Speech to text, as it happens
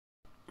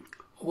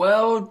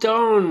Well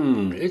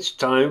done! It's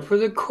time for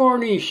the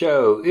Corny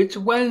Show. It's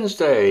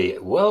Wednesday.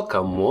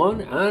 Welcome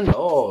one and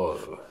all.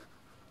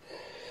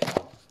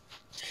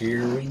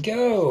 Here we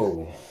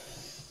go.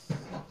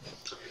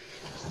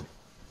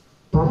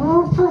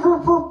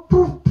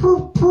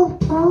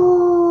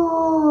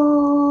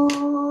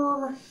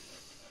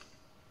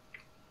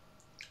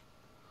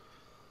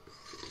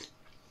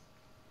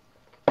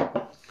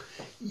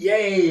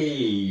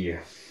 Yay!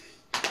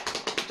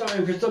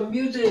 Time for some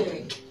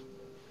music.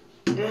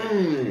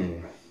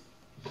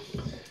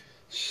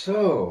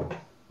 So,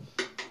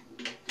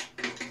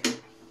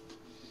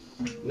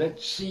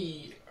 let's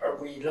see, are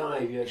we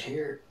live yet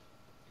here?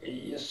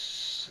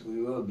 Yes,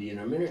 we will be in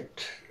a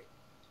minute.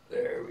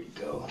 There we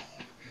go.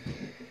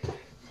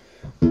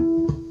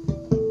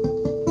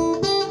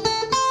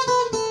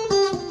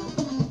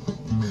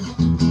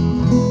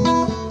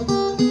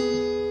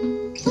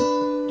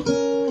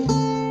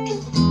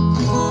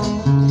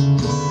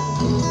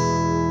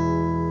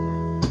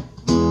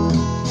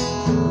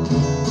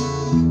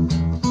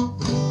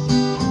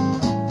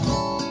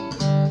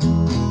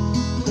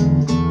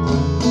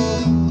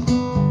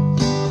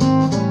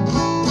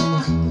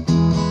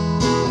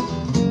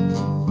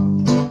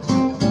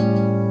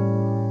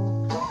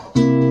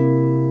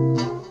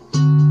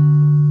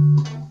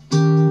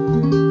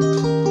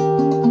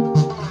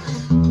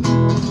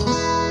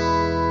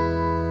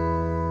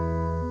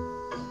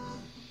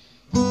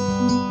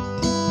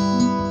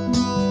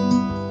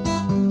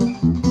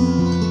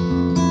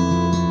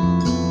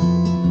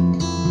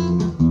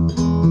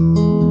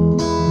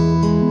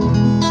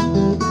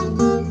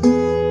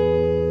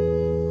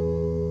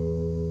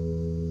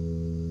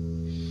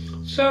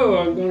 So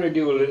I'm going to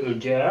do a little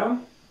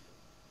jam.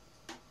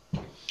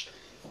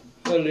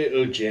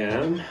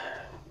 I'm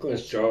going to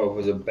start off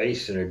with a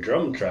bass and a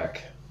drum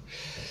track.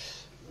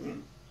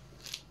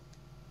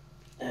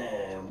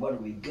 And what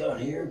do we got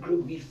here?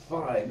 Groovy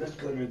 5. Let's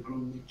go to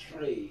Groovy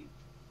 3.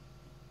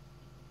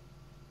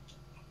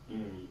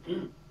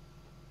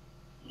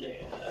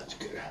 Yeah, that's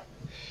good.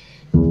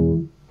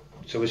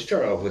 So we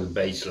start off with a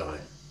bass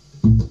line.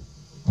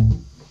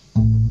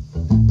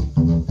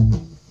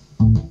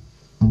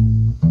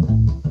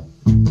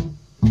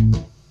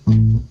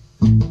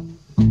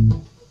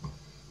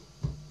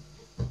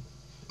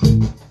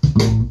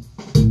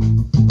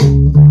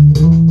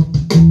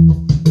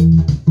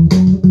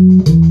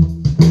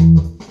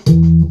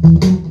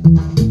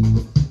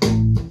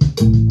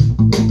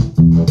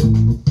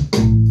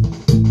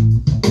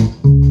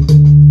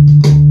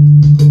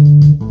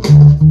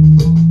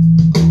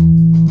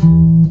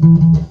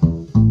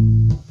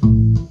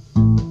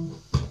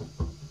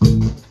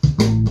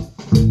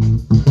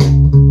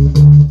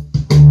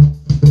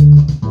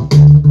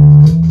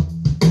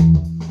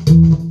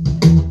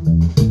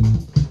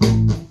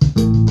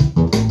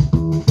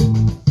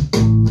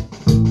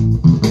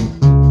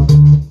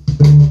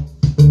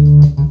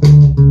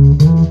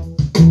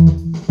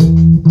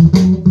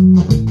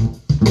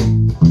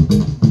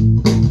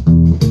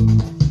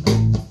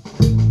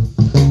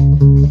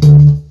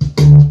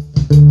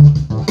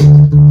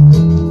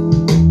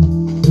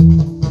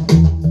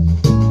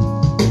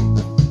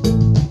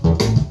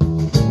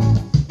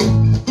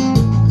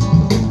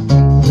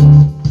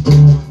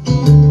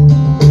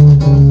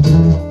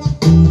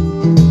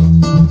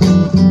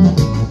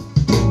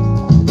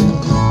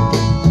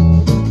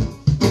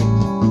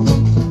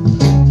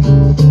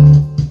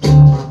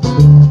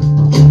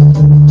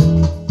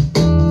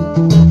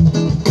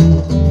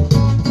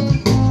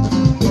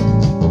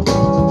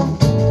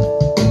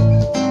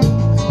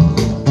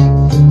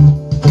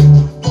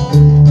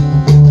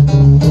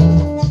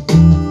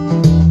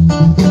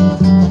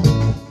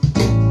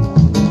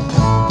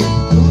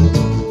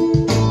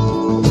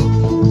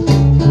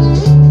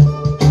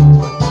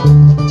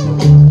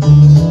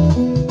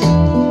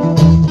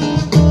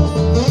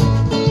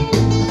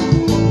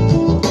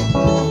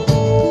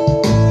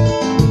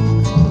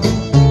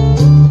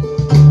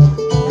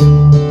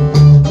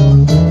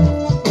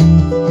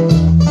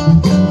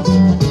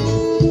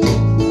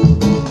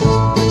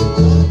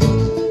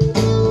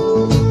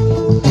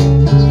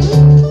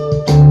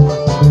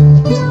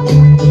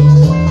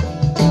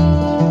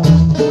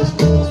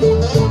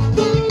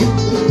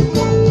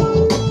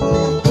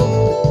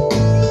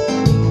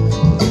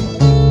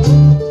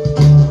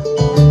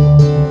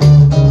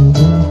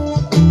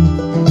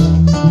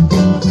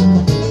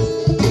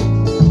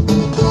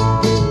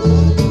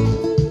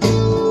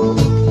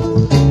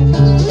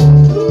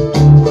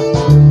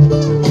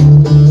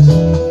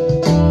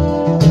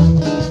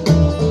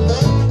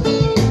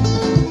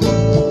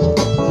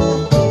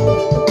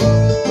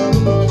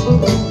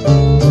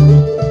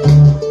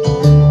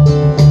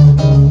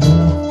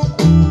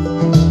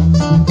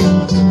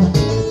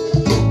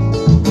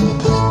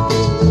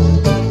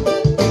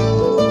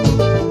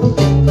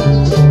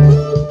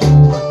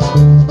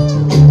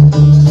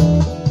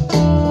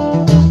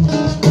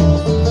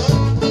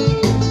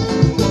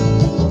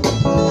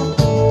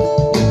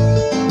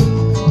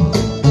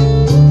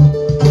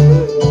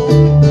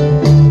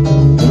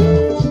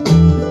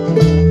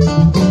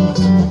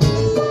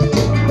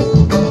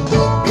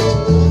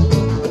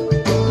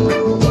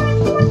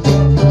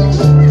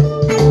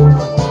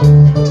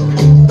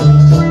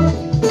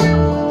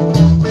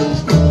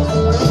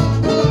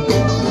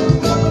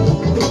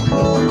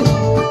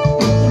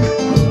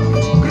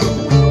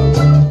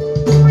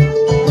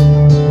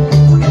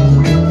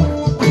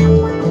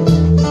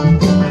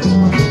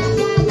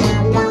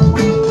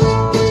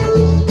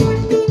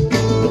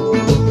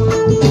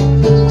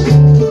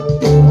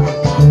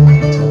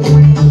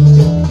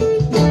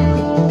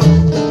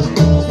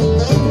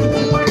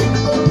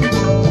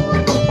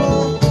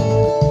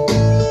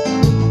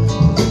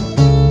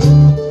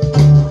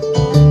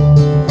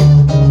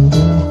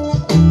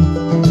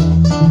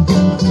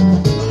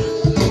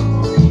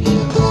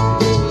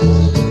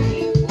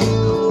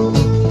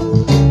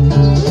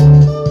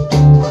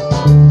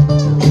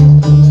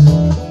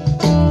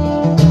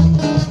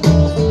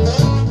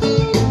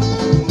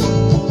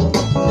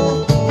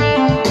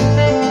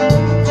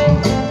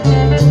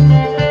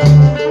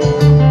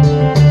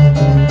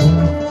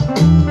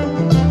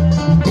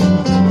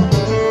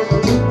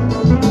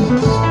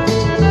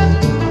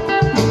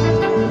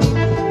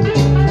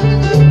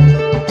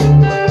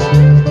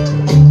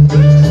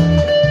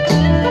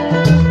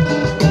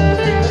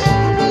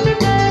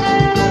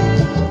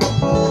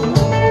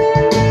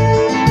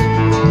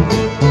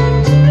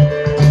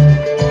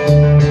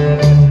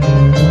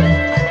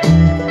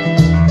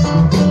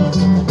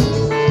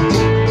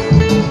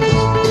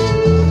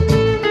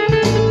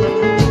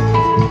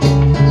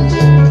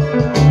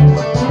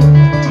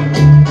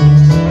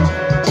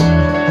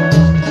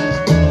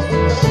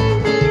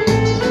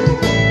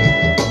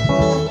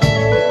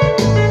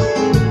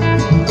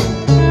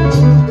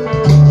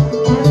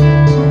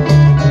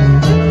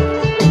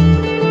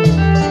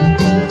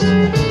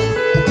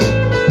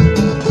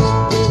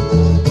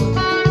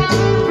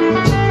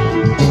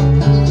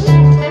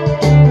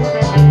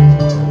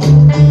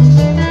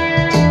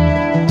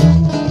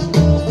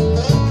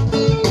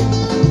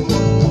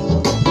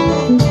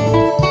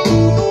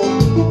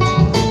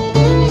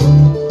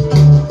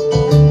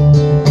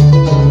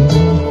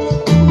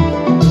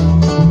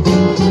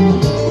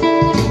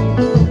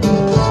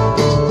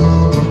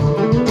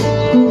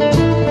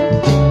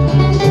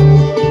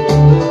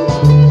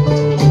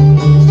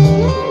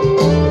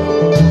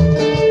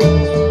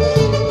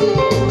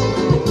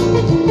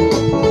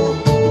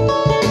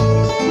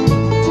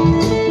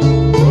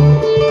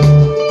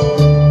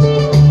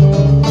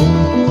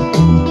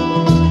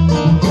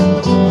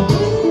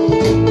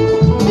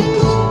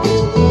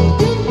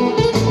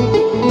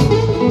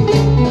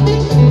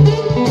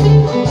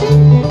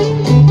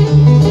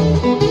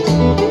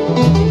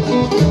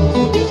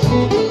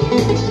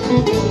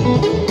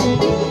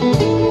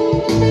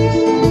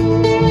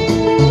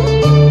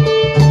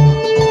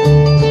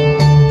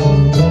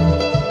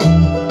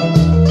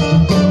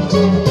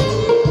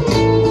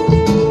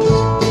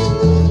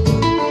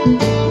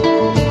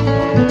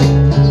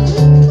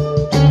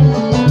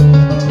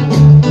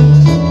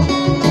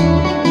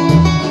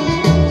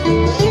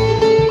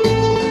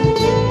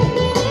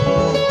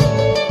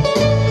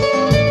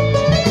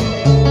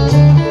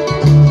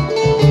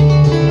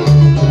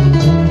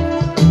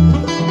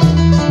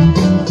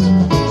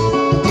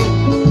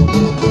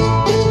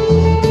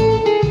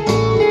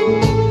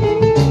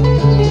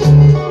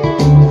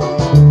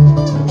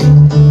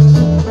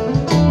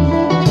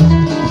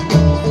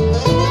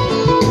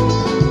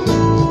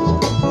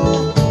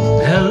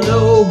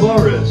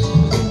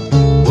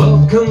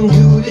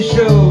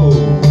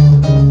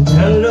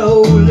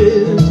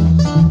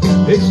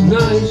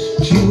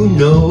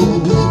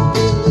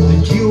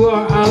 that you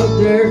are out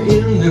there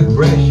in the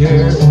fresh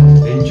air,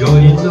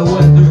 enjoying the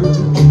weather,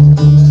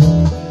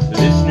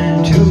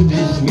 listening to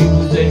this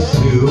music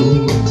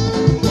too.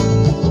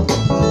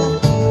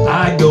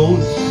 I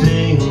don't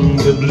sing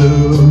the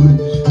blues,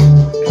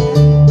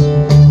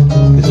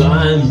 'cause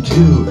I'm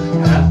too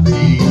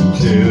happy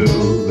to.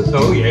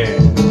 Oh yeah.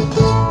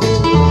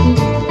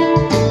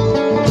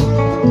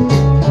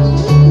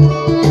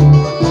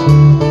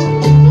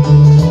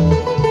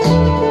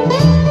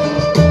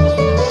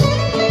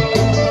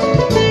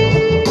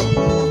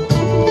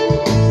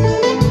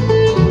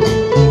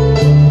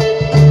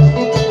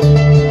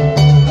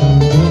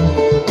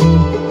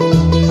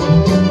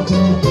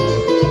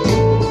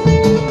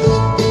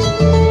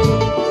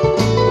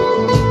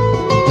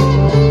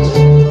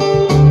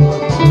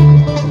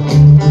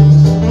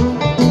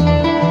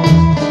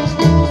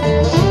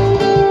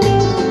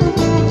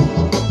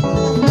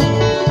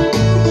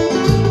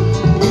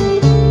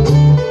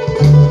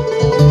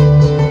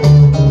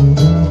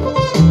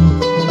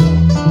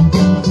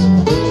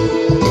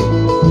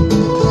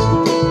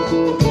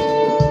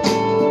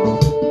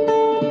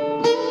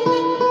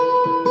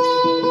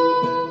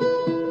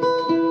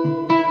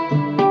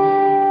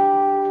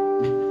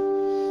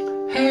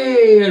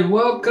 And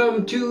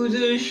welcome to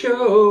the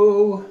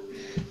show.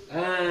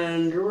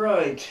 And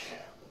right.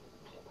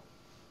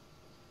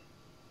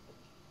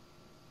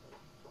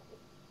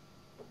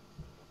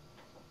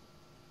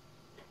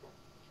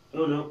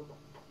 Oh no.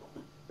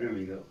 There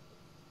we go.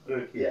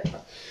 Yeah.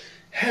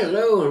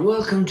 Hello and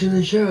welcome to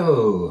the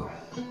show.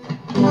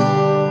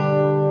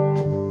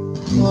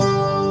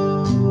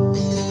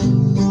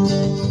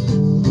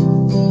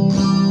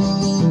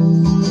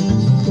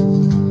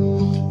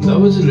 That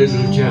was a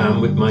little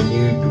jam with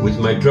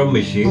my drum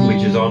machine,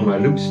 which is on my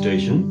loop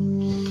station,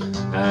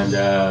 and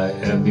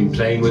I've been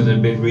playing with it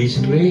a bit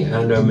recently,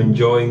 and I'm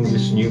enjoying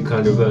this new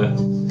kind of a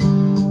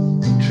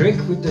trick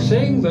with the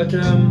thing. But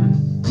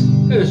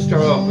let's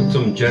start off with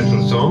some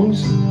gentle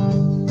songs.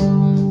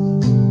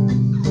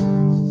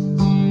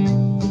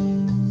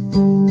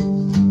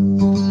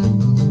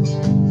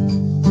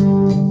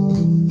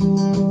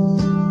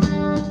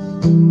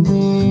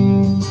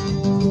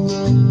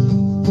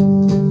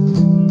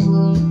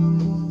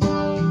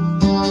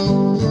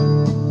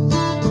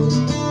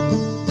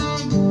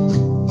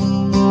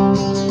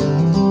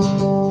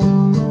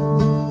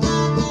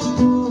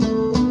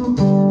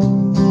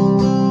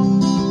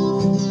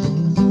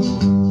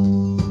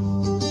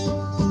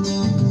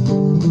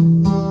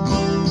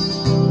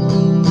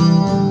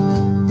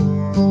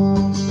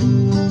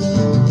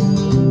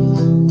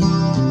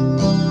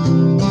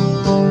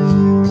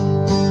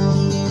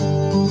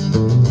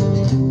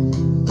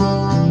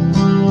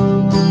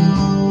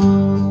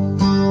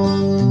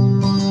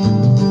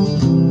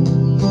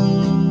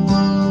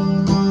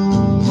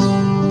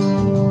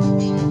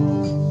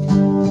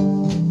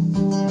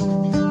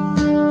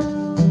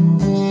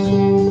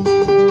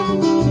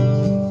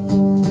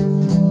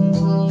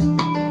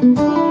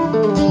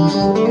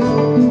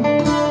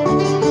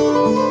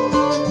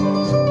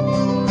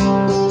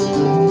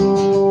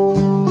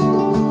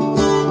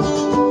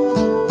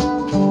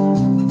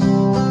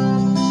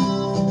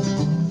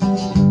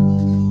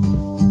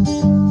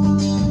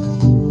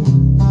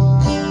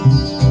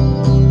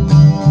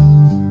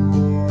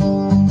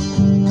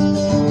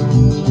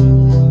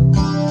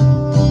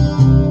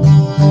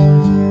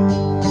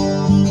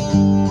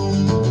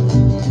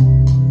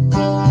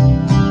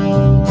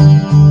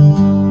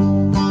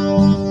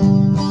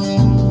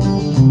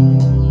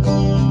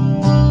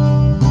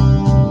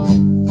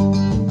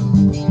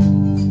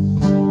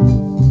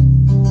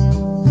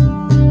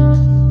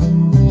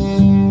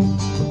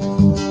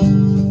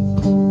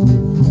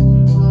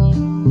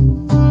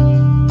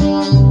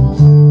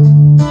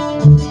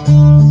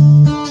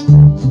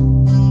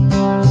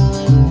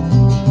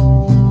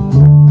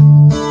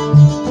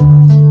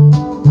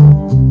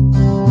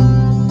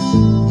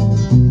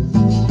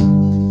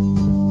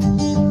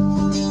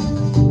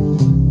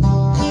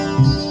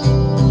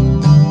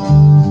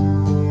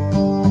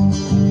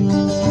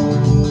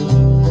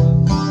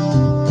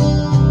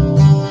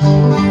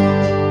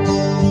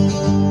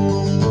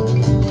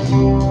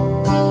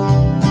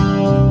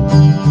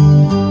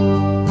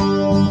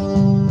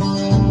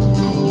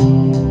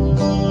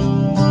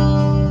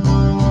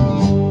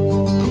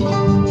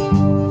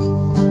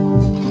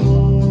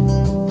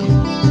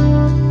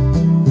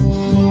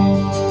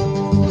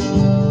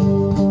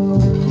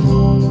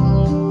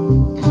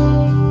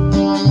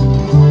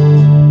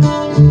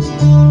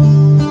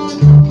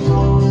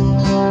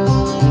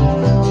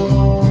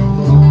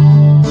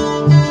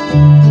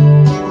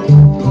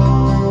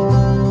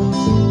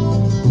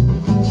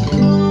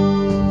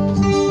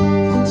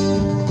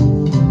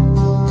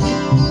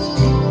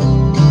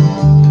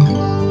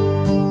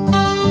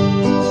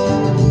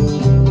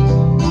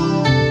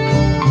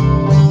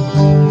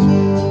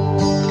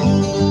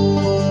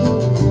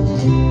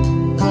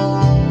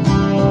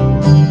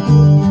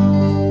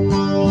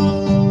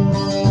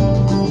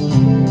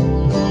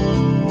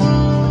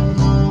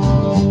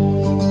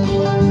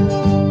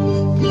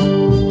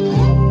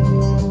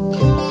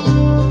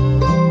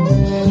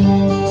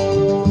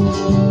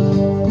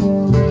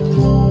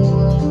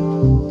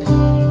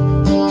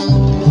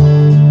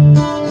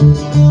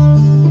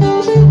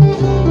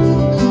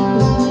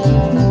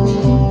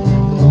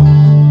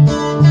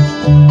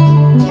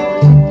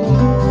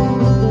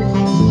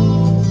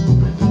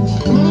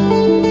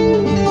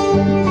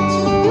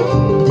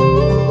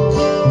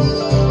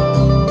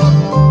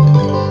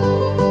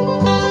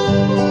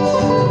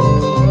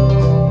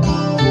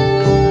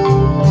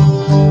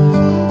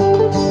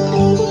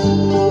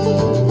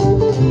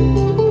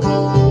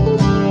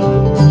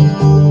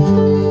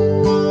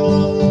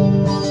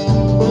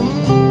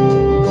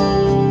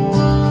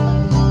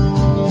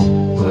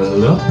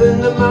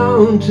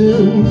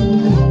 mountain,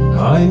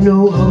 I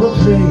know of a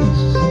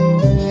place.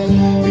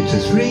 It's a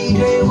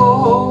 3-day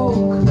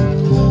walk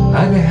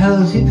at a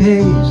healthy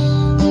pace.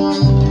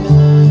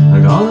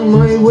 And on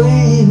my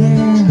way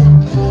there,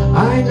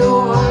 I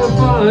know I'll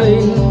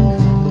find,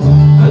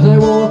 as I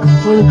walk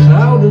on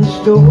cloud and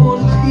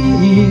stone,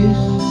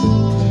 peace.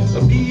 A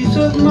piece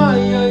of my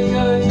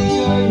a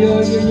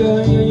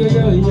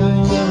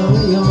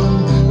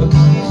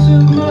piece of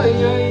my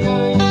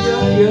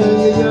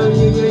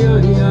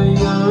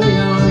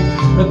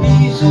a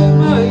piece of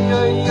my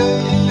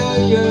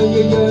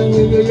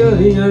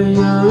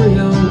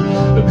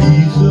a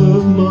piece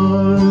of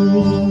mine.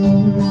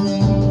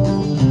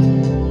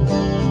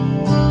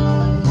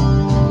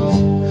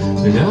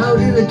 And out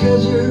in the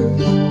desert,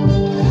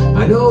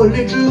 I know a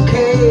little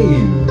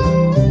cave.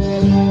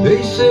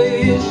 They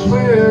say it's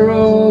where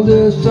all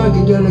the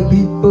psychedelic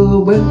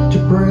people went to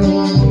pray.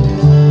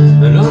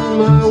 And on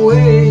my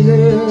way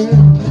there,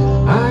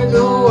 I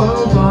know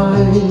I'll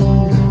find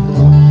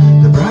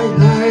the bright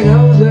light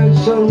of that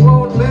sun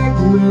won't make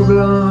me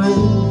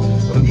blind.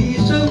 A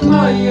piece of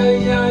my a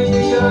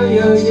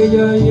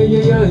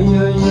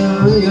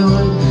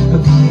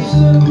piece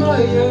of my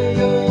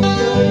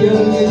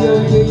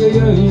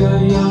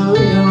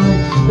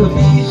a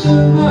piece of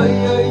my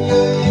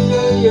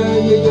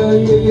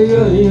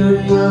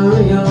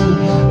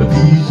a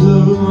piece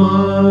of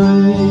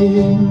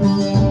mine.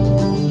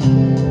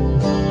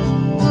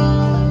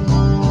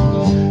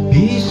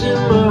 Peace in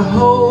my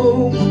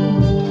home,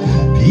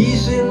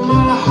 peace in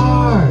my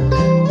heart.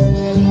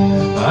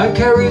 I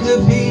carry the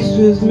peace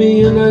with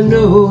me, and I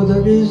know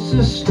that it's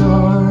a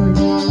start.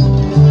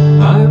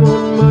 I'm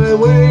on my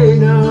way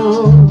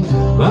now,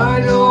 I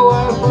know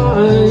I'll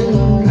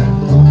find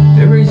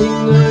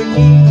everything I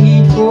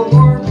need for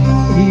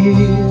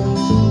peace.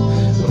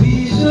 A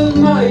piece of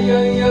my a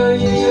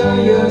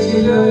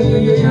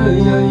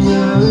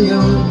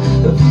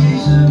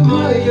piece of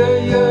my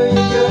a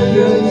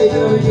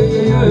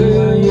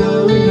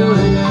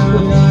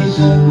piece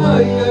of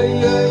my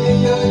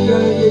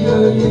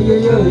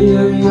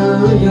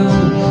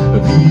a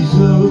piece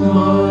of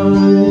mine.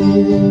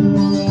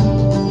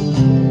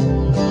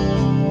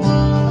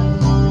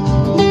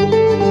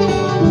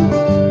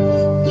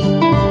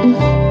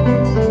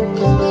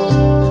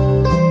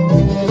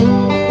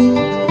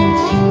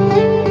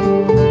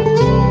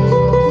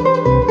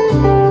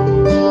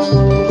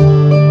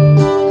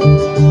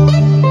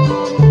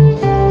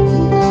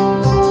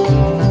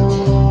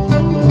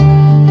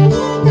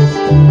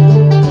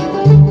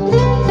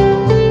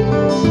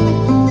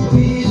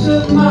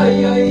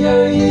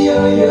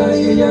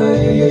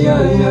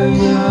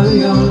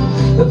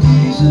 A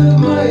piece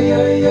of my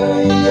a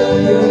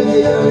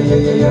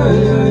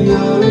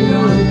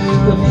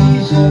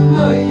piece of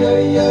my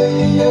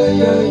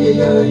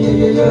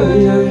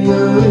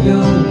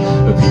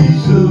a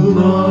piece of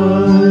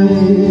mine.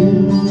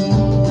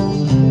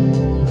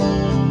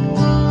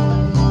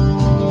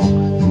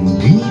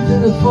 Deep in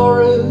the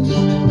forest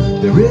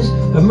there is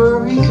a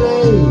murky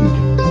glade.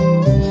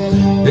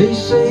 They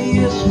say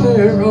it's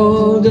where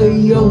all the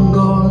young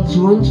gods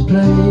once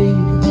played.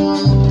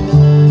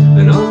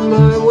 And on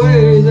my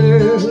way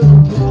there,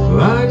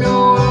 I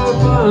know I'll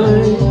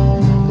find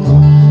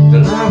the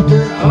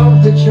laughter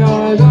of the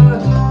child I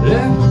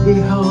left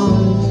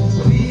behind.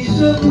 A piece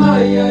of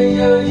my a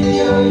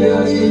piece of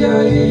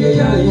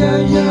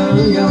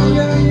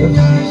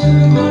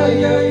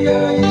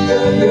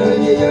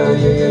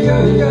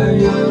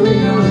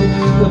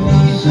my a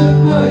piece of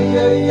my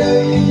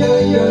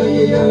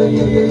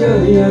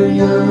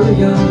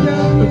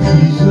a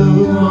piece of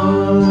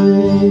mine.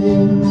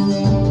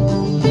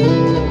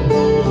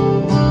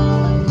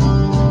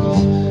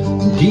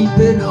 Deep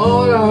in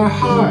all our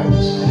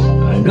hearts,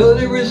 I know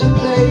there is a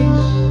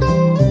place.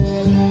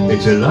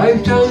 It's a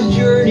lifetime's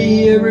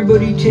journey,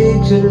 everybody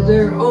takes it at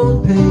their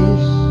own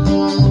pace.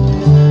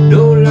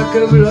 No lack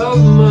of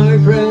love, my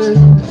friend,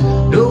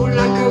 no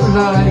lack of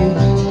light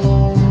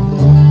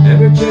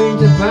ever change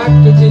the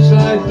fact that this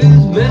life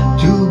is meant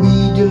to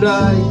be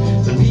delight.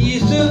 A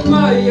piece of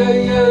my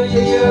a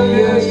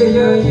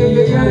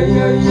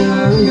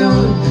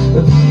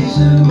piece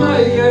of my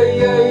a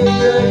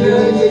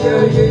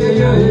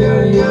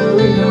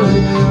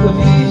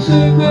piece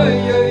of my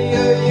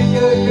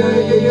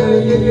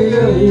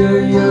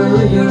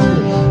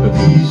a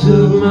piece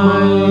of mine. A piece of my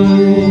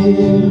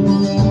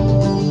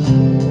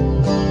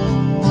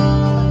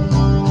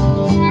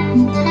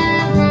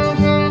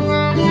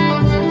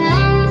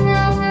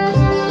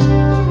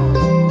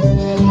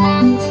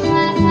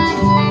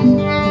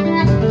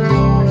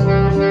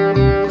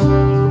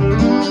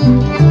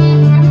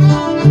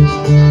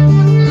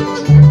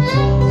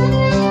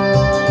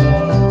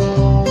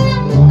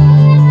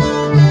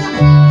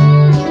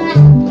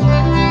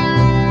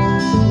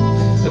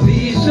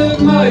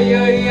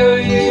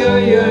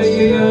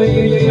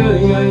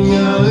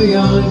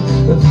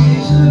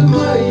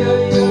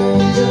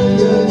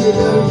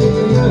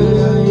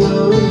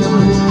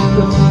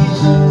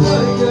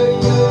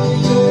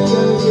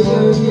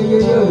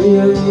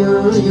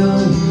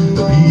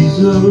a piece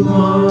of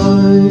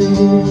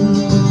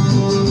mine.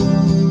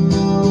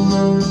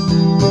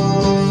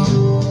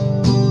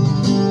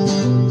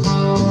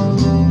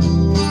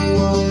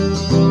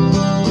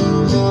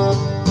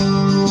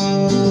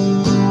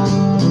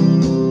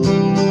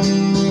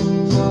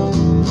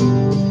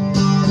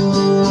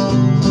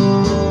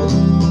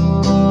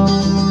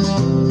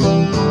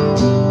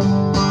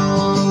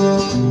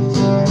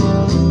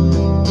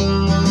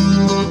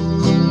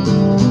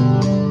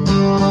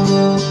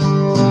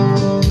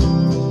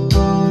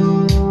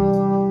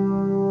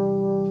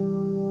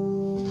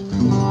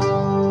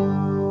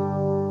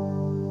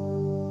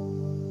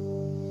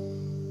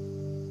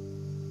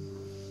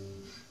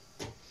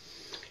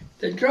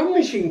 The drum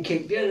machine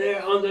kicked in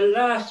there on the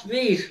last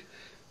beat.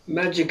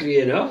 Magically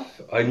enough,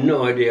 I had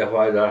no idea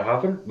why that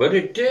happened, but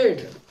it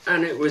did,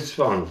 and it was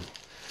fun.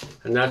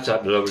 And that's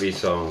that lovely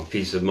song,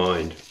 Peace of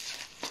Mind.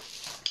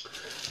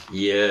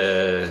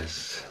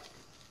 Yes,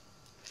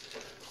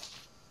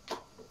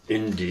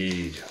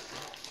 indeed.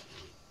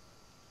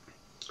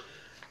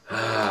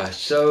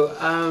 So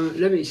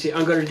let me see,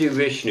 I'm going to do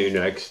Vishnu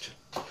next.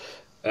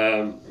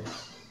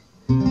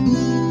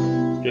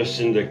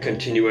 Just in the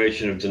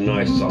continuation of the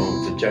nice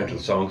songs, the gentle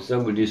songs,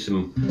 then we'll do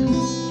some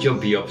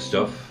jumpy up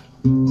stuff.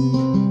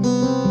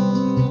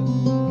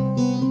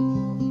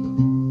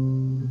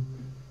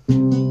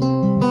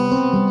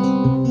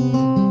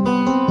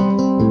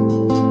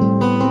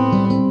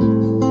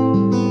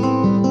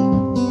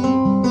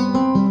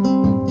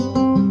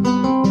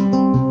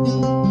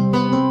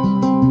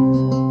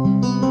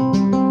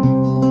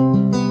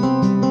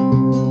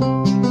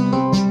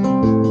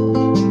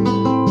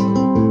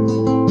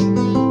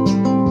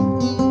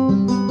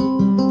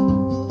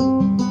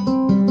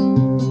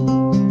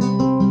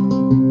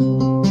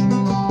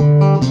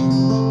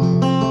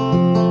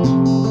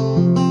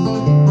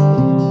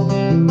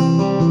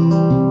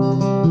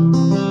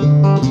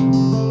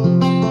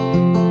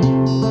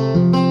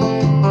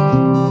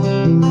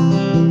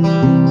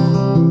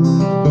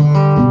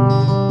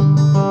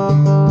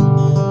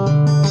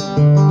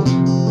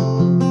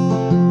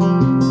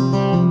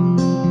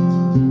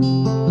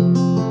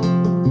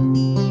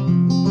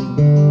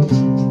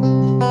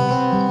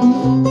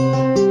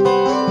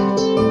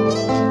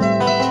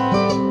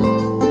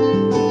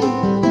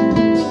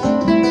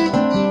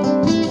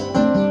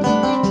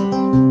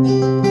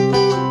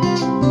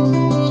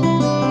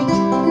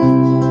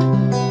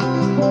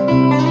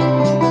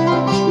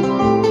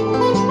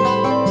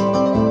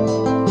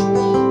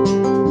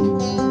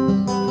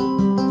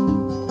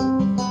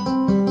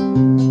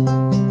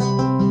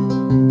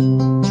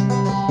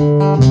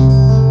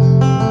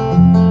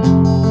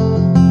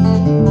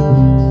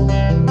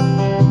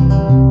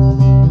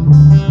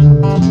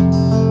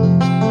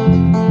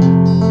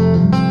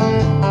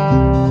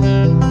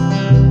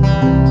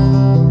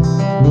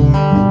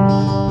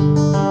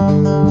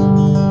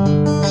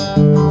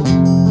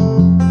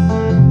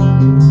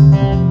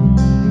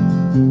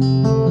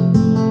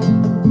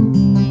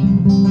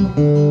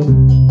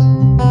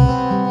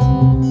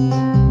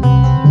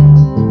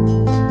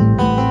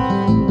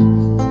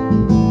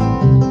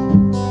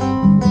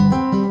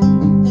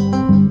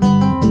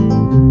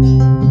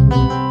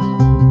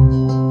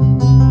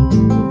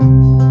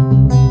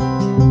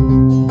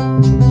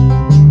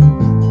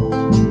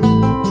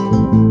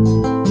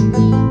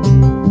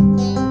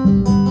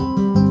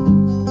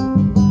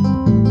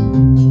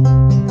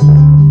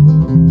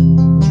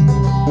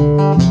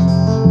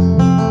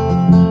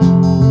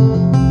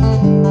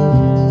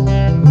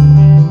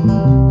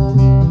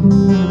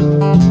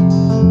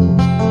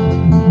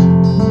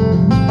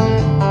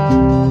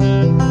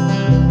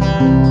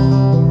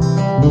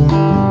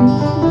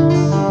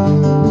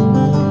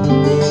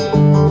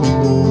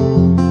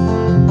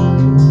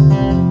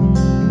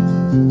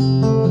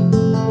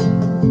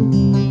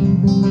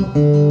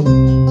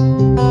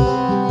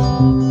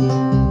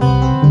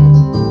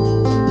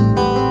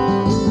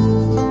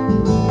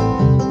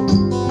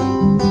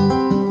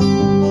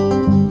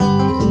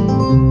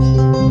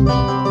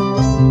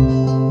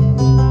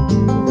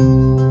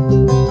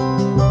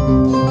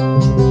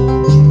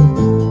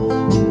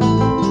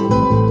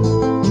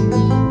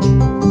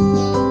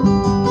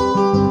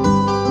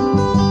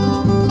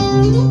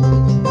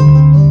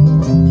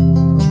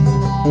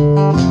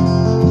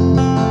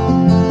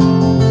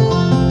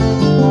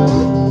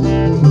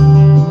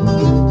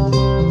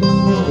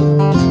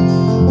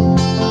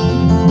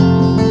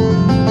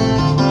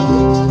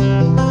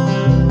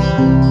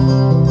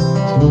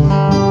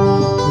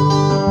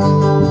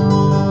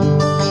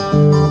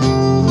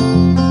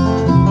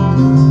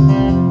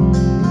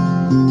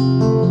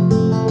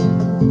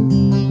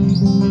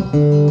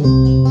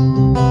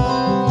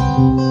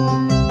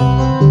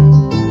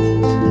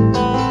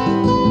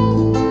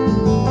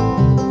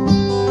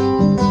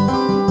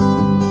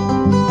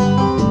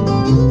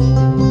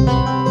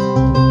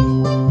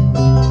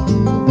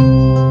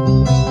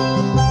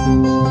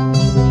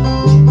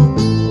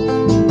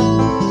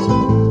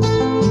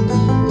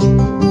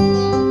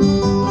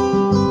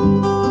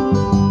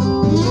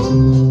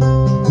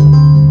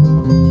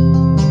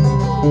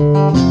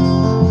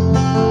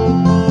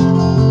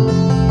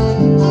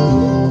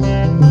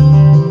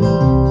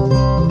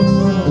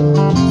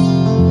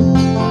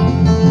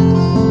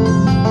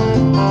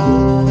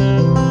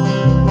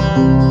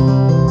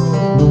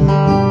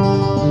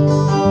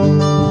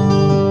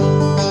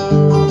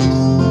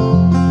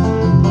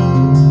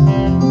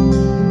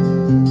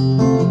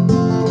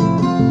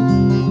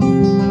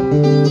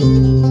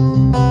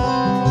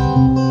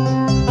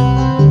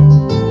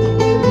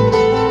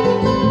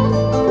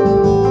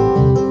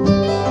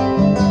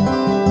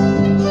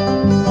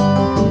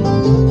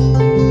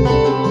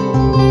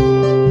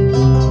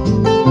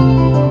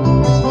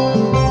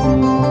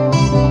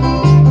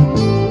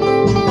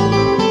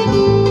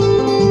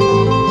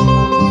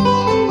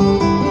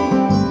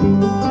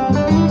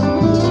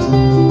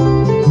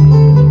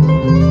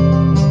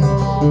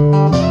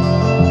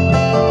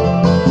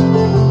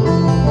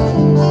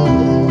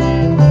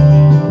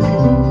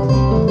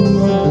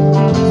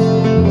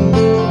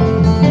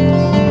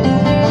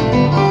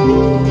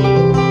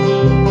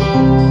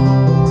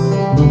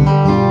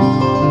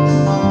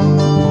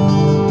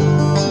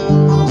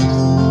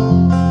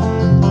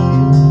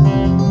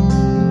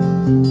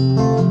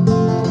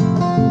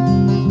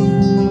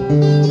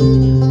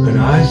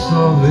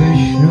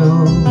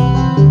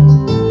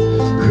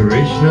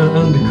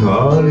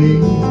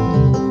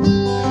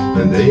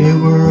 They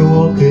were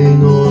walking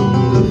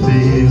on the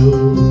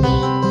fields,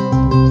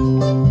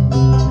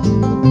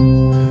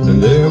 and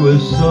there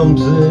was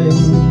something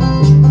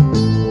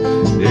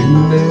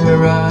in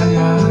their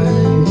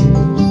eyes,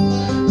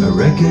 a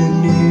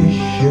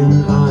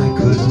recognition I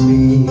could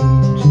meet.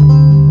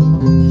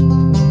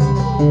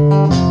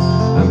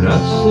 I'm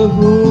not so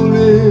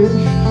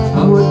foolish,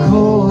 I would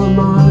call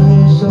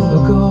myself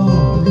a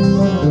god.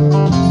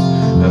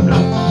 I'm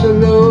not so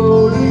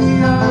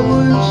lowly, I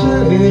would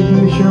say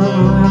to sure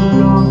I'm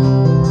not.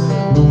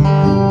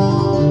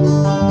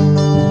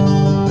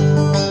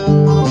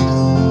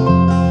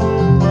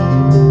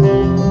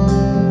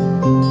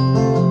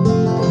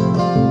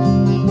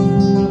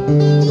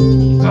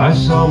 I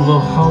saw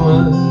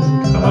Muhammad,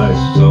 I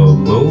saw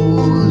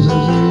Moses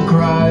and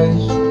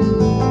Christ,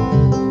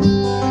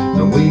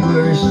 and we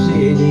were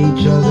seeing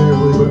each other,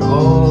 we were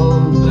all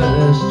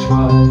blessed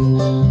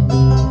twice.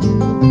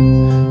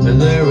 And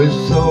there was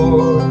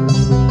Thor,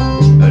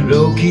 and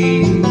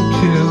Loki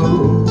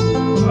too.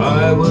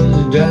 I was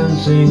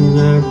dancing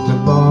at the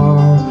bar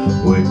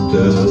with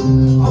the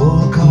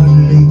whole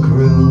godly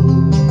crew.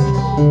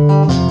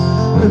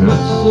 I'm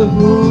not so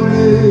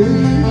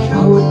foolish,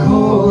 I would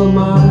call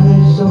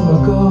myself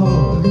a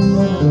god.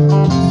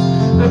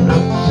 I'm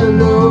not so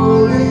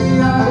lowly,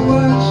 I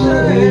would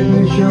say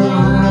for sure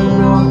I'm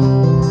not.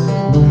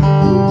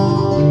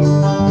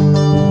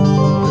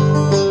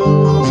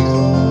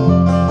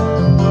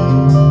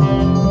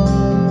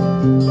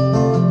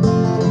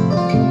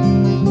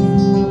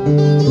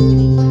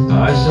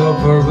 I saw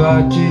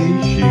Parvati,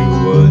 she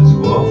was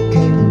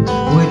walking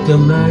with the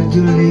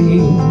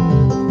Magdalene.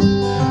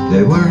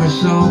 They were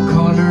so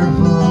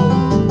colorful,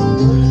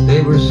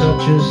 they were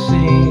such a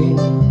scene.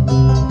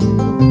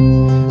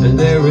 And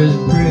there was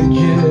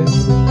Bridget,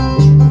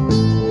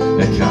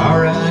 and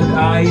Tara and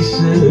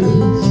Isis.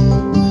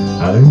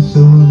 I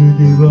saw the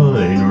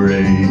divine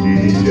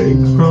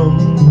radiate from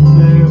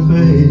their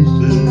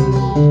faces.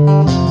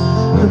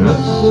 I'm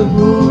not so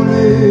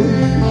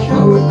foolish,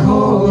 I would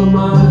call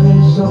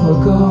myself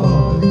a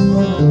god.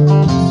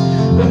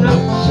 I'm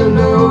not so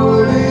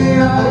lowly,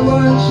 I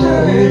would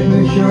say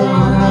for sure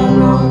I'm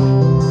not.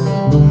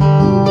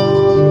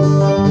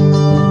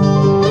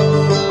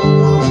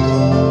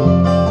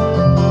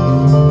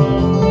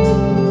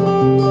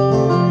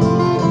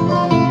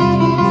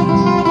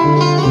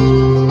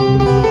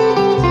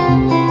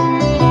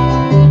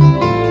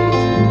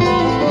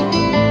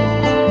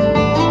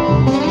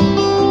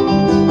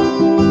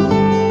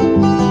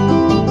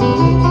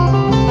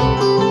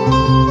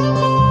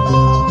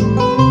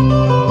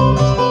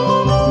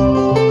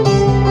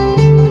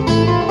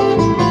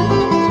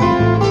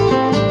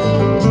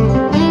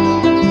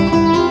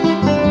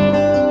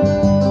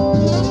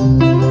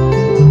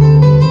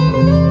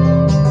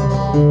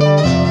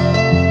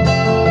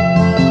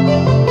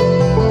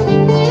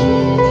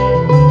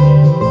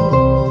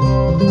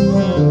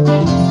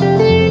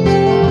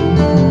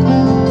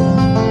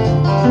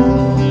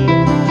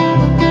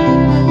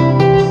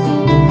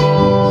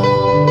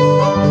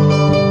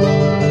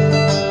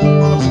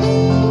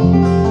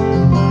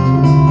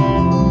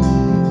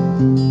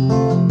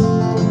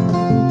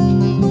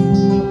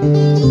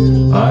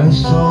 I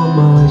saw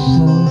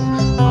myself,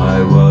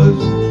 I was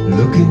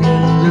looking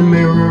in the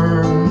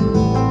mirror,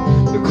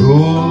 the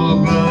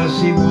cool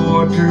glassy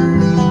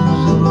waters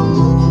of a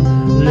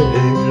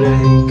moonlit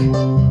lake,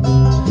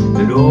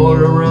 and all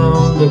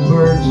around the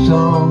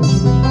birdsong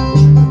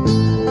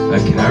I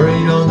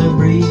carried on the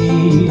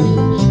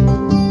breeze.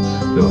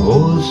 The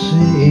whole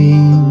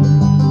scene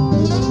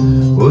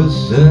was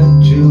set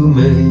to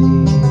me.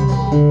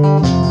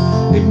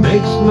 It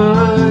makes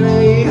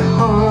my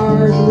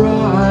heart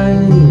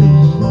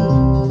rise,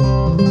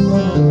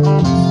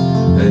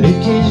 and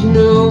it is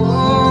no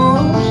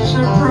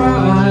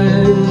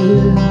surprise.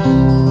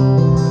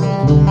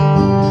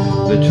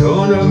 The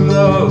tone of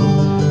love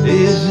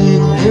is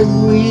in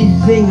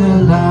everything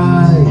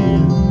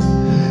alive,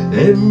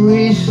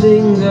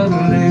 everything that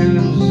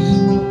lives.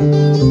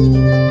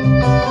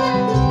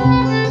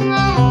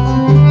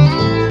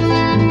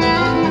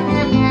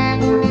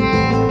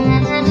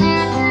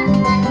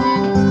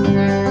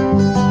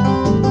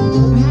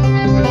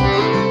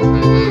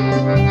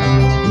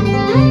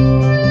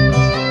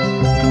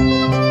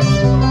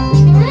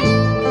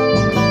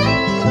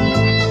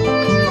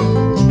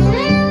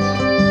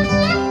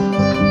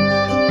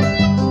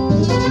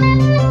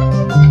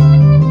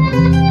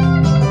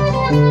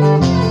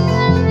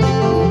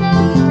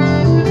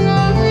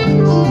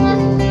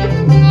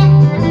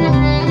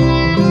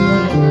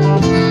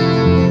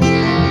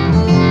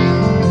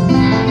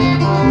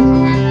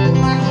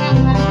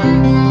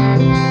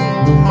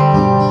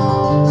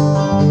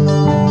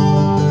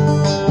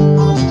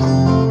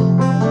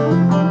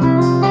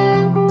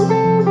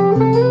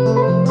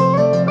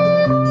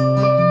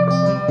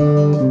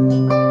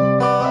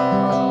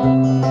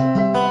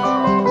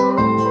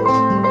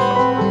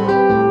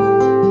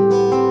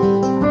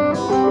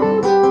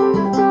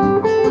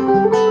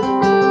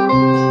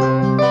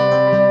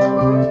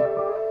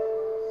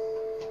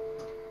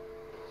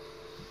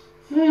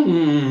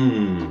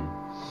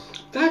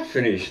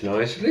 finished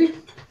nicely.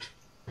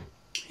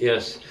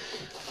 Yes,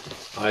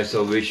 I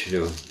so wish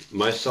to.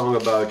 My song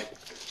about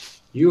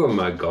you are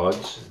my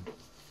gods.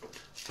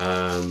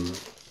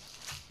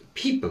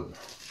 People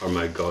are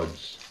my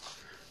gods.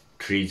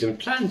 Trees and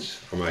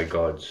plants are my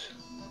gods.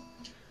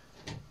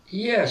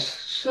 Yes,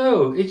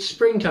 so it's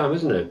springtime,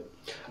 isn't it?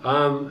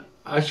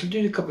 I should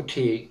do a cup of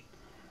tea.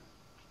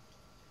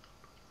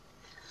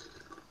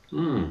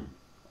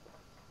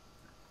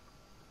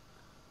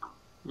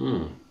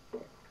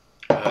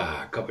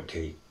 Cup of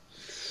tea.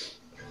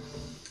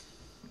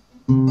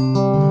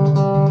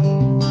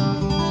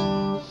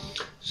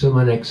 So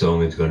my next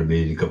song is going to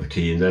be the cup of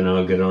tea, and then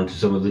I'll get on to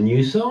some of the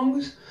new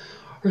songs.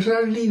 Or should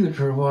I leave it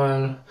for a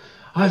while?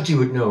 I'll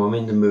do it now. I'm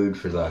in the mood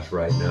for that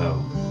right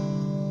now.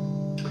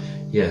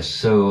 Yes,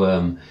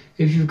 so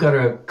if you've got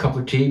a cup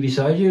of tea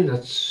beside you,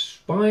 that's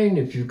fine.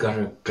 If you've got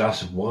a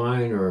glass of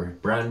wine or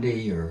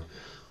brandy or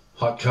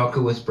hot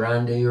chocolate with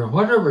brandy or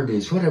whatever it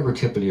is, whatever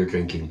tipple you're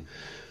drinking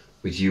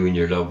with you and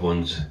your loved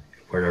ones,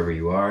 wherever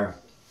you are.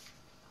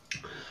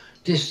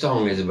 This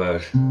song is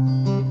about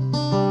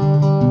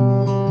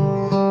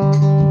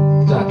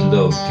that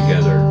love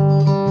together.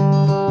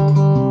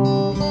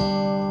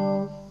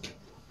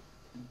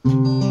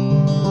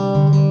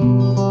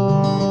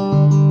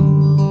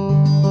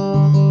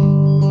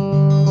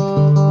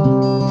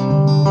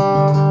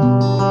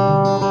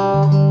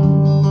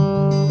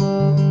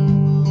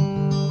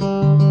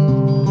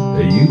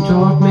 You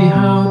taught me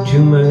how to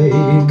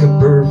make a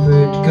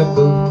perfect cup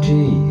of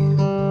tea,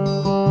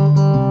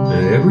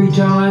 and every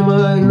time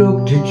I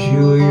looked at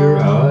you, your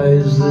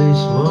eyes, they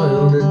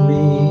smiled at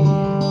me.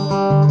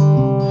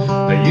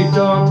 You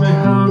taught me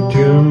how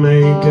to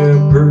make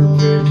a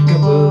perfect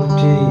cup of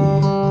tea,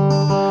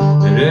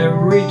 and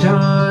every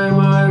time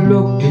I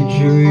looked at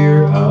you,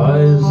 your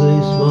eyes,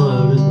 they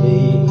smiled at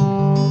me.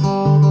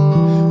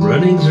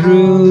 Running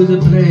through the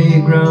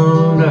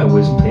playground, I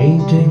was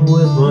painting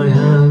with my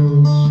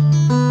hands.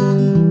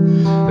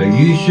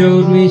 You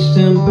showed me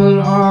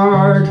simple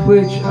art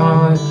which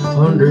I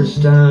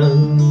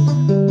understand,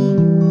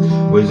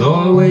 was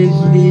always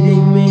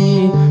leading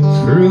me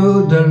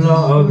through the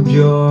law of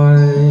joy.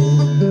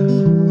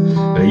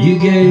 You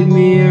gave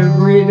me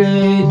every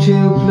day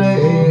to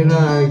play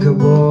like a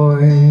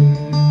boy.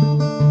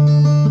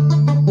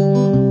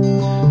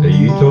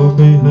 You taught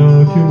me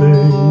how to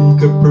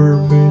make a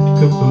perfect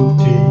cup of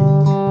tea,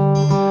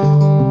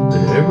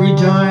 and every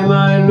time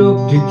I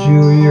looked at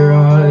you, your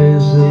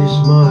eyes, they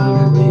smiled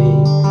at me.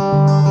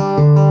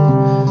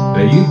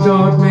 You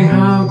taught me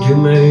how to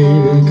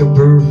make a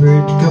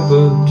perfect cup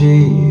of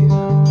tea,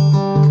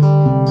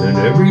 and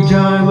every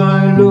time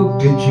I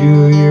looked at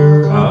you,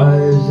 your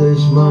eyes, they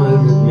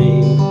smiled at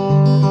me.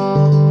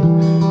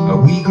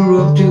 We grew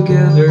up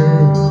together,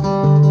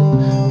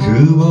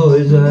 two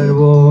boys at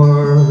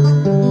war.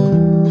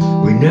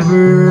 We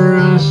never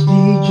asked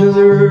each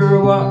other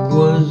what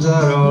was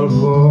that all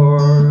for.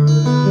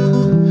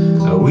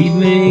 We've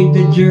made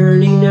the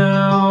journey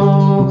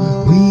now,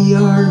 we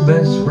are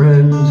best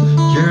friends.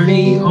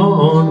 Journey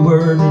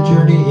onward,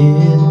 journey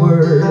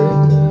inward,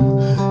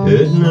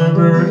 it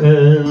never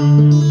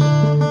ends.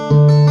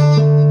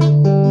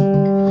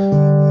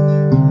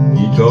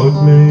 You taught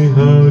me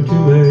how to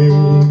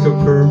make a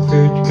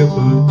perfect cup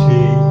of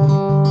tea,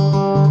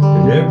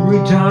 and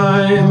every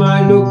time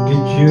I looked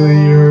at you,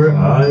 your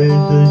eyes,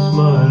 they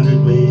smiled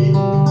at me.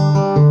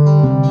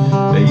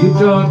 You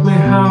taught me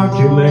how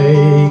to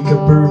make a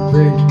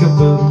perfect cup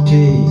of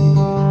tea,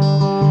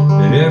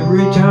 and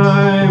every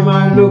time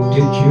I looked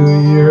at you,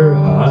 your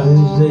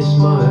eyes, they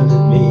smiled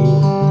at me.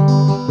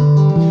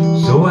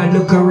 So I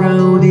look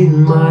around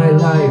in my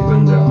life,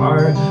 and there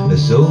are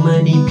so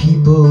many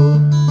people,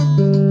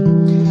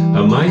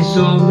 my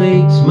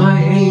soulmates, my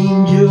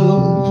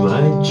angels,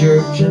 my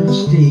church and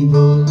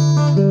steeple.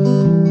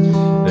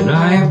 And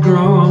I have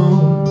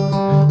grown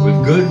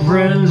with good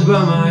friends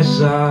by my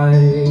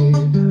side.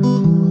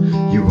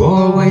 You've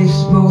always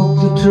spoke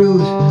the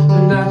truth,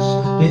 and that's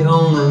the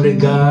only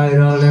guide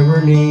I'll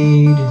ever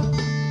need.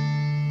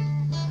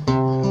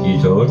 You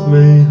taught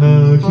me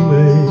how to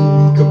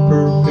make a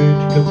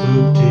perfect cup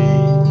of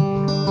tea,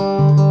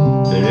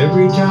 and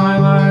every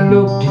time I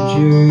looked at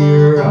you,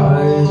 your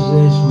eyes,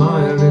 they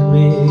smiled at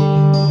me.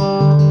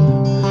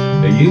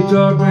 You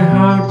taught me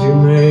how to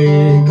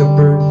make a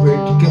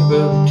perfect cup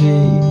of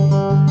tea,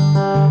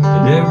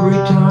 and every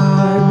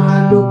time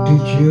I looked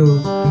at you,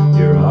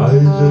 your eyes,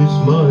 they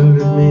smiled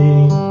at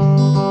me.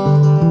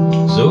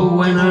 So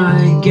when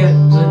I get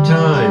the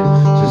time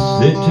to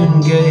sit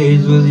and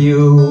gaze with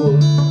you,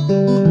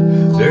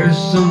 there's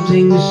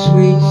something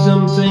sweet,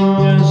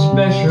 something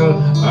special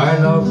I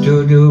love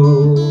to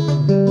do.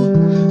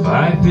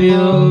 I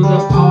fill the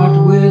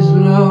pot with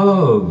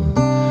love,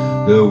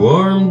 the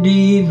warm,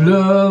 deep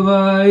love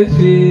I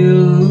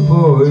feel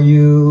for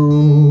you.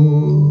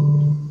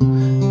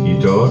 You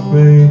taught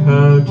me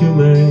how to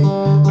make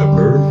a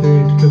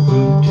perfect cup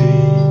of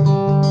tea,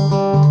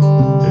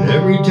 and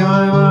every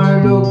time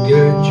I looked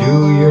at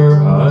you,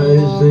 your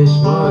eyes, they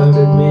smiled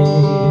at me.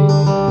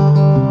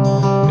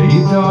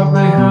 You taught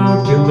me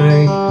how to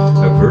make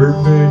a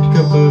perfect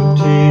cup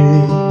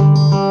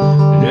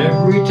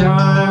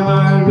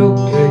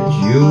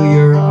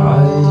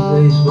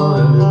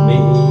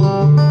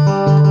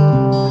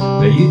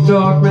You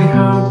taught me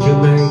how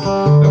to make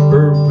a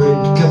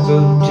perfect cup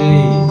of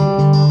tea,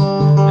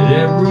 and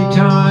every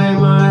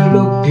time I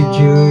looked at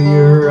you,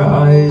 your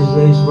eyes,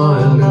 they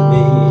smiled at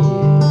me.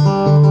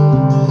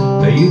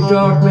 You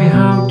taught me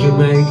how to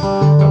make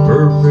a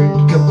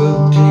perfect cup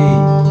of tea,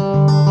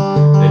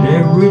 and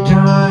every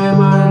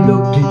time I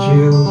looked at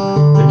you,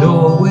 and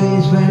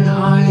always when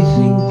I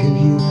think of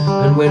you,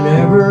 and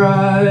whenever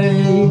I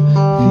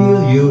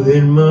feel you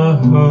in my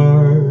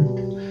heart,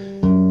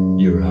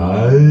 your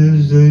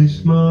eyes, they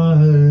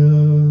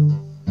smile.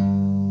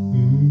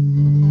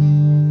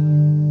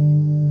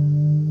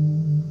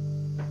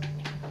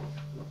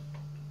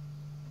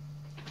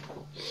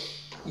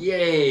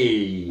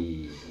 Yay!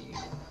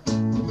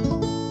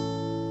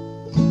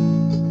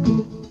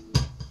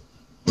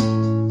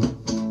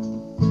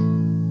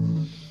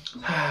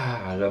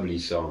 Lovely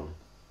song.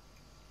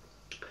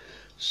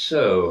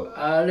 So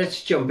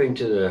let's jump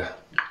into the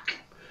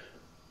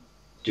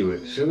do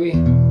it, shall we?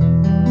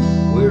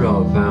 We're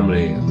all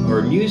family.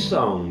 Or new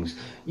songs,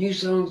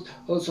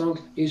 old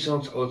songs, new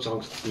songs, old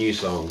songs, new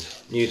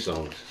songs, new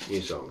songs,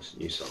 new songs,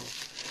 new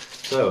songs.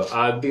 So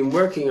I've been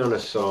working on a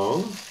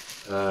song,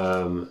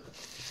 a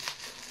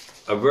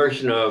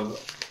version of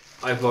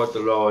I Fought the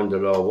Law and the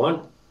Law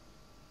Won.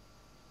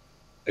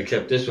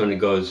 Except this one, it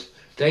goes,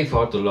 they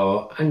fought the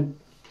law and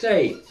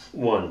they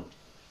won.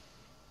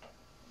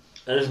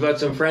 And it's about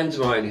some friends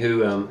of mine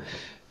who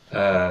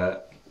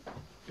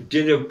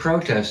did a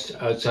protest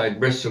outside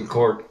Bristol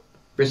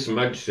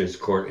Magistrates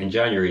Court in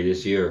January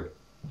this year.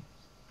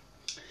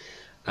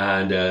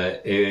 And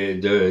there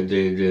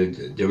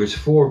was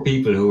 4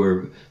 people who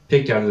were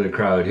picked out of the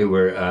crowd who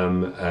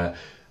were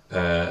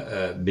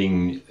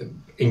being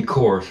in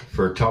court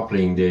for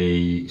toppling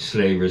the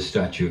slavers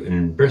statue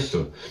in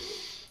Bristol.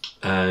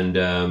 And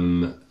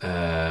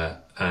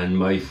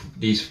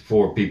these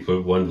 4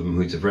 people, one of them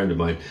who's a friend of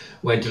mine,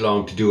 went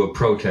along to do a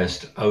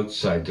protest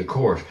outside the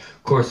court.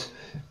 Of course,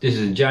 this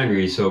is in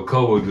January, so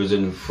COVID was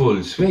in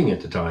full swing at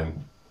the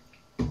time.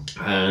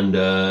 And,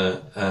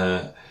 or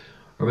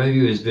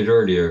maybe it was a bit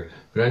earlier,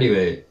 but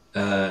anyway,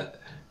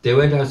 they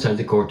went outside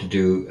the court to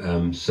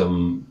do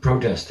some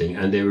protesting,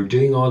 and they were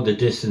doing all the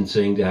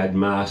distancing, they had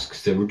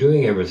masks, they were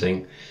doing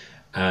everything,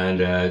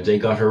 and they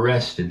got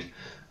arrested.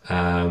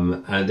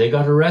 And they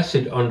got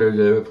arrested under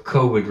the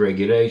COVID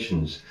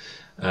regulations,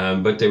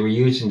 but they were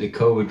using the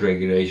COVID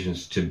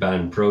regulations to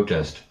ban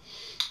protest,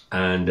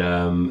 and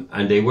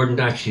they weren't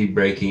actually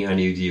breaking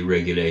any of the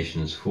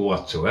regulations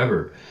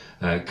whatsoever,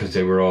 because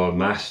they were all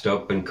masked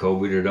up and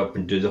COVIDed up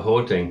and did the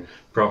whole thing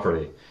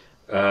properly.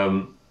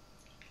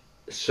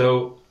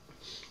 So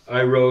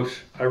I wrote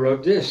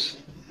this.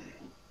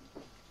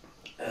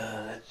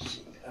 Let's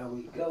see how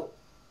we go.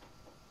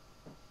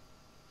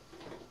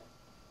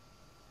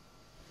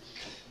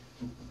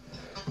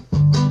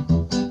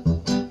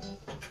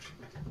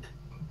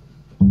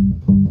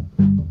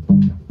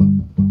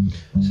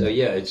 So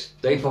yeah, it's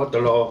they fought the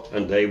law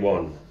and they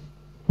won.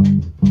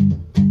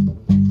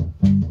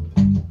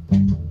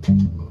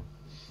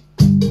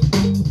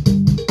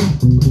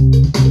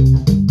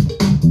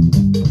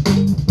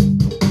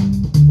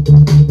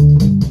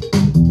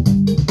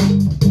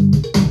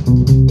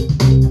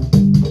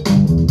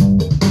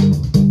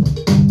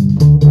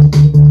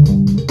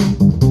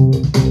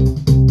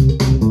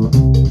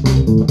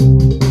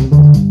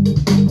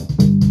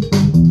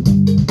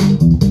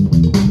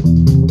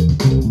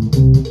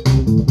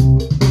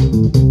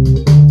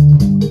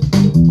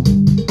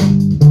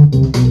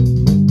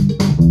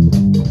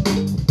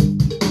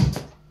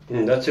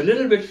 That's a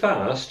little bit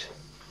fast.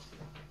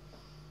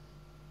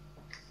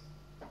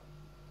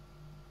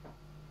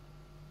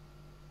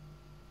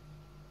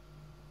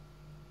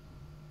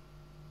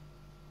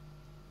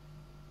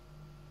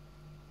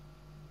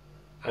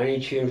 Any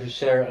tune for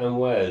Sarah and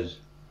Wes?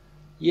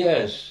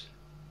 Yes.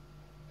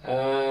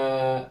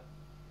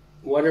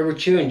 Whatever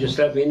tune, just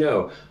let me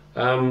know.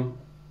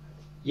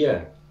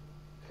 Yeah.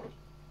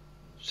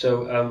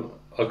 So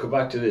I'll go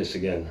back to this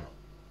again.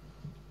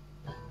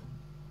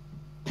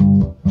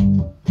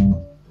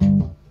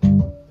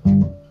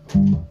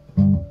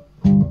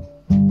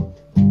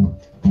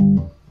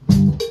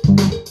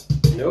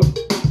 Nope,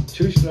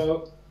 too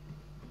slow.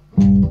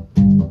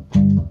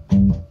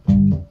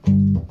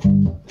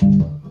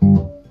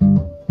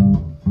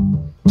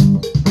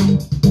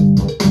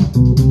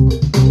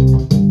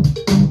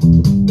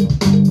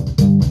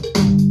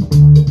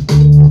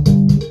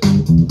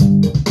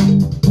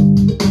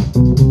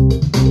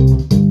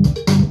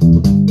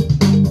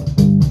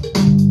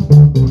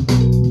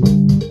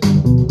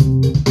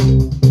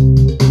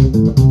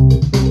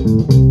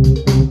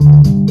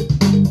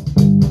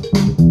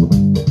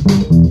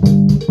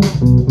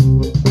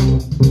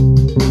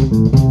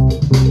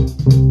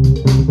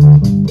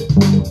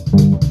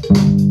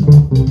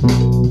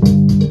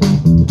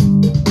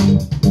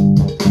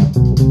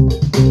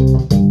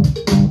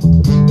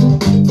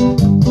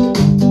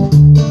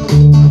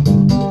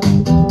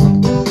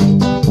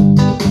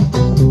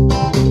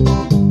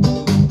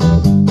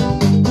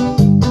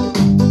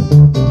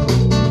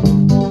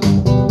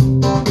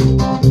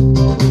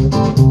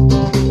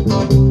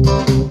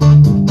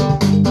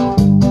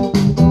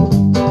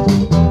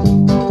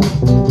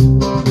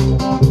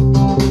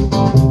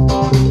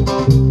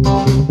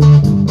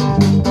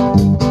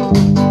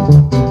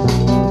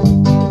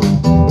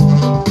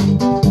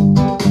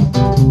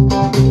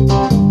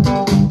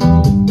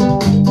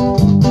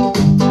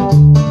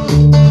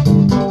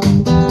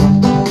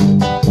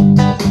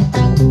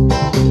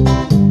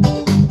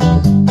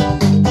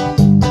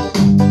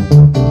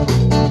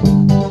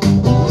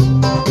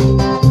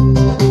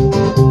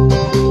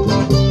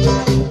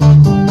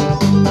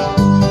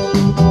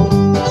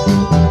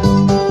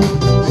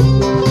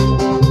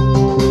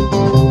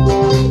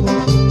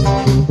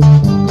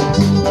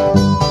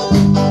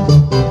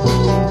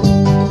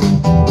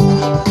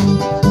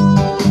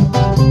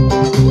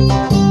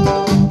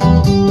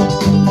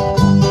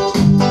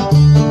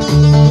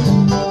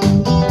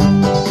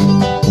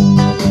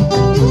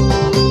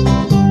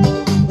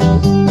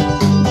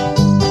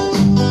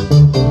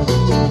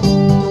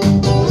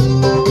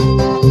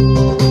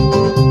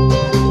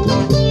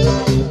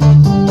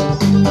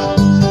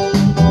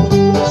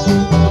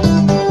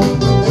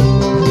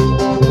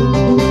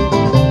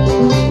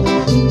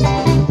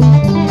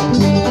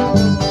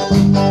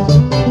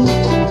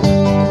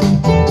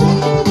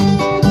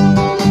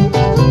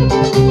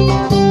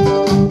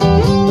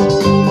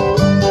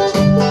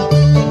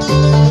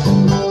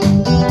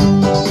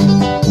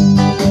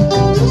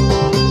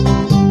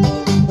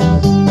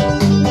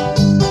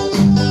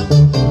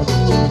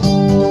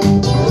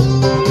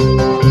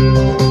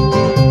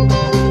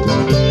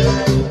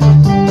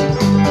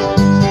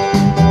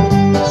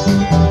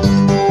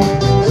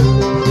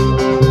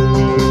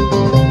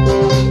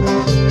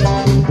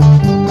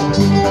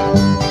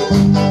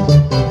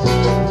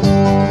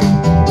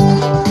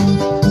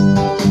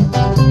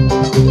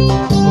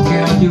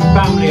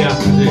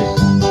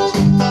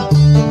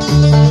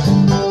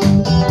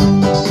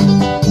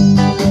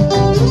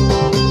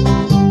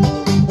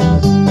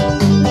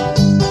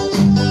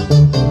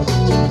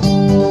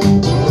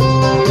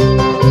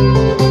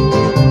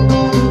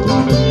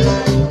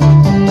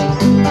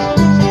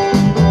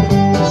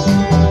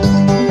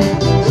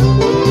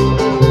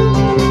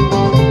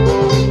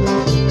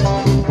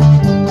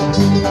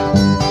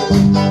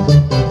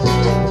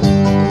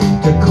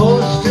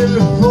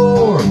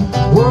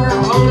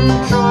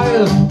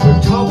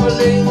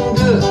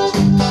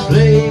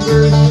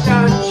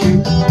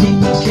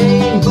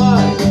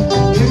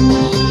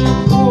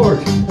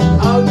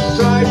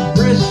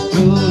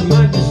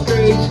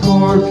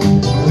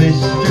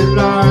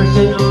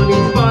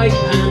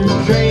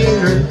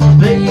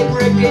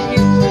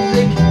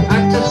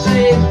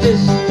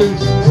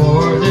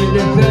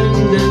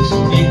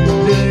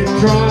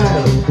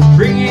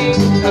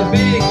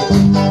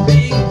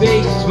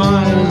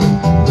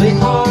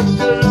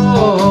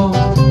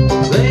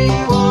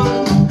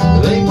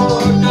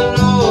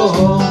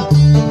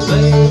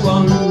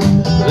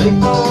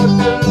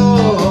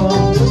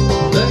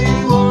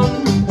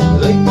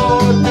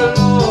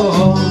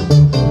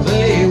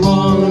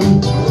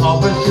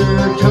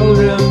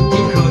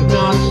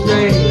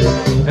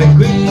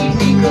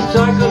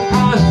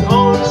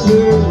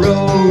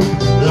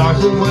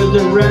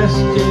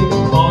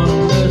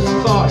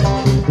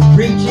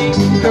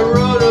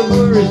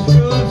 coronavirus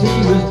rules, he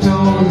was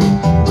told.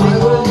 I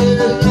was in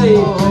a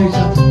safe place.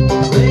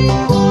 They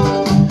won,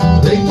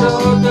 they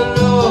taught the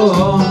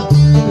law.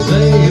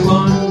 They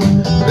won,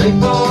 they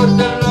fought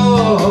the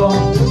law.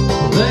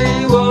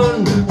 They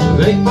won,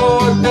 they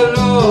fought the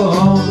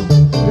law.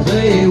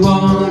 They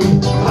won.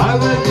 I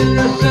was in a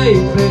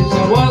safe place. I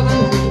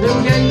wasn't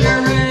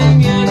endangering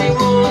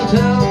anyone's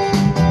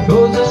health.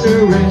 Goes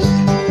under risk.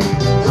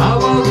 I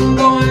wasn't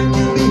going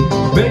to be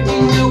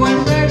breaking you in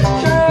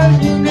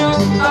better. You know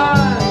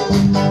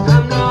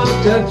I'm not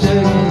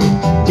touching.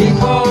 He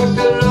fought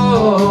the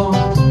law.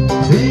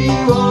 He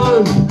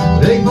won.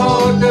 They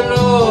fought the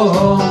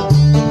law.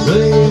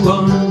 They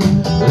won.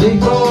 They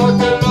fought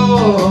the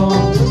law.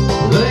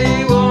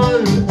 They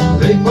won.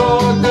 They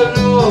fought the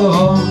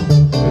law.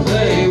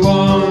 They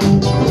won.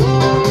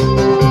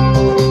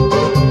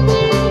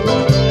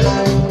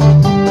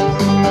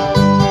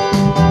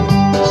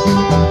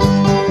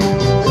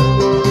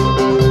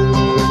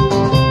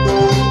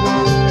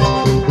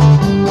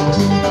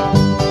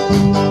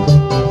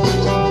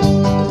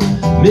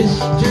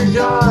 Mr.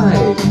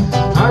 Died,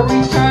 a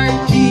retired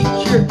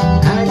teacher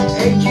had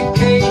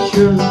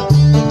education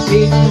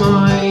in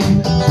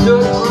mind,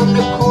 stood on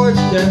the court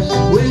steps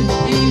with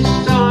his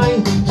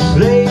sign,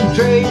 slave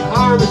trade,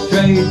 arms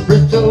trade,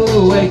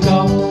 Bristol, wake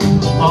up.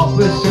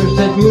 Officer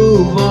said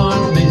move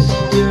on,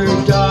 Mr.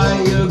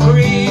 Dye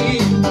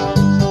agreed.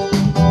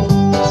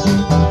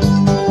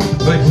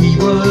 But he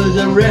was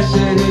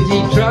arrested as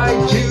he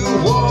tried to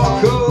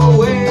walk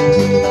away.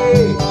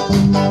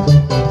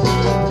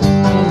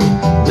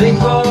 They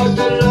fought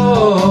the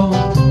law,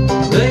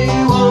 they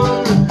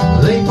won,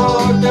 they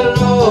fought the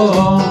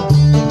law,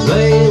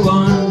 they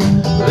won,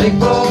 they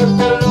fought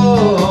the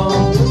law,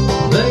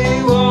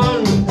 they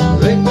won,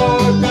 they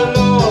fought the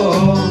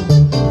law,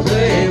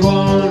 they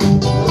won.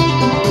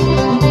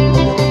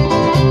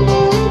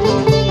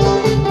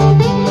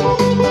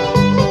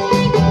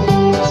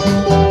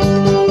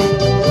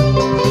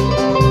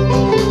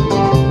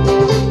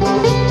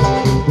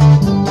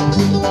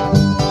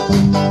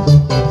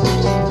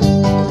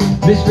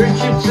 Miss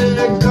Richardson,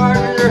 a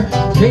gardener,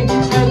 came to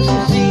plant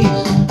some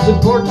seeds,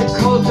 support the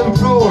Colton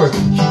floor.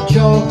 She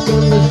chalked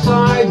on the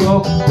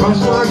sidewalk. Ross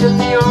Martin,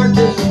 the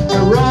artist,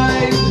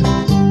 arrived.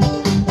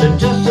 The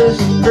justice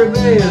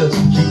prevailed.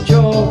 She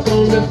chalked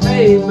on the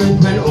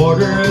pavement when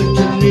ordered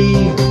to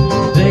leave.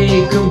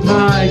 They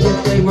complied,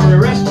 yet they were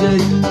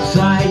arrested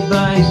side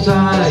by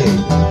side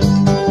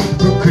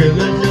for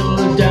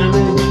criminal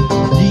damage,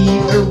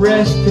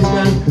 de-arrested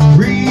and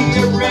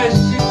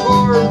re-arrested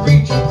for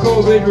breach of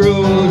COVID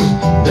rules.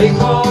 They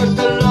fought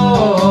the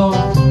law,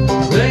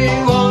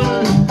 they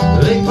won,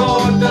 they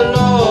fought the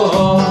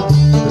law,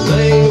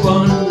 they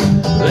won,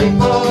 they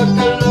fought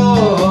the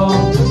law,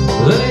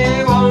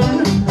 they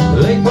won,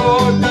 they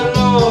fought the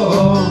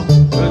law,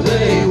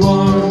 they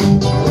won.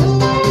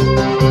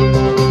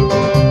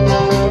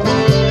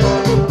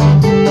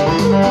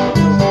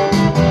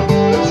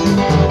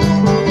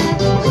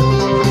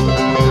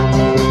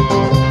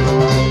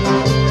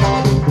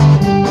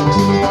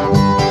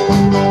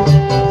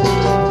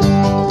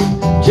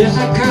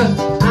 Jessica,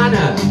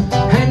 Anna,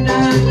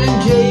 Hannah and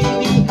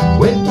Jamie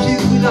went to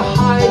the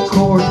High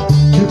Court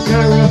to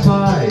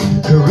clarify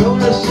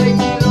Corona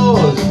safety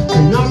laws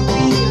cannot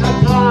be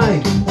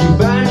applied to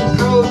ban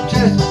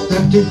protests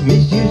that is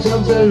misuse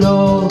of the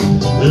law.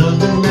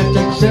 London Met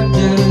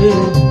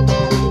accepted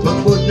but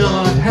would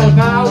not help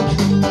out.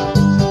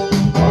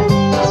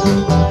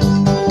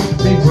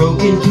 They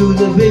broke into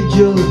the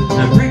vigil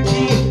and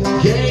pretty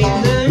gave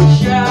the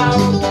shout.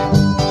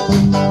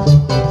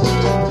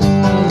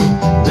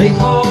 They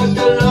fought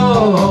the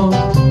law,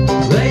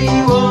 they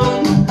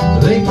won,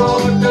 they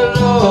fought the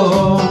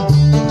law,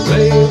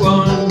 they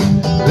won,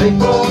 they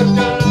fought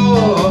the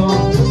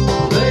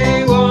law,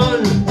 they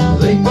won,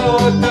 they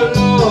fought the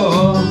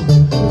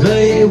law,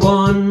 they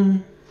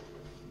won.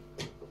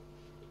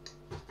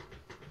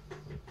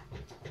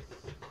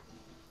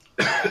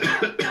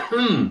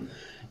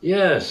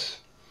 Yes,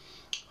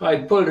 I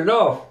pulled it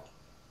off.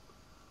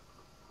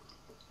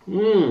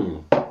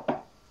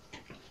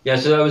 Yeah,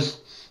 so that was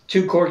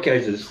 2 court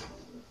cases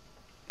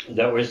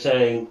that were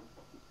saying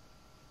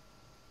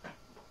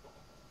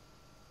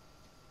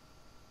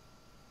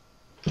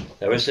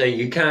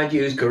you can't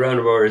use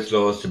coronavirus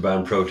laws to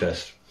ban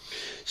protest.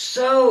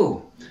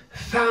 So,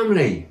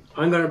 family.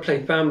 I'm going to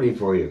play family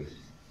for you.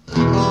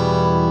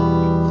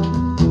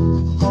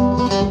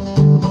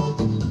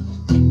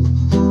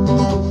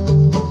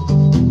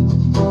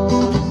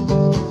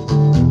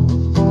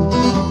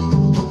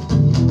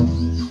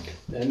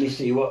 Let me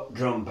see what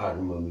drum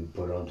pattern will we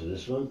put onto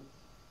this one.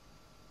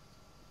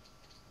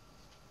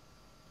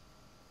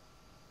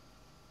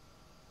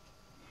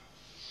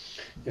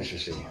 Let's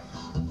just see.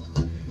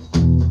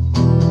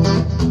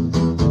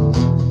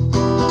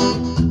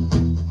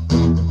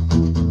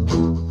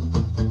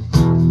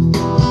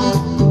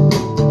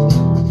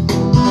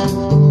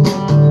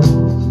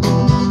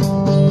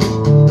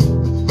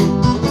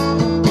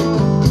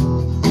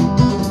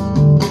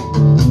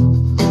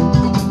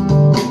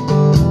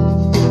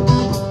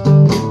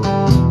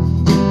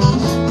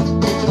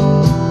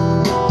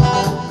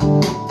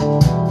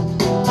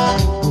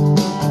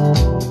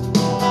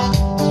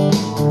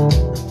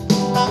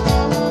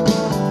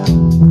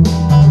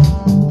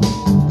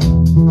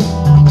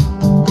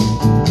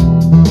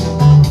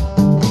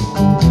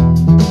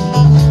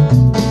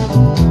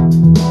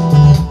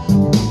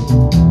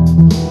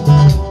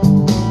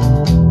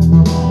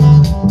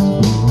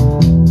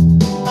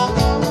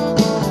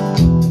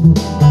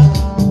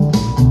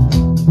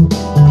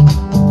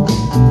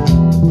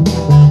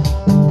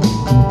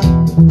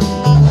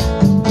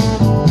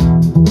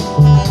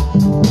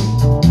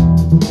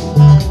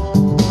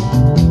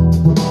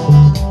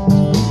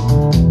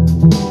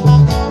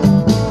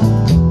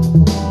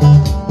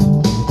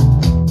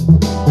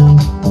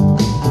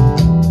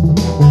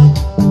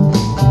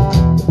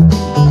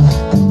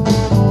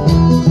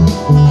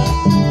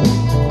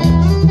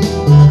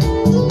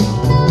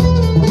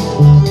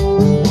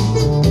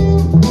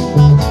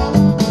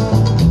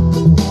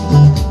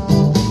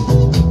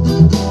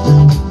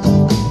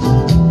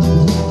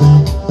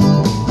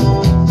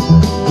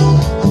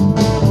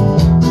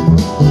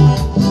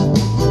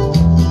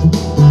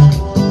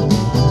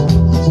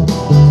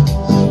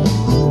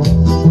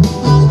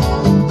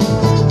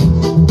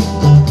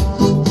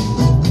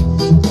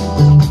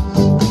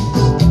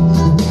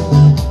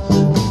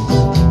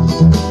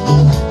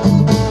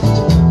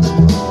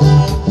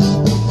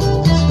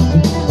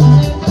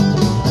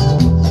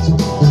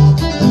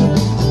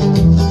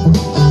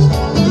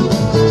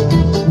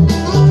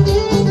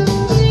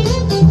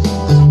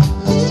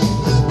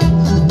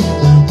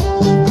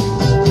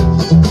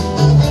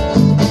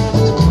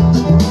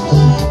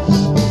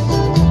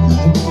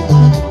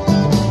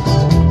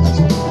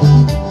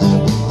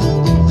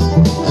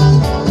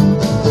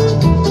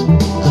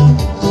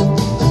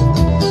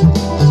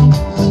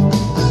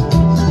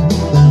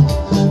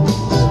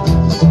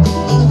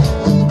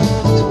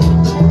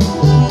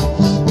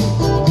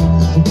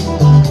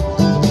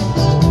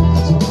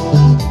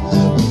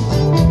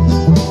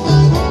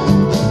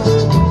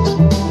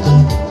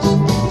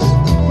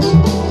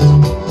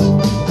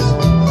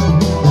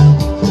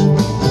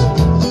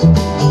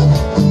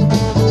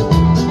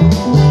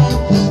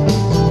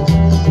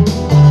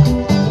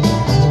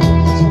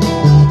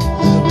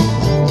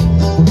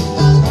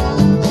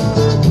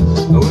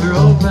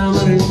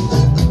 family.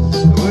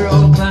 We're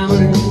all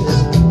family.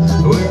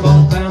 We're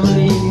all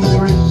family.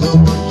 There is so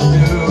much to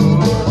do.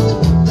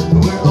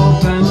 We're all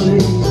family.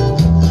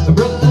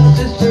 Brothers and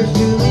sisters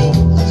to me.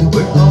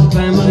 We're all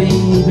family.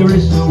 There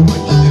is so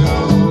much to do.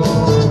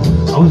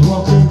 I was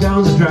walking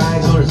down the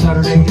drag on a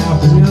Saturday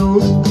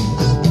afternoon.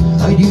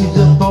 I used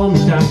up all my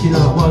stash, you know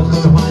I was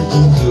gonna find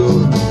some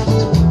soon.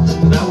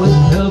 That was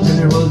Pilgrim,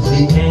 it was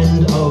the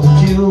end of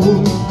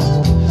June.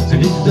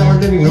 And this is our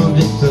living room,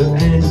 it's the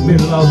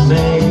middle of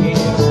May.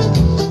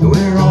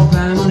 We're all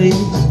family,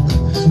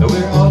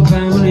 we're all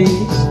family,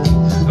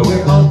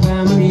 we're all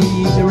family,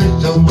 there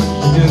is so much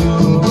to do.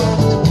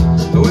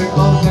 We're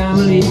all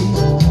family,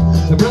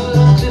 brothers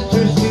and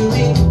sisters to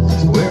me.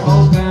 We're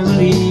all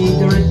family,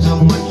 there is so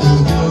much to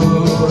do.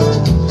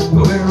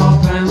 We're all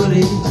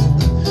family,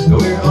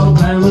 we're all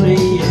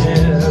family,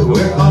 yeah.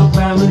 We're all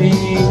family,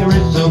 there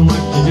is so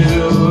much to do.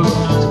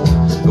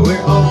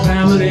 We're all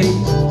family,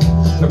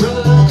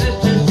 brothers and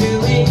sisters to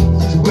me.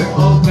 We're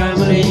all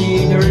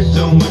family, there is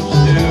so much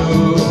to do.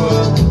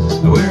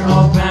 We're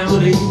all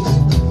family,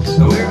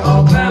 we're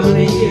all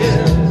family,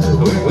 yeah.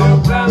 We're all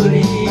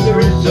family, there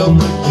is so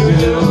much to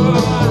do.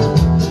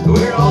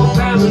 We're all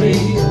family,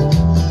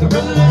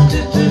 brothers and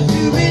sisters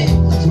to me.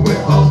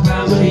 We're all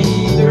family,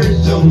 there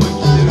is so much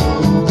to do.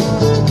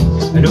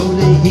 And over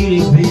the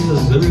healing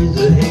fields there is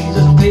a haze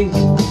of pink.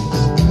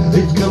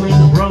 It's coming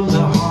from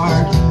the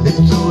heart, it's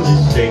so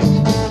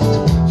distinct.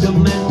 So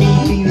many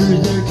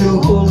healers there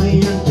to hold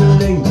me and to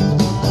link.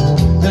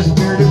 The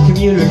spirit of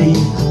community,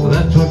 well,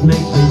 that's what makes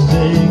me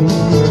sing.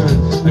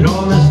 And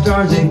all the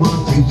stars, they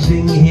want to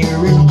sing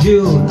here in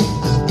June.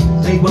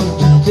 They want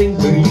to sing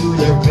for you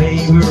their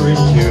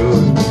favorite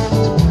tune.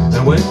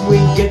 And when we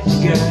get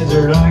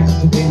together like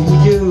the thing we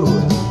do,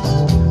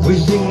 we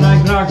sing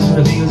like larks in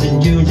the fields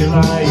in June,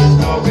 July,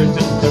 and August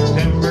and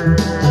September.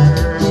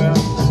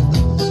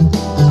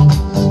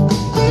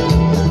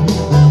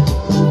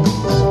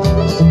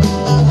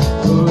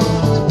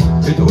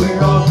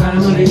 We're all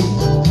family,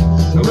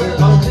 we're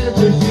all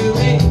sisters to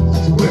me.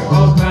 We're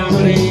all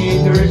family,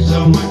 there is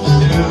so much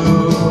to do.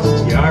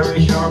 The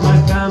Irish are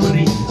my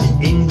family, the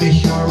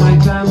English are my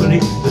family,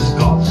 the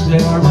Scots,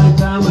 they are my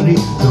family,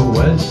 the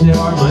Welsh, they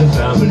are my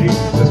family,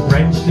 the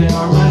French, they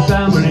are my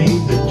family,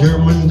 the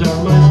Germans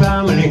are my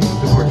family,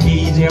 the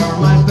Portuguese, they are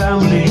my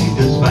family,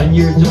 the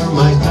Spaniards are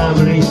my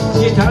family,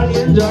 the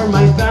Italians are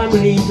my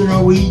family, the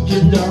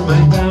Norwegians are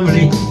my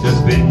family, the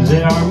Finns,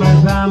 they are my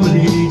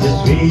family, the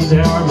Swedes, they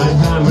are my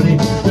family,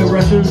 the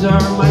Russians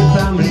are my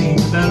family,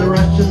 the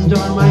Belarusians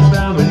are my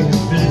family,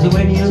 the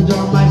Lithuanians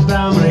are my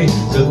family,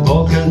 the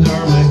Balkans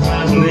are my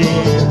family.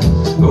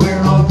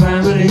 We're all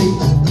family,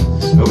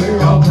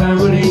 we're all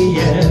family,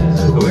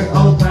 yeah. We're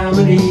all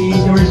family,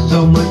 there is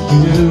so much to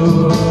do.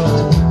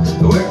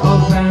 We're all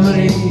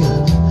family,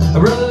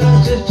 brothers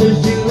and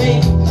sisters to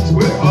me.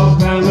 We're all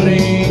family,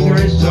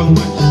 there is so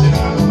much to do.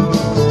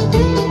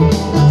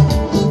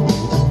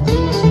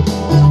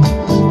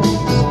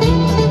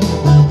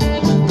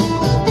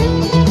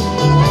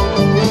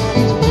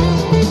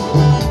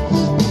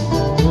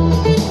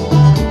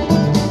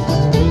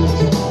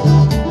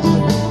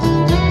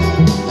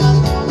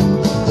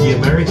 The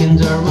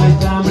Americans are my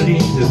family,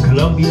 the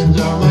Colombians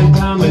are my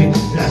family,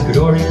 the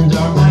Ecuadorians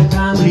are my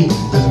family,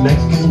 the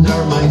Mexicans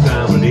are my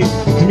family,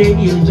 the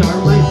Canadians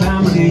are my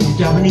family, the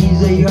Japanese,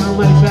 they are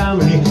my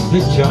family,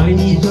 the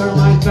Chinese are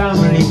my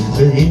family,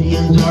 the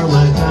Indians are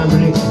my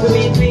family, the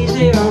Vietnamese,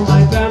 they are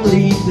my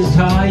family, the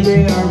Thai,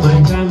 they are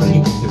my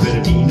family, the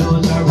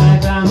Filipinos are my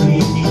family,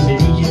 the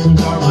Indonesians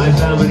are my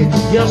family,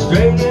 the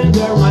Australians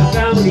are my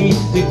family,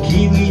 the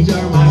Kiwis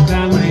are my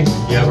family,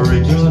 the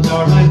Aboriginals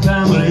are my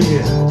family.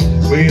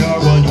 We are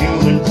one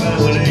human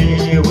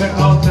family, we're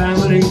all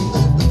family,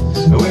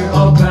 we're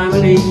all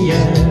family,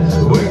 yeah.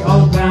 We're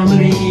all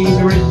family,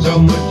 there is so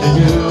much to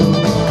do.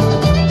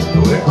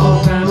 We're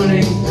all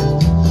family,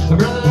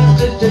 brothers and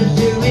sisters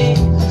to me.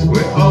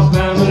 We're all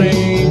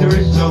family, there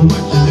is so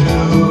much to do.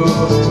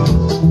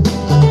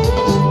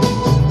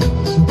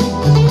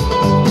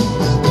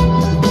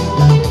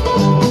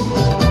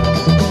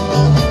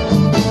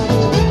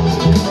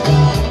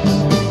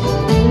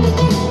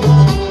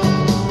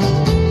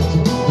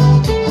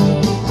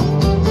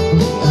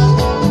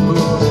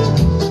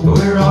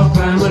 We're all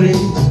family,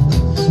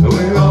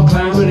 we're all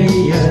family,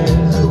 yeah.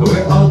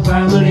 We're all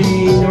family,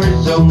 there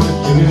is so much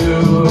to do.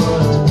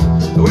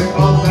 We're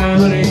all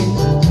family,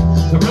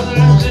 brothers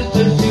and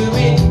sisters to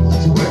me.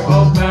 We're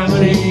all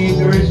family,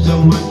 there is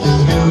so much to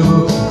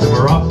do. The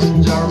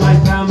Moroccans are my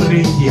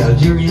family, the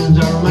Algerians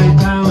are my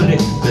family,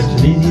 the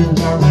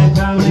Tunisians are my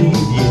family,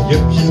 the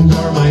Egyptians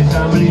are my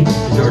family, the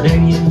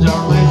Jordanians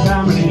are my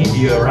family,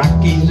 the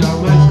Iraqis are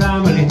my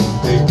family,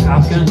 the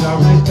Afghans are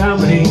my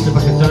family, the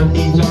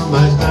Pakistanis are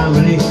my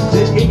family,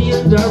 the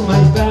Indians are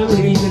my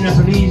family, the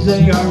Nepalese,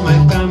 they are my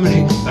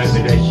family,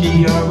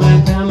 Bangladeshi are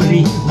my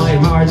family,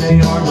 Myanmar, they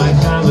are my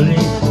family,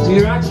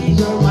 the Iraqis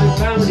are my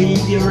family,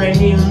 the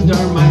Iranians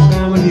are my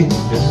family,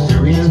 the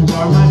Syrians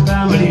are my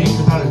family,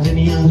 the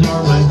Palestinians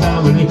are my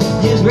family,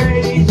 the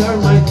Israelis are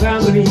my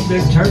family, the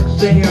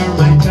Turks, they are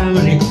my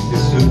family, the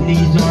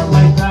Sunnis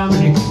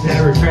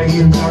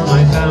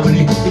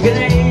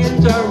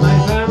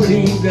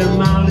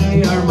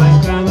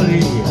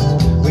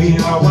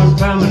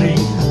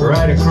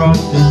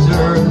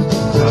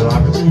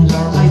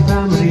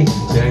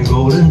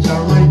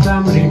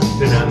family,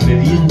 the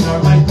Namibians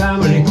are my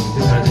family,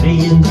 the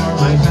Tanzanians are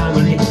my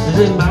family, the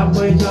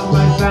Zimbabweans are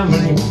my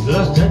family, the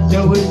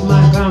Lesotho is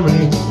my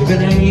family, the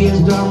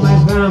Canadians are my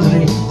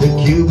family, the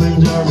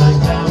Cubans are my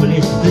family,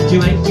 the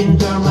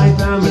Jamaicans are my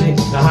family,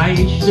 the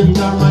Haitians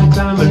are my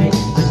family,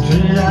 the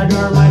Trinidad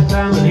are my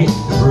family,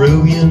 the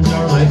Peruvians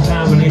are my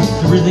family,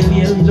 the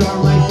Brazilians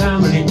are my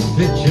family,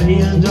 the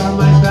Chileans are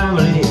my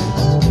family.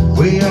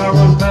 We are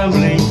one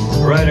family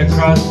right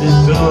across this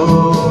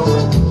globe.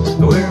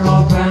 We're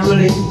all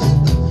family.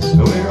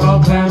 We're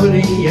all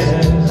family,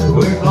 yeah.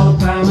 We're all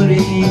family.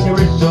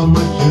 There is so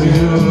much to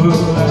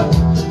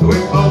do.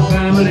 We're all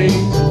family.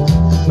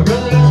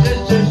 Brothers and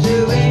sisters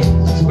to me.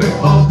 We're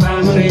all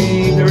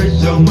family. There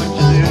is so much to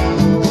do.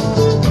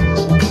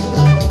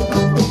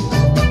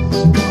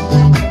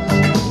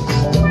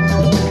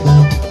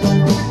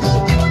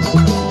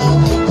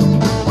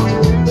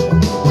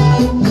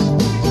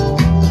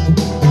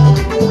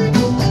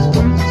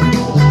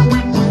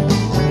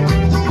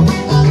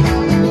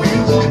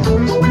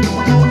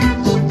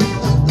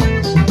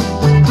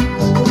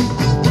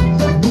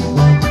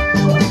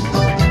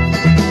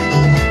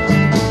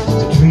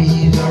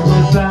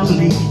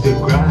 The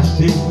grass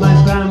is my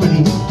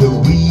family, the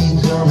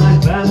weeds are my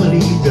family,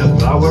 the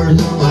flowers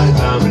are my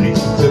family,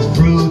 the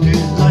fruit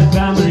is my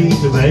family,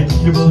 the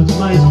vegetables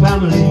my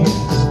family.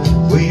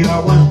 We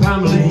are one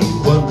family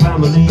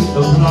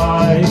of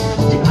life.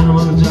 The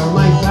animals are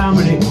my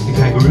family, the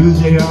kangaroos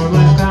they are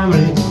my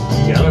family,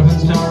 the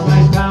elephants are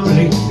my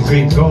family, the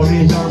green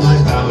goalies are my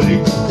family,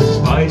 the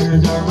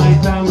spiders are my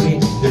family,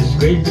 the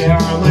squids they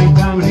are my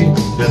family,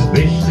 the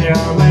fish they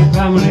are my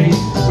family.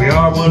 We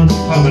are one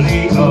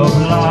family of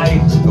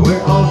life.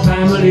 We're all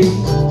family.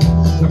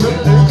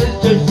 Brothers and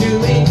sisters to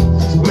me.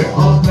 We're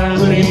all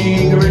family.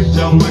 There is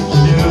so much to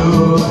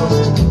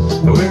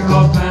do. We're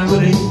all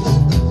family.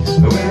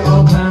 We're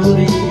all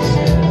family.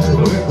 Yeah.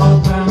 We're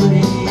all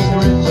family.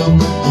 There is so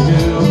much to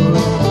do.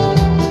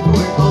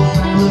 We're all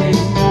family.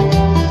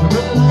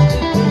 Brothers and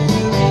sisters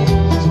to me.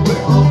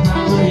 We're all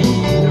family.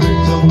 There is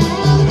so much to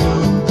do.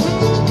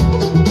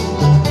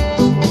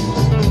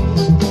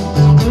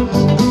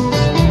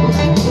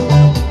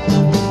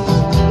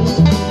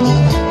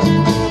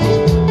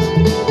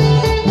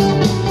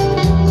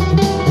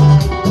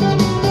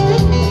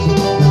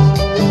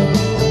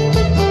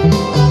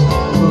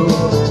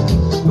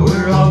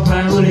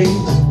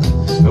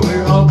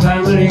 We're all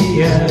family,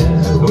 yeah.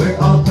 We're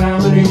all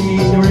family,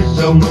 there is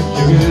so much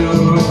to do.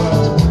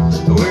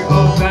 We're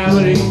all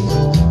family,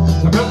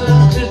 brothers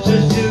and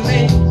sisters to me.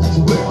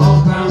 We're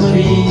all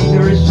family,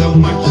 there is so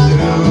much to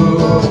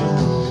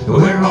do.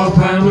 We're all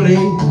family,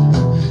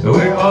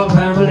 we're all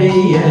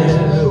family,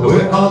 yeah.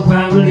 We're all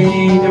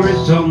family, there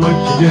is so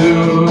much to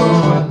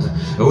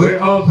do. We're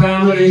all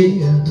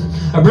family,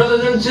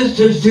 brothers and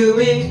sisters to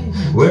me.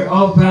 We're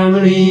all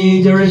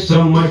family, there is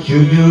so much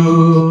to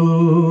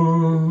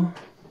do.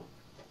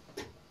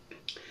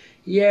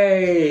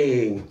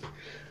 Yay!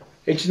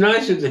 It's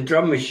nice with the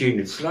drum machine.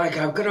 It's like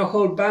I've got a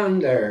whole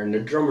band there and a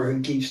drummer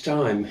who keeps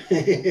time.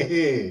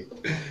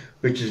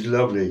 Which is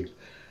lovely.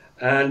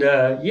 And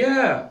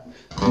yeah,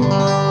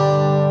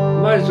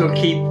 might as well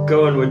keep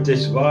going with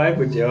this vibe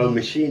with the old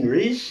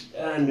machineries.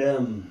 And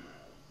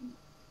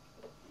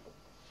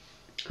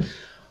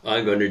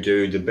I'm going to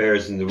do The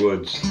Bears in the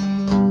Woods.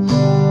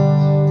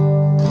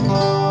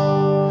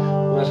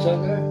 What's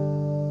that there?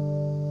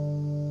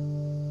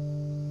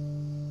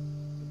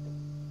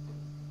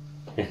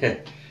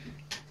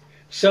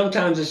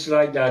 Sometimes it's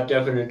like that,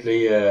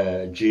 definitely,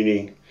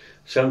 Jeannie.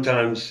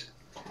 Sometimes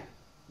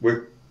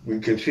we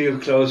can feel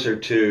closer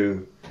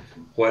to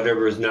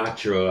whatever is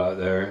natural out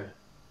there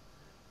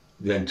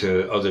than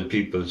to other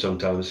people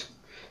sometimes.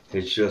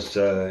 It's just,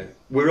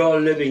 we're all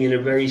living in a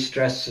very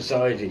stressed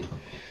society,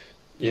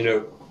 you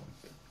know.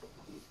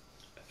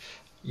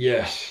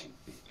 Yes.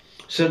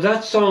 So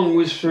that song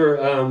was for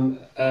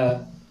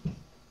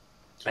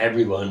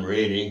everyone,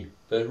 really,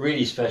 but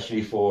really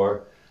especially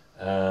for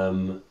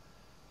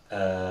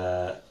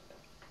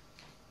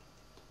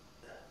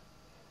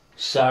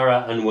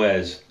Sarah and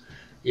Wes.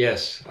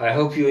 Yes, I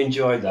hope you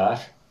enjoyed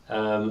that.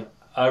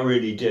 I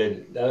really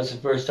did. That was the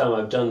first time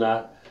I've done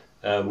that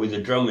with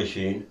a drum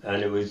machine,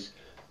 and it was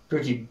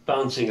pretty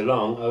bouncing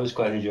along. I was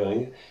quite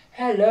enjoying it.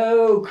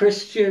 Hello,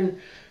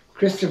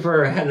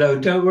 Christopher, hello.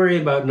 Don't worry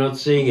about not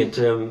seeing it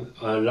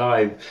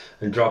live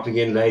and dropping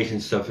in late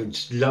and stuff.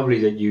 It's lovely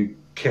that you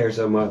care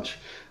so much.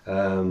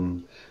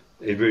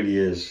 It really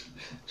is.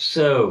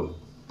 So,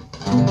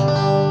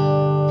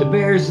 The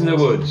Bears in the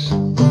Woods.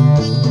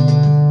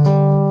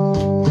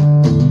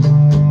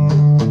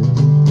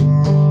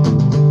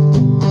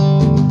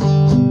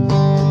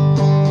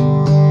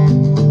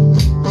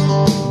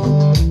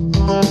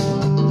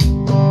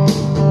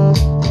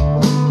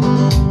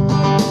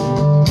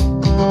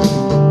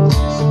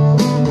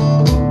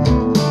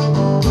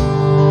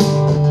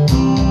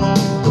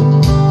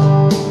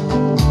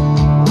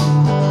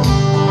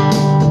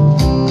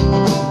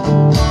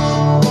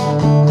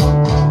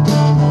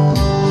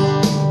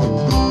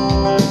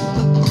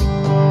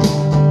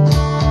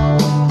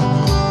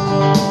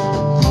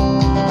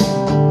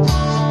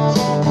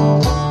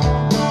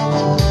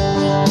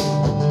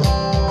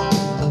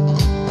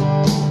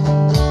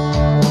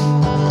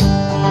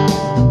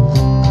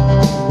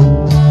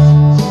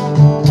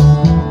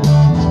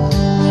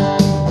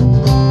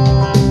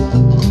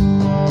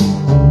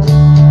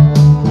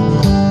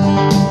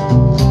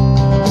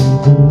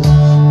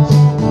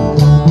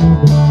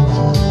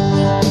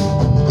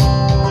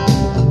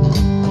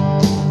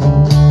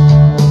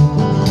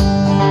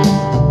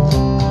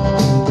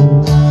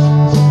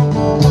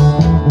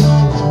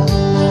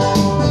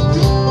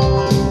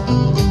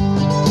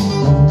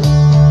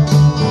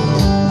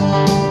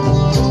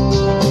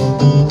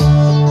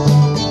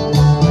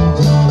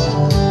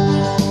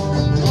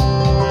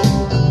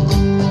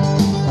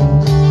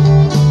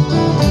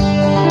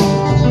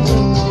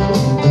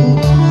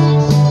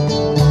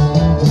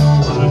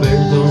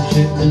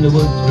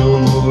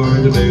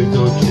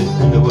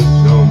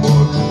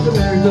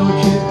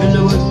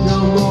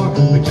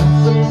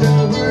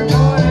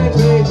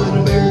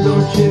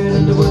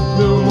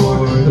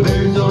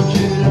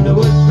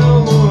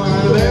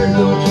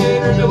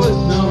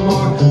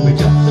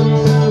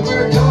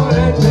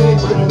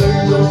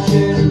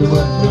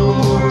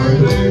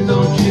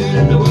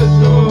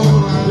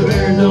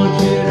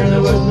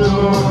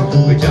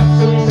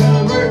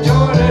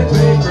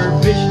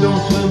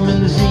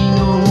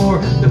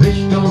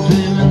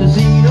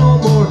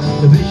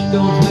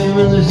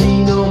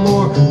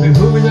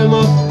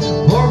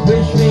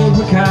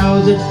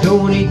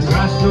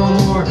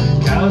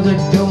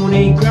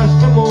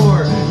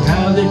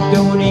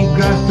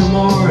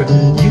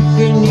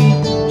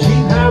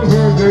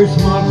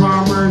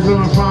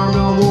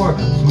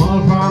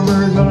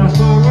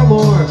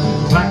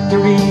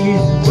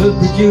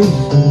 juice,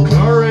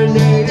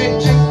 chlorinated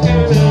chicken,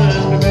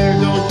 and the bears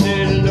don't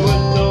shit in the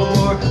woods no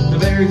more. The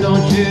bears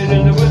don't shit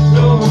in the woods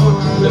no more.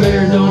 The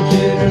bears don't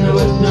shit in the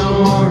woods no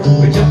more.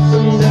 We chop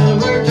them down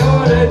for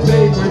toilet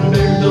paper. The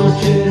bears don't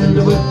shit in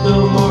the woods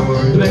no more.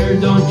 The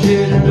bears don't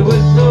shit in the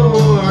woods no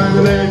more.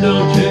 The bears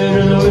don't shit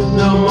in the woods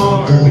no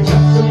more. We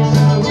chop them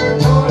down for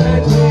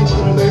toilet paper.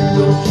 The bears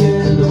don't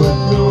shit in the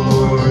woods no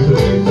more. The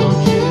bears don't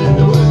shit in the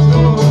woods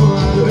no more. The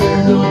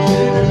bears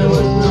don't shit in the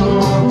woods no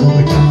more.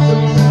 We chop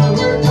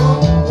them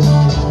down for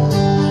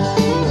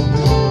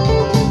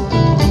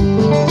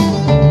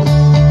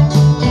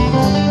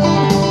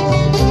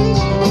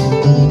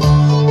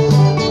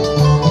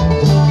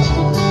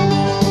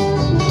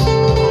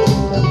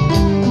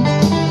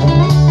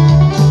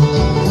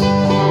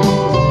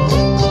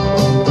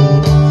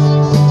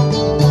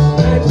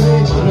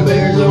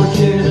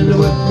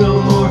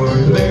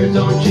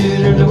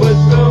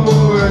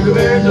the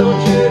bears don't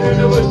shit in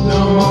the woods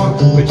no more.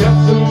 We chop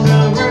them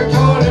down for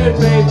toilet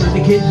paper.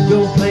 The kids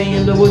don't play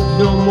in the woods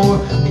no more.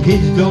 The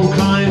kids don't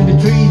climb the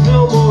trees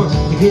no more.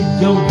 The kids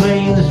don't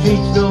play in the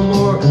streets no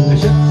more. I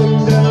shut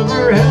them down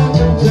for health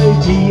and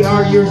safety.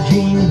 Are your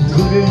genes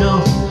good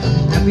enough?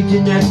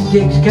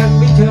 Epigenetics can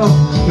be tough.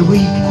 The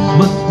weak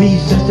must be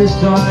set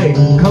aside.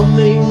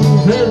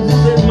 Cummings has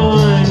this in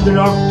mind. The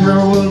doctor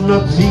will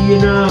not see you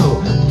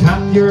now.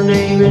 Tap your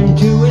name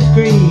into a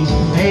screen.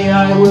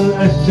 AI will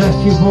assess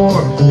you for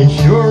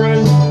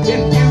insurance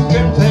if you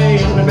can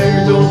pay. And the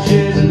bears don't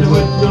shit in the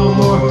woods no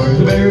more.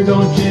 The bears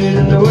don't shit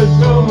in the woods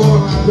no more.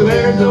 The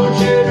bears don't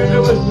shit in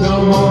the woods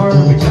no more.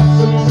 We chop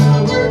them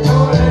down for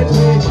toilet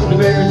paper. The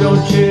bears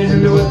don't shit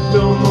in the woods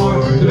no more.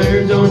 The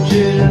bears don't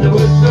shit in the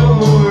woods no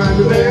more.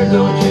 The bears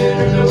don't shit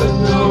in the woods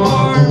no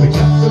more. We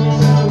chop them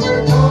down for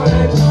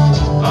toilet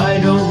paper. I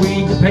don't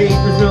read the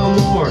papers no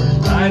more.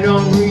 I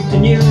don't read the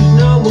news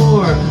no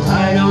more.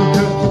 I don't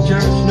trust the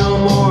church no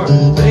more.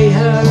 They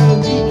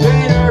have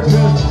betrayed our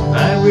trust.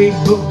 I read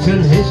books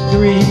and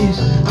histories.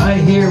 I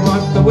hear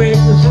what the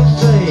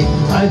witnesses say.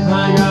 I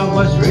find out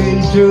what's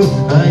really true.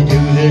 I do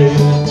this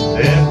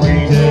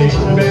every day.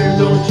 The bears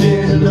don't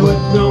shit in the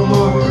woods no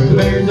more. The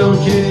bears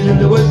don't shit in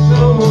the woods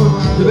no more.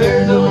 The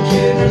bears don't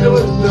shit in the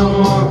woods no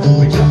more.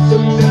 We chop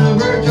them down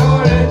for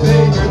toilet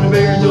paper. The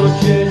bears don't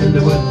shit in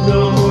the woods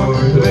no more.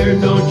 The bears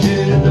don't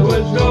shit in the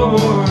woods no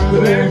more. The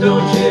bears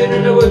don't shit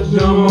in the woods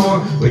no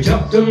more. We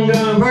chop them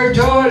down for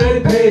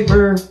toilet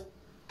paper.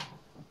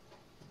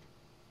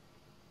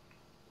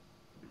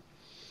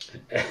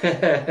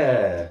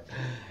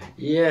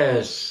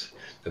 Yes,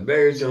 the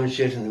bears don't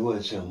shit in the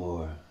woods no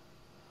more.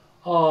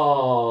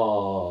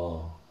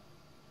 Oh.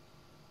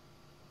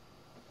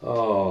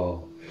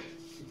 Oh.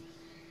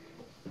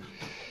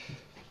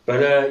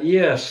 But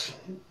yes.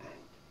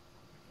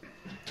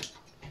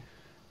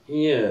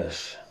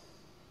 Yes.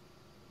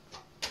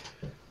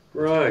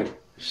 Right.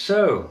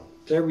 So,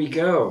 there we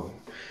go.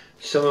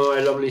 Some of my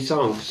lovely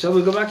songs. So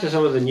we'll go back to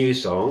some of the new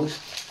songs.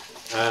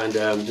 And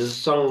there's a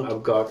song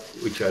I've got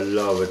which I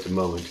love at the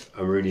moment.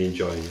 I'm really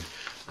enjoying it.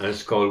 And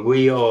it's called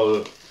We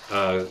All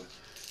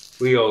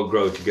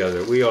Grow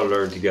Together. We All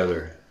Learn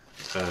Together.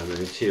 And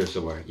it's here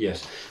somewhere.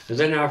 Yes. And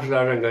then after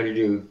that I'm going to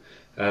do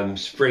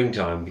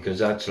Springtime, because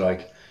that's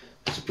like,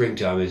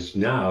 springtime is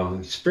now.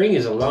 Spring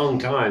is a long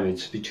time.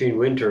 It's between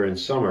winter and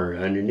summer.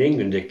 And in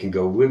England it can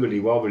go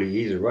wibbly wobbly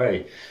either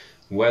way.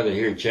 Weather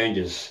here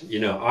changes. You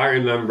know, I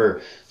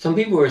remember some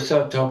people were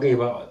talking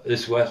about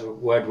this wet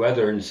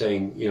weather and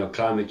saying, you know,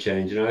 climate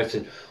change. And I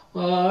said,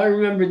 well, I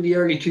remember in the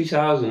early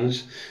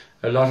 2000s,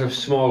 a lot of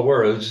small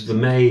worlds, it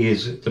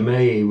was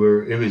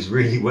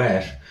really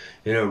wet,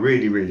 you know,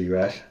 really, really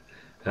wet.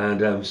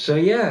 And so,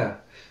 yeah.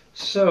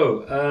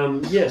 So,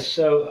 yes,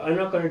 so I'm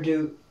not going to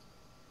do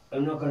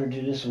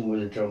this one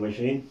with a drum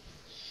machine,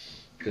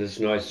 because it's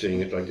nice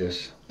doing it like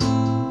this.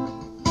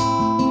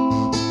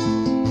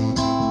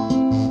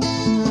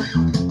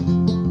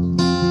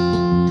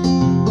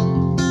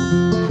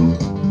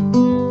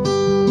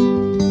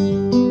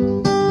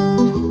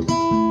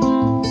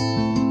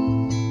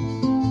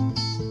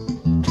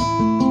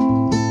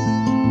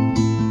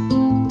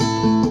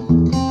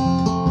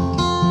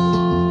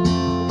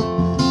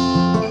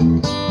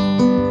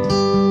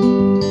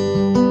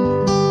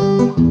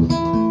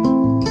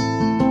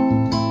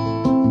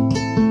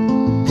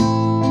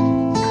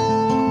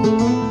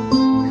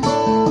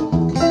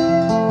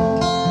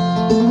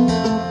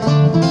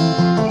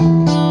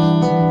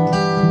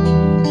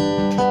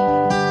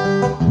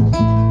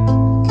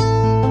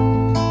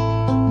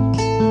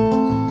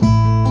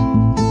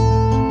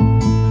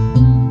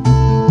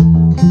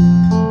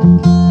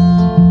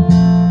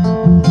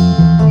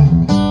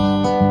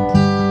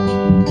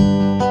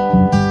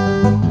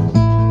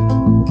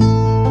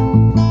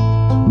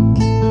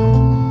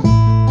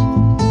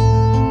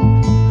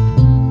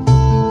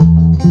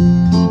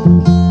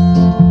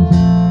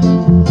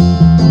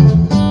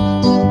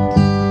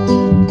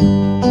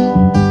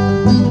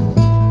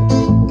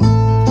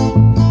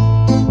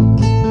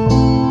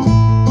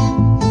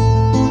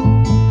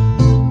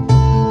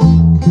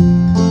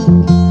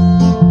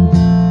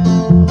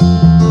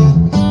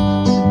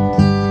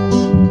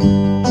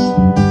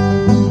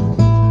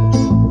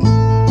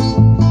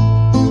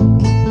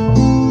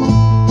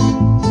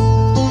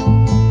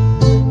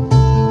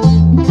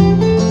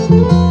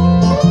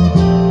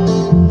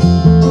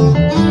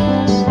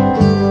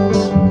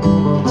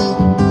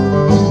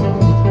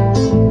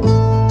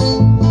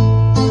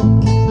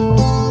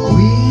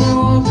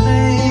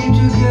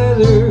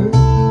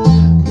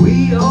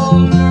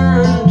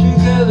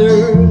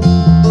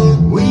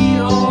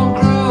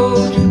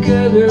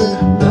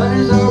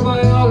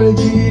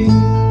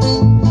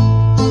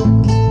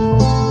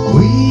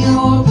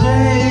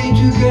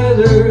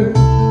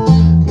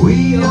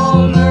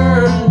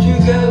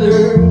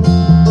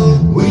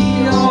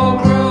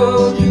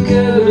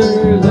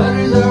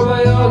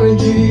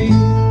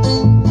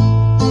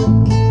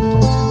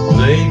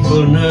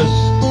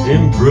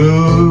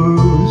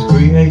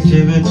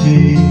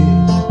 creativity.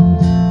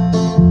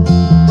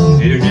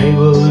 It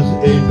enables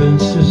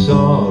infants to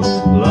solve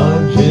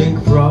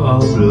logic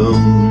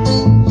problems.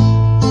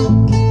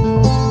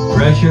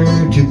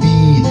 Pressure to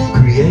be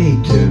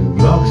creative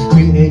blocks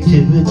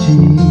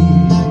creativity.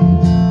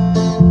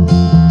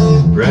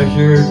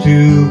 Pressure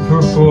to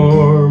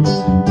perform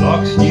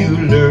blocks new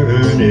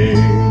learning.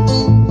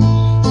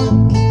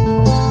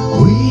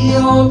 We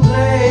all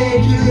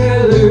play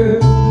together.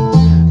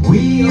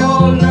 We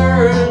all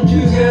learn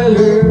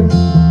together.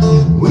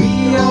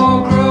 We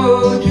all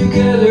grow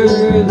together.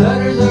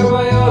 That is our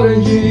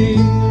biology.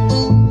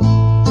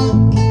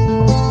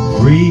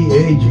 Free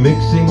age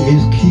mixing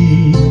is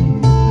key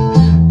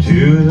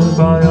to the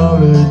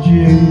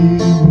biology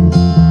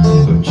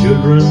of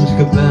children's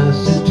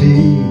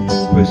capacity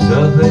for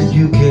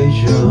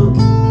self-education.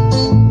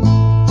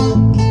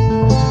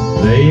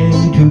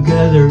 Playing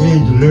together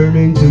is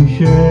learning to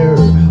share.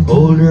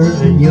 Older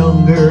and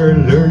younger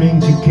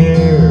learning to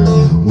care.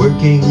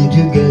 Working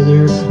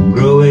together,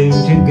 growing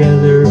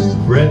together,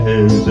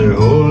 friends their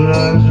whole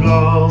lives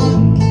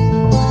long.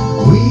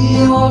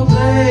 We all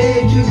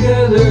play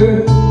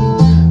together.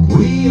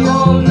 We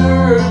all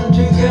learn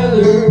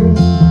together.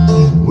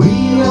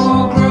 We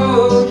all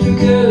grow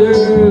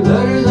together.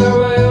 That is our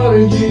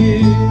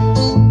biology.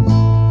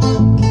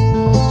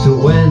 So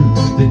when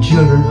the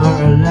children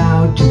are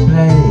allowed to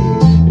play,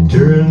 it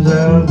turns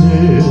out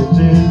this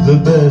is the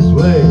best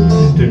way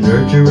to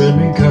nurture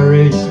and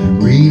encourage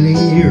really,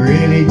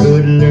 really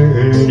good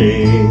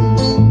learning.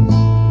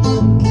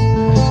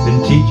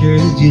 And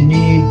teachers, you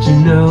need to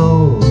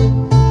know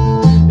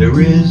there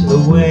is a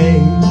way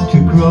to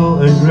grow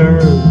and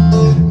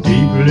learn,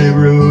 deeply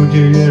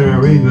rooted in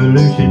our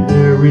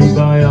evolutionary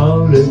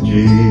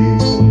biology.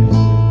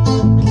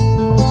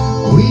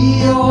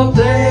 We all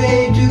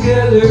play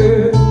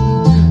together.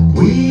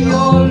 We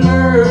all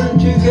learn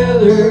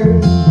together.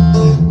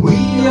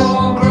 We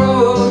all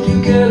grow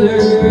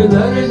together.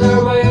 That is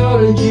our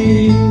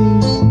biology.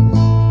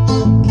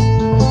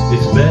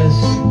 It's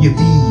best you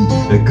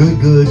be a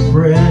good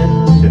friend.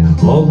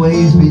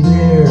 Always be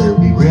there,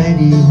 be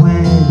ready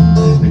when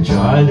the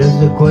child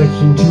has a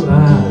question to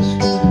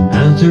ask.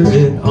 Answer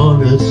it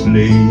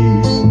honestly.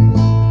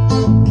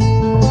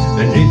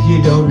 And if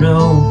you don't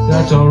know,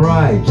 that's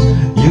alright.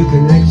 You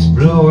can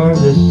explore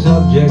the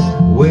subject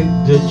with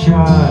the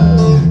child.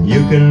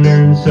 You can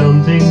learn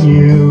something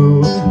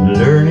new,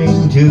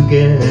 learning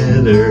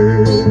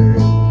together.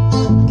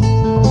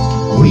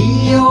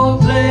 We all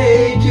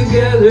play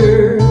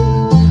together.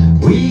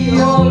 We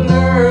all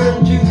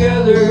learn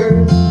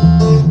together.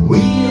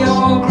 We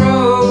all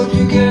grow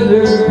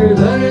together.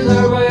 That is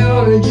our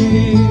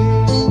biology.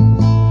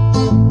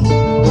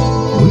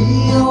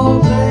 We all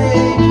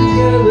play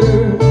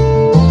together.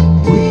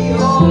 We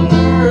all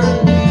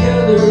learn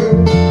together.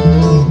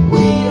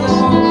 We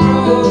all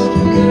grow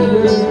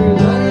together.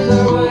 That is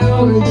our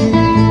biology.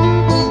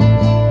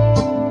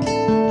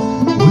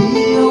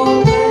 We all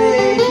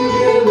play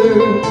together.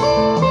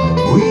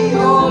 We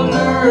all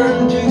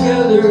learn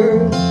together.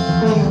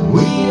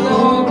 We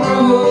all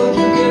grow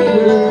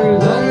together.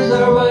 That is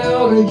our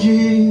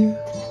biology.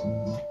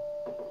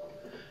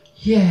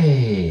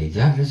 Yay,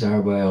 that is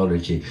our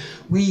biology.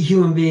 We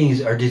human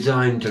beings are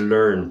designed to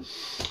learn.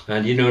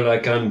 And you know,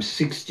 like I'm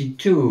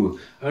 62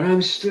 and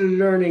I'm still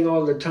learning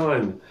all the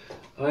time.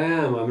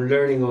 I'm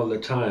learning all the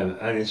time,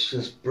 and it's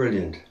just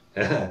brilliant.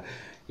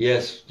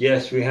 Yes,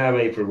 we have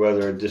April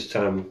weather at this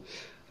time.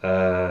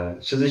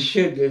 So the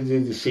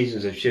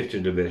seasons have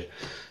shifted a bit.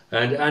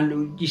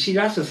 And you see,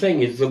 that's the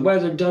thing, is the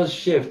weather does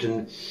shift,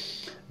 and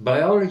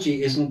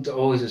biology isn't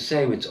always the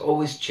same. It's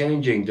always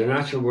changing. The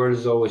natural world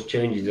is always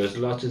changing. There's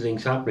lots of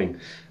things happening.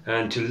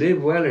 And to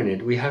live well in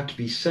it, we have to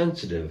be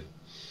sensitive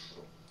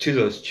to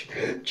those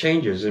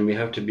changes, and we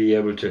have to be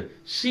able to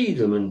see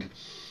them and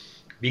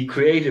be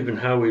creative in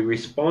how we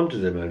respond to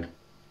them and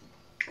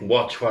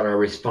watch what our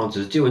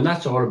responses do. And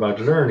that's all about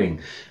learning.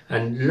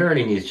 And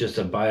learning is just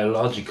a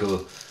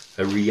biological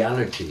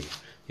reality.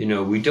 You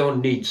know, we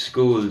don't need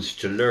schools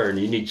to learn.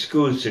 You need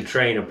schools to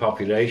train a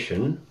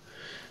population.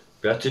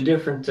 That's a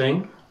different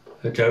thing,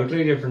 a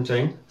totally different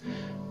thing.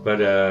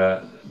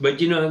 But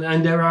you know,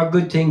 and there are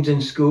good things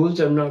in schools.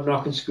 I'm not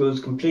knocking schools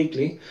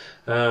completely,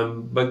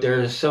 but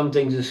there are some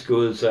things in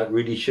schools that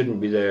really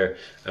shouldn't be there,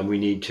 and we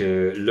need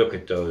to look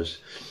at those.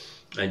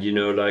 And you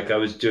know, like I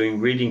was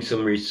reading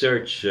some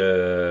research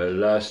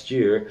last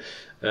year,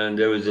 and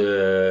there was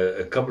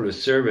a couple of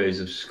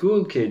surveys of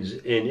school kids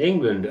in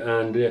England,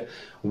 and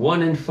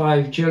 1 in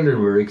 5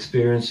 children were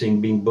experiencing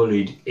being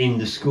bullied in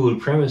the school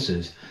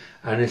premises.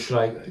 And it's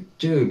like,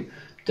 dude,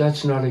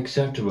 that's not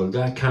acceptable.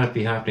 That can't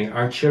be happening.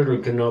 Our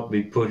children cannot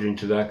be put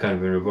into that kind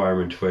of an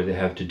environment where they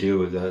have to deal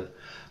with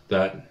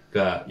that,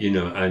 you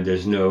know, and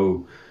there's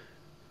no,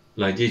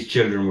 like, these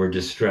children were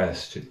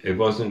distressed. It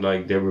wasn't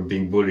like they were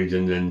being bullied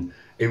and then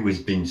it was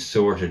being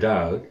sorted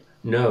out.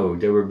 No,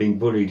 they were being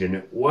bullied and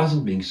it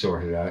wasn't being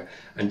sorted out,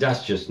 and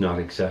that's just not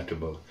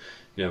acceptable.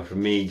 You know, for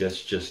me,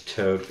 that's just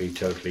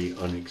totally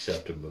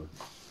unacceptable.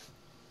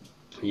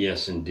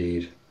 Yes,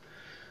 indeed.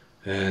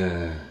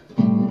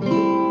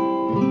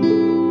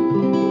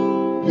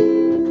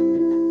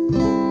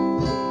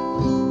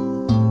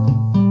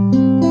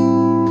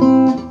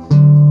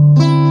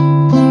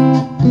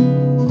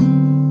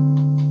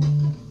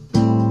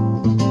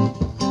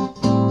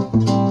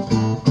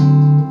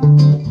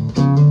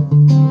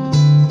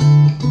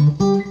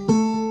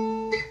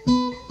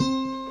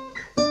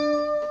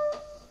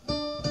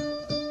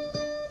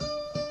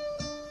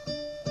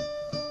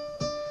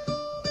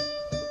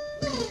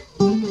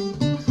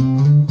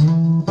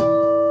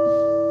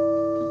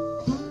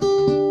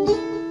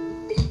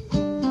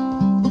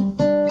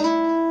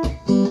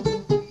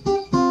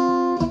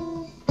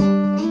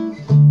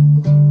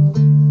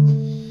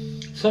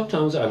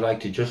 Sometimes I like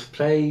to just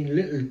play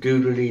little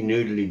doodly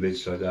noodly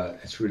bits like that.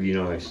 It's really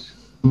nice.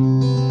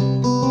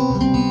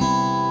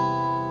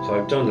 So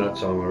I've done that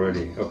song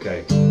already.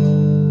 Okay.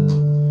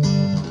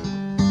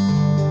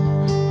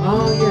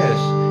 Oh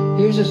yes,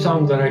 here's a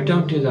song that I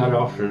don't do that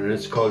often, and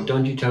it's called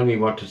Don't You Tell Me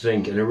What to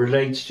Think, and it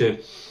relates to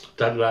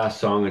that last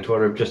song and to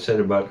what I've just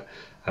said about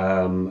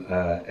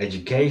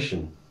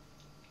education.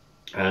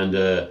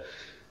 And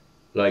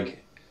like,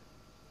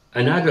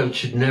 an adult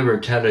should never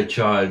tell a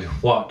child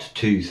what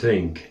to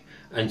think,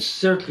 and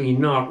certainly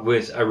not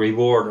with a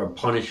reward or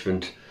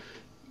punishment,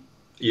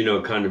 you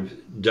know, kind of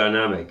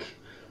dynamic.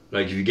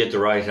 Like if you get the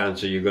right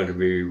answer, you're going to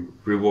be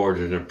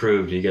rewarded and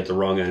approved. If you get the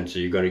wrong answer,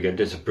 you're going to get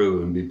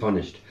disapproved and be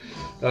punished.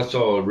 That's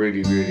all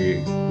really,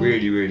 really,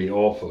 really, really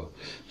awful.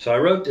 So I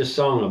wrote this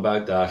song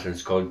about that, and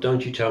it's called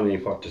Don't You Tell Me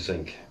What to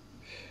Think.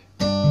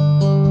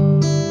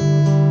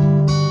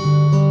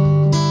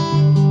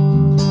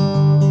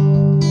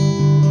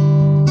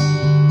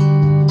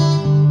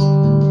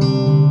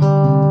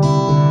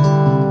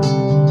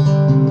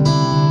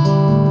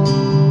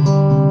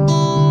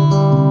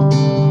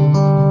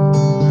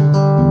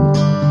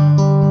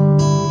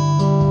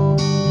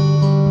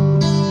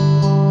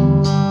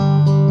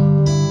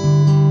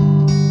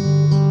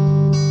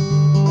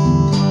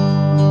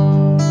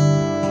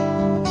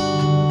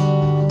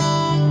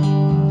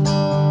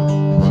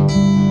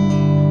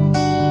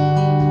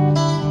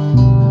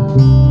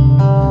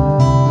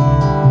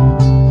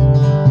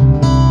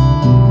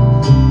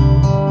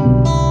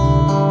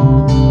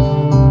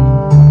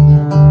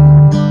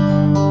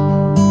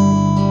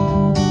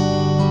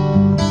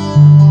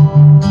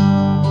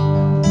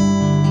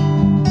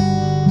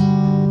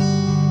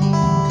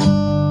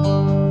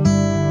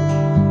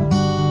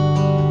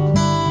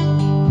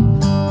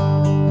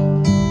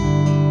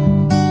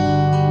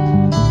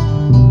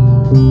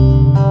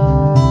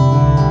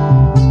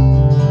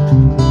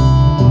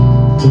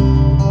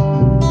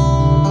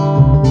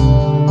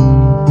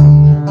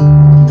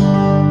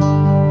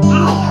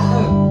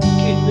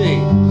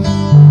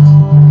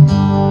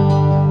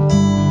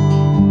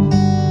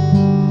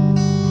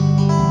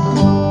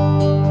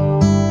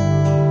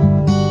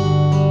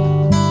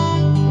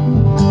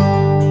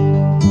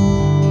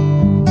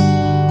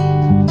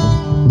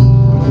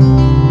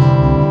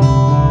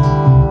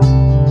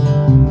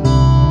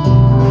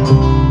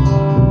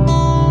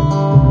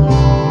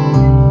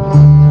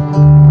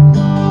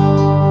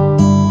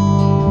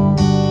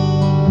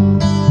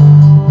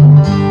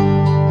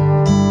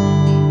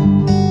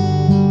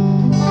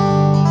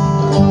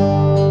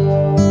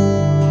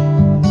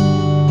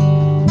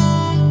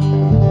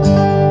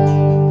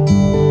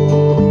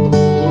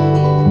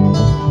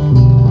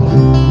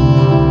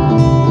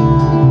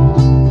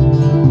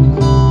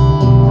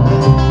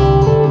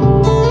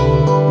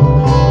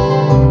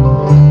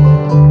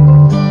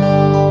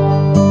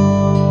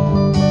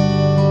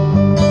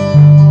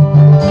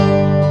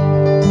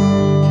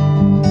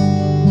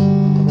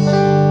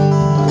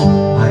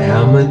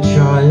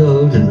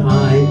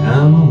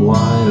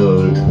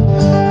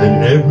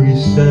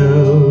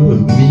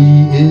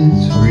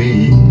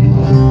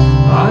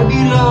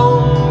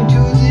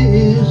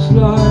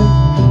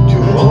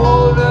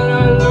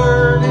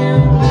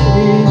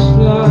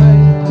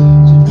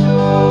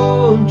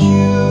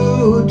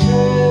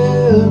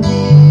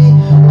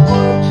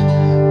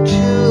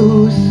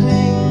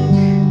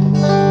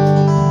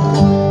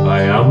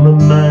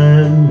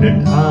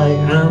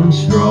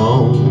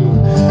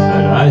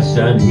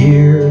 stand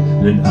here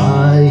and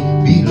I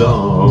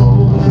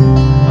belong.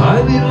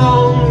 I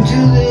belong to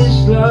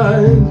this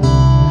life,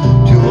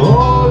 to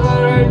all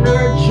that I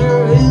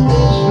nurture in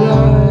this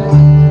life.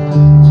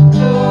 So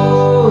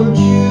don't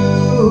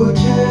you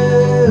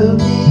tell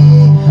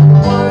me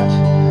what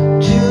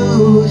to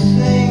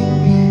think.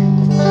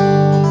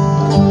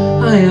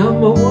 I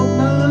am a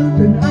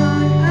woman and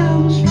I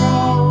am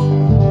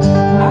strong.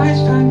 I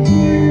stand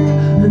here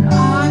and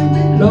I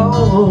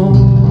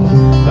belong.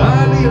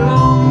 I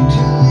belong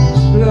to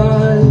this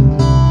life,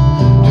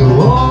 to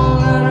all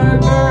that I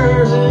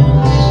burden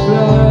this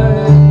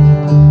life.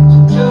 So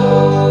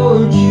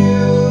don't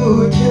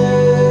you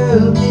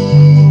tell me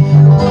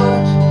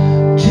what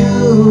to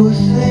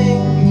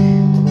think.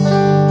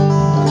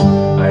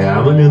 I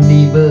am an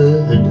amoeba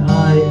and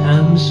I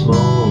am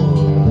small.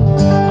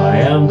 I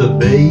am the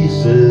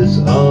basis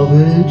of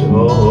it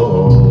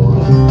all.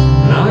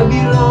 And I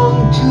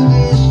belong to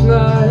this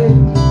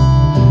life,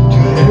 to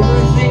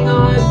everything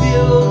I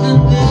build in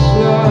this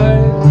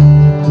life.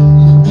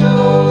 So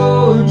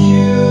don't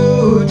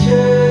you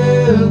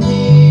tell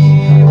me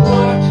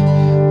what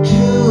to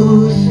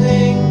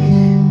think.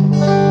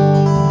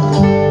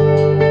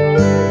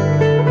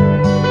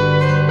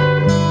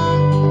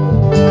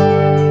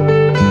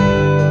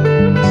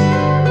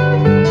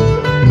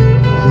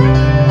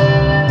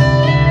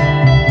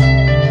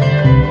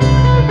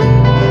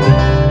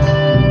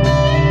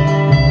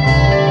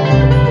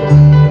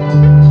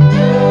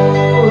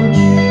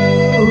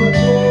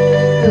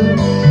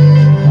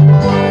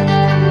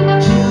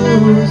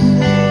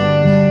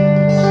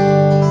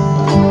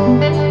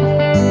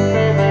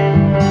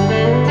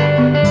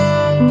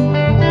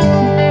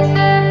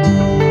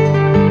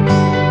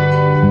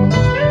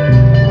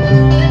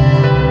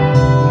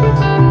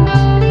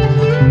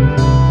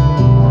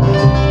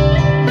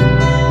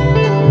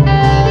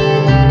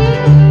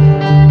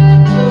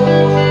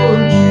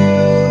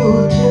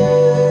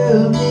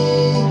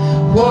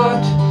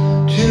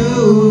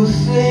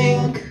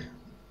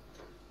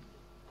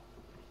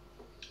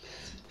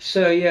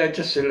 So yeah,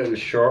 just a little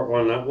short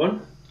one, that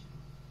one.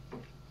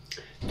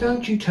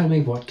 Don't you tell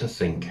me what to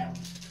think.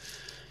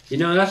 You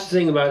know, that's the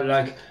thing about,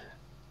 like,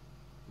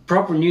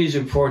 proper news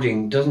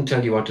reporting doesn't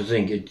tell you what to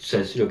think. It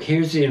says, look,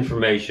 here's the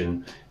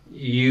information.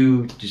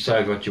 You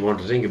decide what you want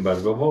to think about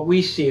it. But what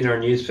we see in our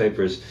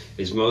newspapers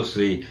is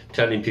mostly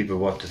telling people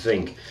what to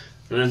think.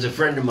 And there's a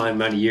friend of mine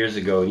many years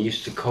ago, and he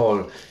used to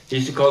call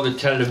the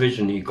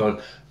television, he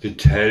called the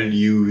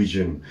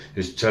television,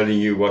 is telling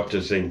you what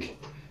to think.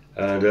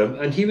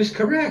 And he was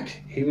correct.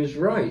 He was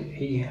right.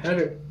 He had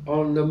it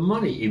on the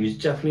money. He was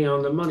definitely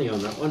on the money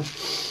on that one.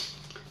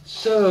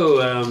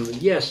 So,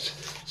 yes,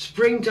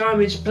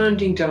 springtime is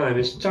planting time.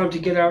 It's time to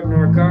get out in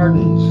our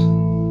gardens.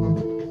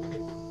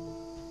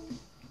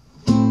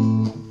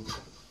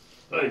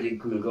 I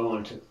think we'll go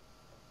on to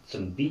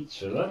some beats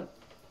for that.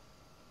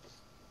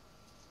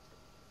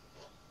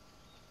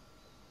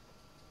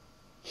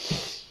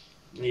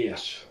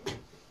 Yes.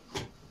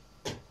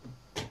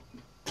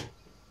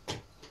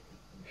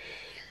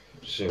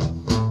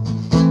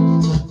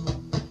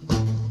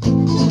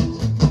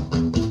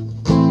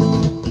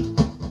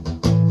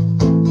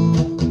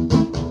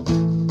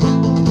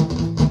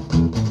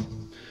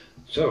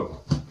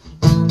 So.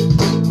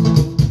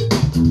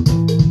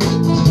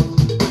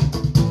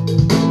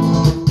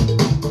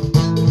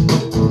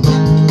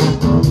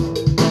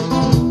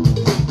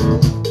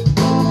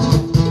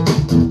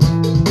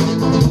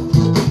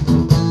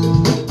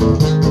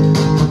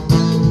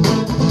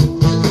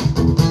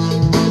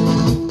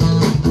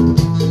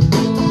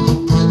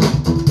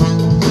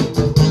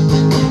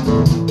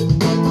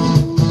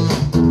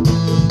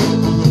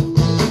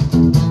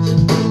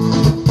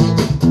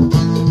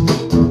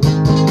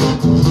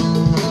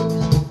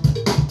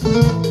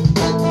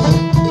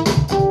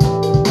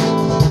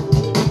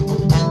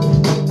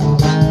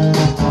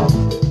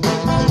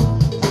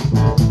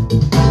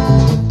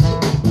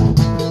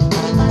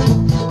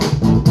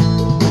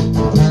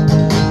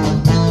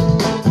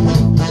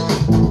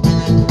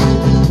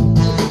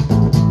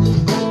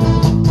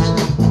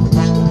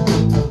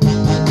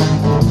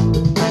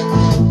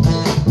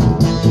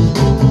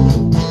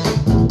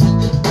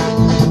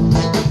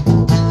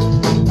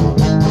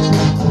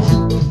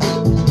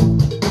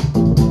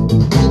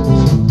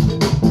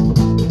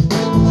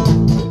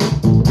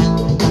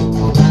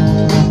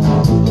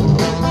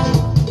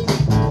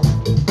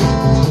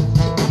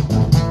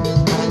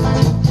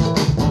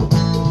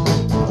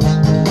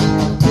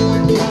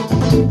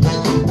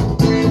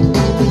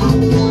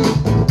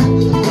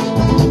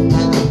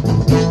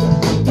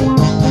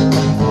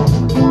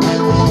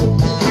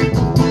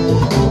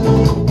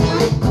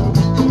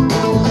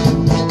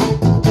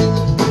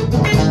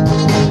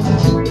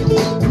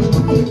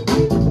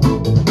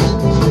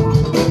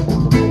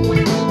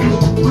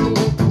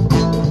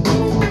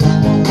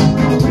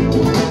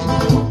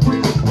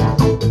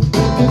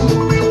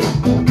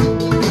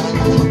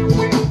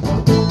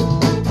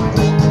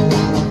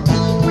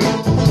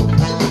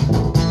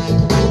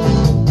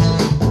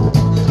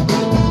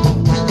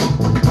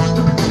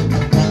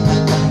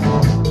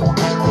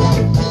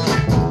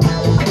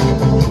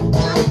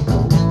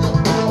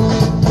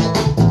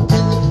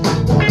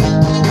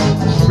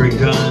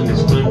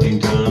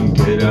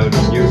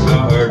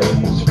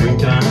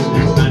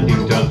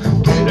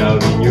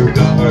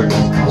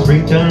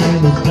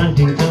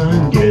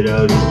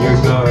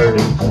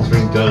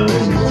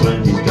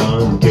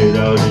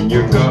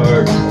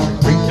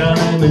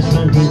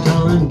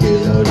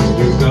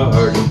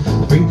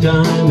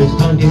 Springtime is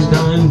planting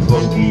time,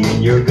 funky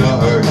in your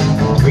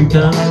garden.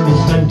 Springtime is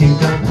planting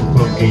time,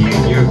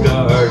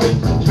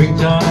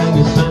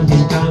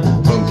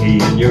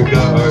 funky in your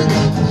garden.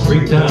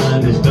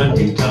 Springtime is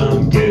planting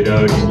time, get out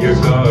in your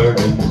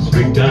garden.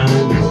 Springtime is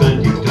planting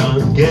time,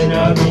 get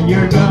out in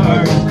your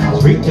garden.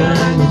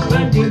 Springtime is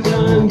planting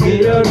time,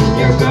 get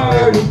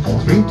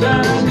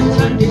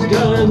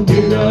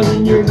out in your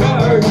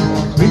garden.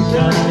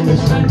 Springtime is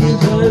planting time, get out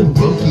in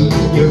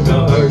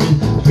your garden.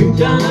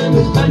 Springtime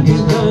is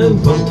planting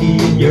time, funky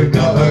in your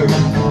garden.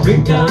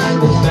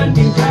 Springtime is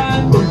planting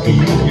time, funky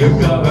in your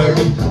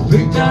garden.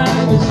 Springtime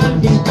is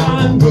planting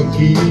time,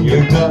 funky in your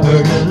garden. Springtime is planting time,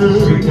 funky in your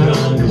garden.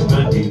 Springtime is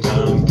planting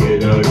time,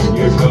 get out in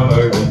your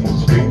garden.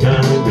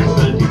 Springtime is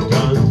planting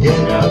time,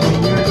 get out in your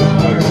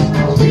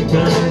garden.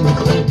 Springtime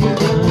is planting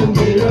time,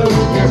 get out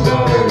in your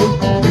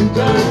garden. Springtime is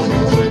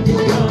planting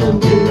time,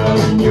 get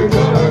out in your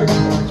garden.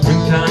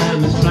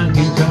 Springtime is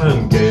planting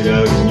time, get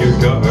out in your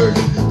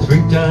garden.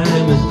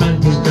 Springtime is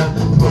planting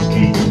time,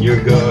 funky in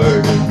your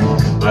garden.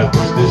 I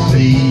put the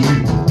seed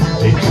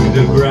into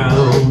the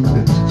ground.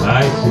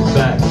 I sit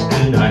back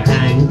and I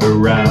hang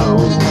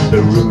around.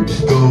 The roots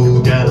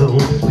go down,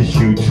 the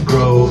shoots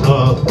grow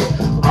up.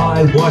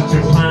 I watch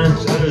the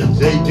plants as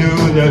they do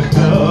their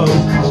stuff.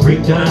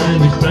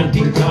 Springtime is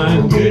planting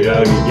time, get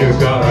out in your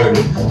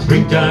garden.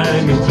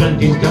 Springtime is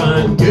planting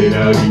time, get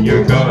out in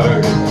your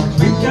garden.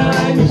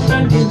 Springtime is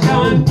planting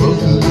time,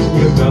 funky in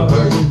your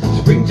garden.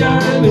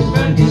 Springtime is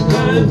planting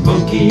time,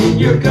 funky in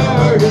your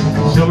garden.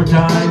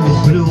 Summertime is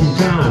bloom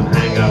time,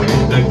 hang out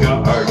in the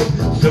garden.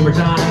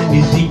 Summertime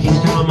is eating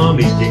time, I'm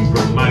eating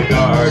from my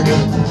garden.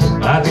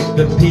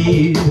 the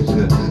peas,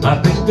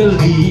 I pick the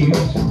leaves.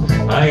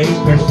 I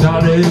ain't for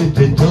solids,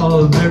 it's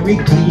all very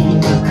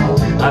clean.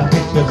 I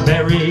pick the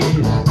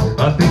berries,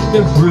 I pick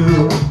the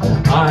fruit.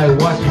 I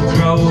watch it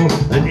grow,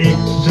 and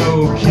it's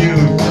so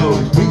cute. So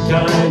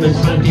springtime is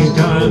planting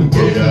time,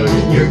 get out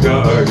in your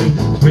garden.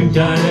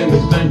 Springtime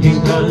is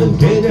planting time,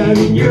 get out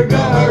in your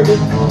garden.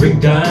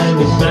 Springtime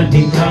is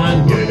planting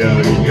time, get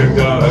out in your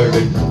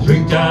garden.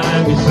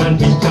 Springtime is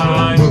planting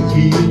time,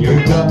 monkey in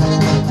your garden.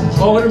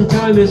 Autumn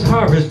time is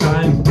harvest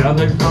time,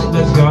 gathered from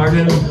the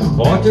garden.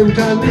 Autumn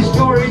time is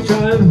story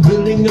time,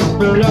 building up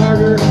the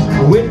larder.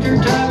 Winter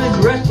time is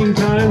resting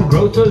time,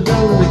 growth goes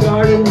down in the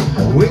garden.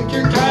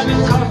 Winter time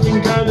is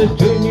costing time, is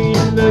turning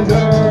in the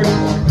garden.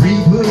 Free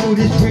food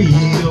is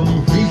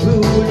freedom, free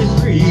food is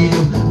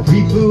freedom,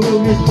 free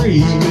food is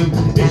freedom,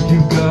 if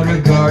you've got a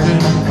garden.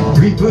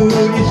 Free food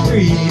is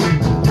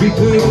freedom, free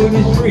food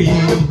is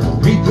freedom,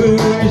 free food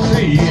is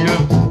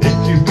freedom, if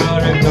you've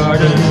got a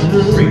garden.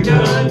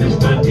 Springtime is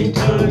planting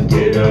time,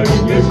 get out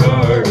in your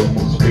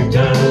garden.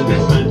 Springtime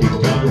is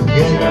planting time,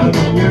 get out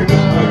in your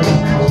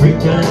garden.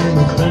 Springtime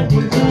is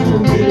planting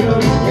time, get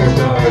out in your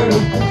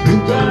garden.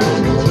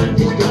 Springtime is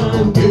planting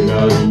time, get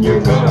out in your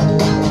garden.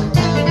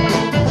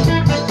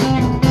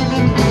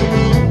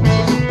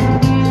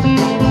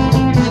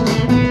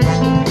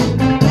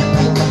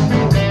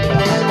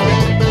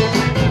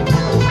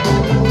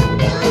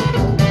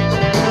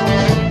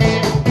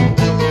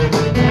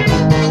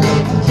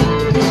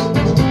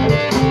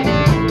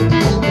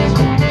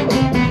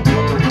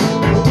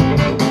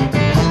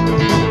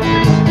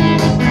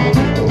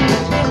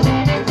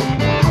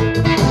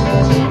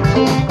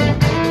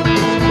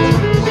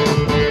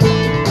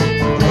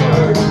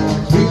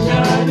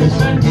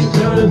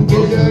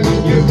 Get out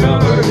in your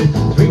garden.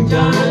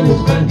 Springtime is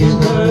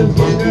planting time,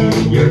 monkey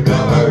in your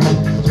garden.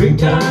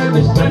 Springtime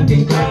is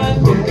planting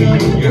time, monkey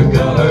in your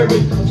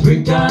garden.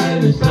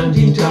 Springtime is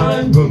planting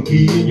time,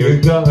 monkey in your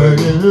garden.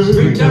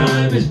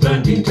 Springtime is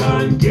planting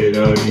time, get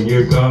out in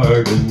your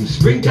garden.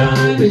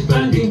 Springtime is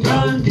planting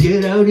time,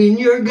 get out in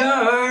your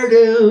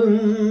garden.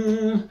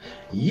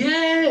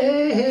 Yeah,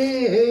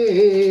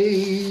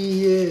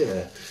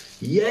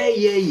 yeah, yeah,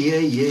 yeah, yeah,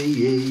 yeah,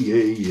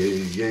 yeah,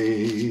 yeah,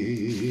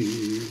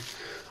 yeah.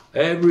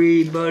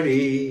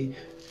 Everybody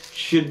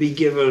should be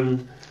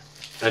given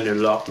an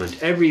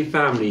allotment. Every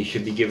family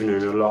should be given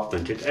an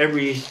allotment.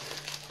 Every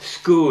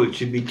school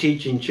should be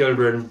teaching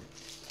children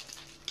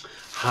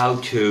how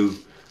to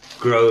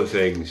grow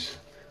things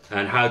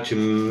and how to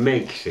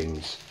make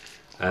things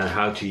and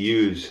how to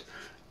use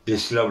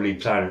this lovely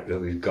planet that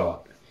we've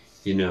got.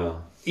 You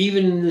know,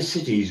 even in the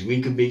cities,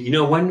 we could be, you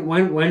know, when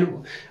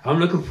I'm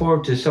looking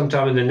forward to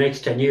sometime in the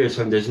next 10 years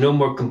when there's no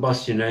more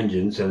combustion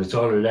engines and it's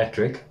all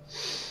electric.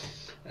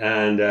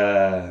 And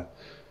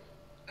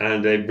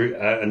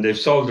they've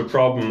solved the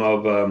problem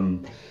of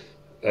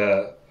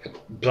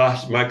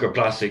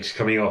microplastics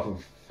coming off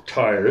of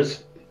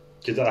tires,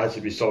 because that has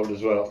to be solved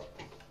as well.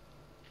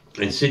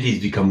 And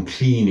cities become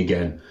clean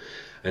again,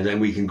 and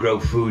then we can grow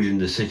food in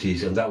the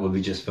cities, and that will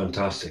be just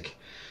fantastic.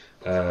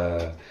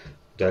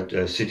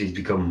 That cities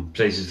become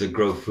places that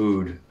grow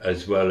food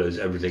as well as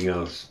everything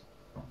else.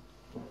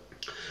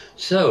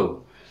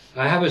 So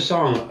I have a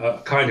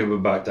song kind of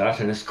about that,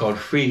 and it's called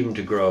Freedom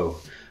to Grow.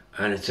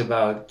 And it's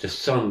about the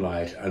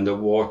sunlight and the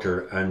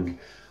water and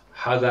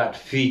how that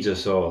feeds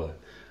us all.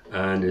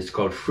 And it's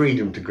called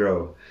Freedom to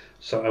Grow.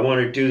 So I want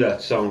to do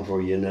that song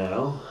for you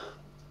now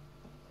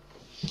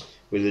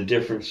with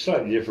a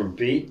slightly different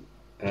beat.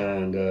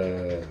 And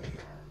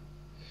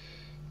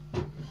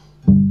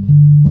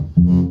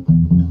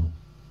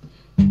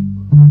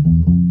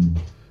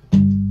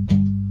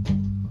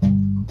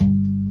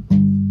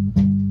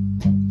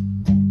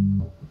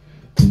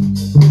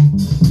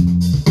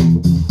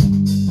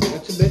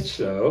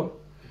slow.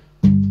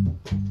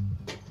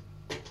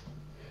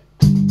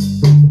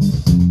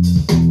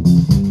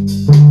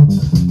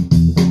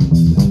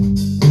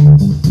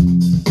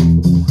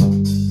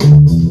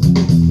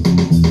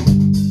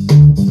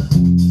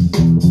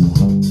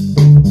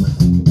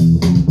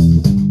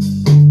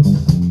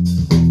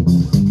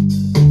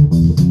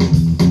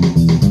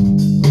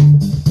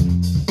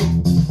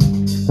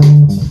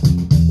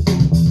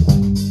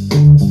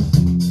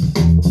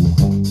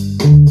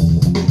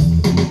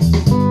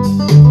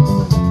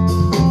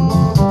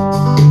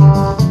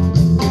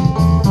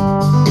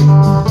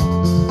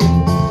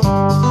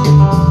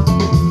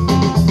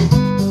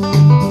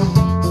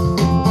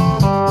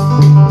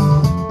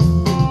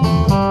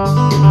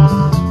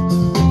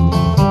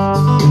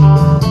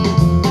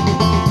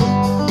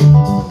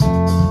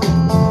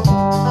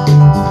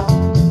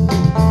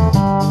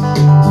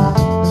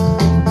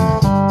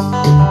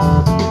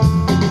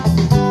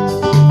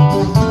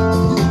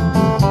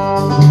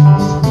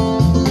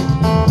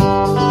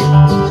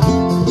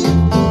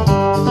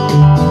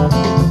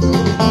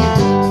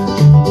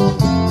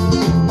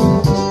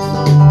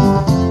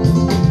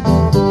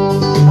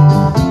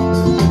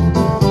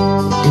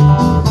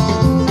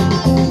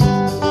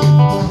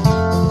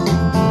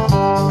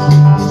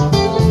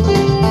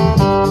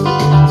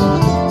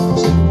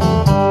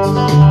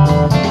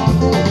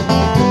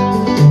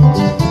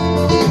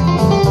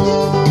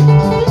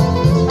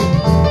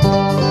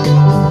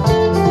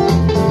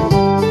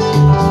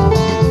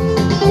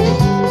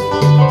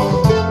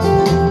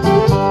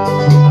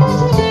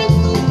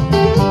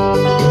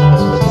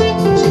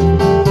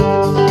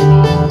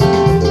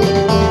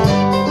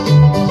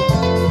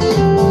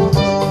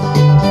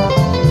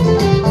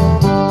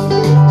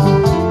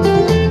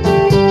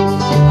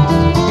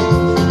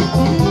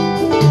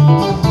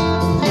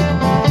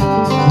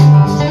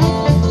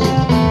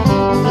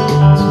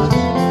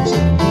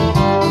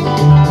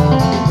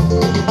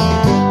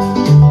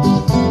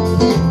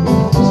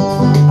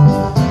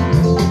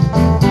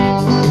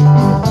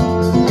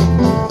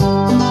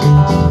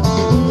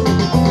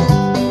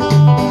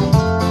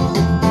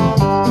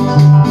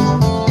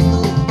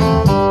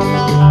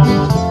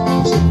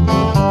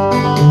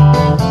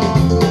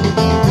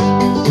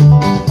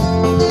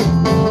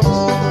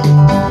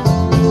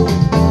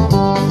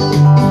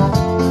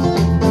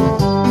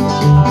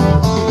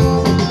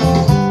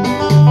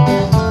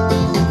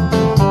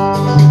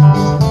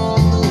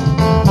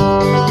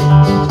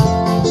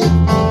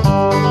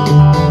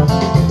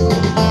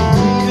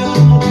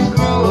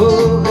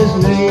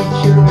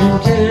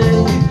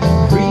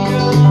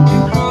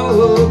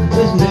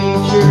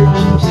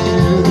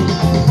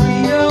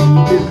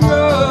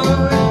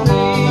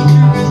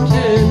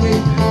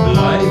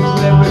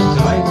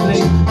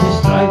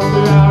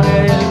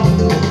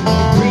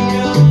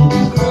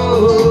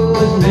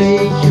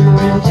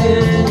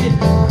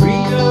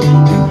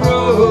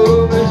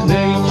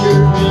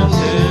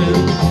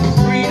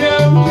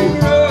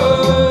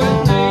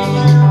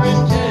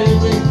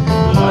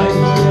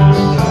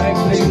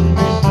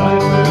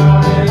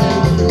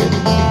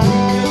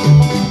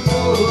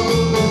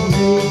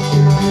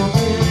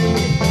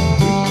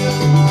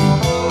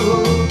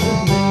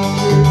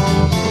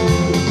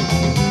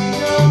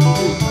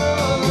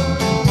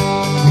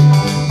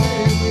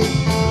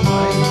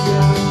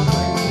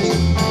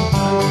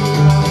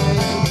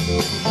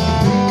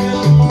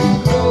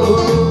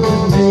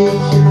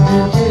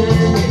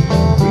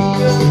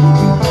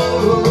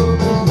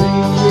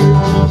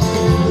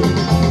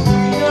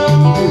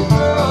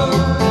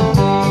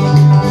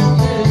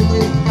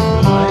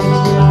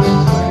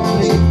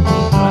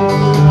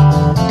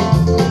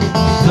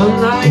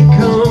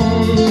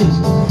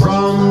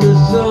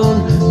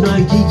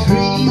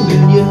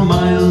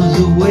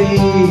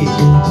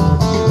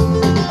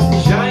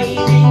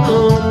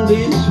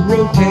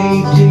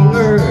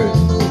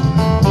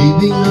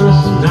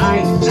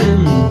 night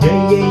and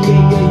day.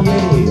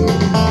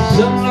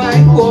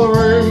 Sunlight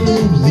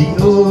warms the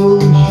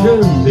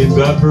oceans,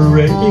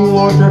 evaporating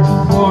water,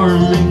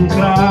 forming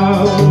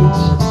clouds.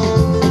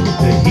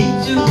 The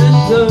heat of the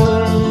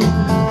sun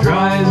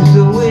drives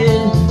the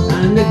wind,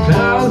 and the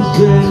clouds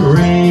then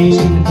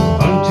rain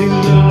unto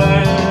the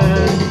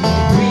land.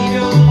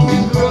 Freedom to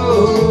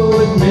grow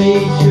as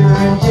nature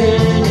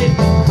intended.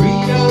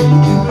 Freedom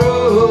to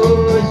grow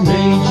as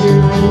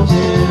nature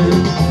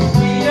intended.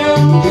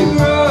 Freedom to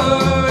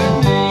grow as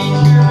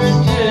nature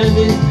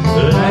intended.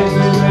 Life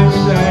is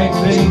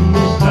recycling,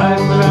 this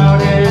life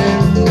without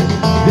end.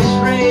 This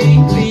rain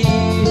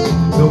feeds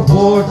the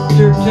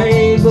water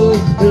table,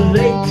 the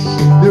lakes,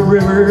 the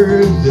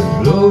rivers that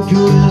flow to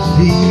the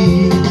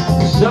sea.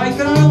 The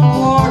cycle of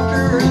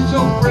water is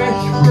so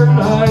fresh for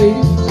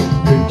life,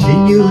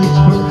 continues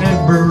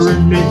forever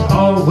and it's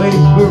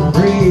always for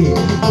free.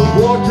 The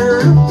water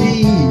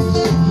feeds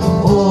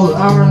all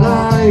our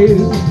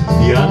lives,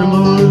 the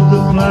animals,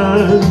 the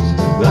plants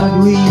that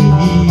we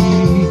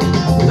eat.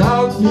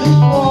 Without this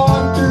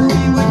water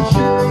we would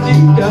surely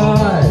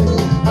die.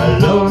 I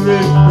love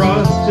this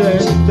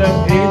process that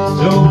is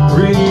so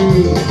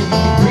free.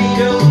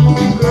 Freedom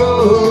to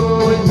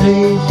grow as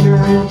nature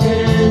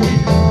intended.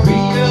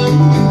 Freedom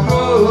to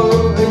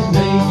grow as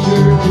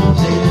nature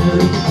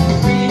intended.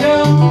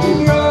 Freedom to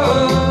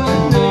grow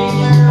as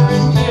nature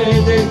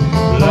intended.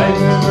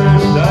 Life ever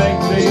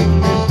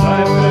cycling, this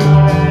life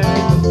without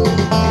end.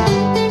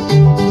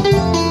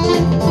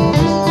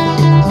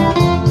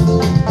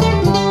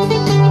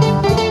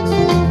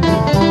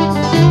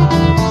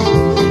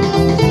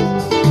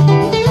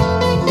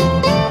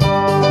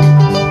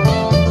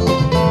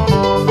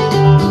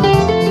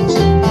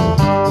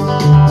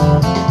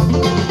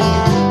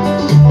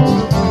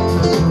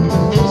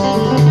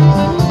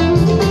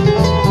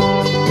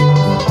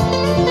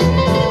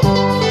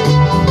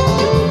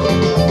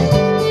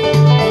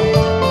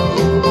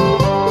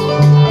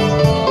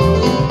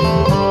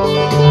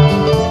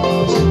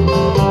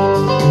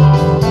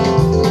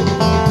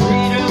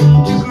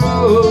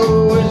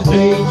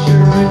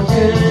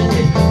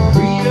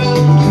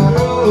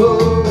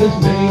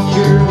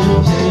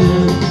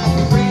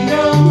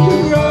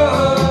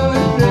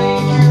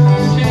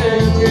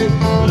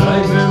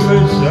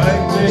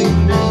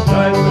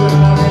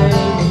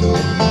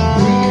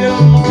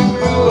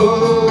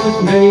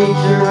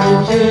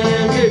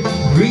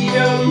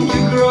 Freedom to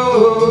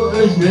grow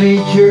as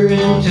nature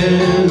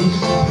intends.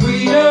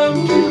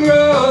 Freedom to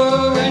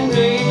grow as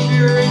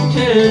nature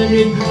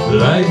intended.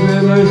 Life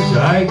ever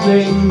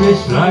cycling,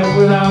 this life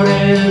without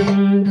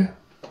end.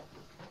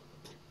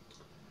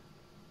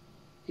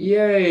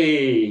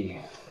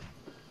 Yay!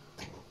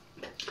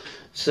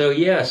 So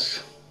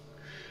yes,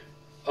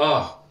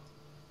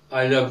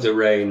 I love the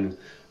rain,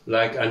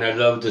 and I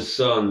love the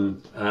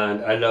sun,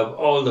 and I love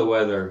all the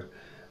weather,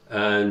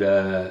 and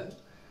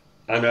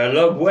I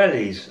love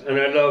wellies, and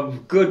I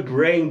love good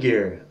rain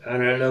gear,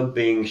 and I love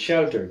being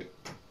sheltered.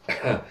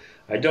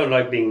 I don't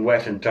like being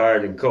wet and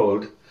tired and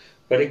cold,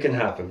 but it can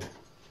happen.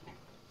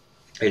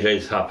 It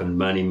has happened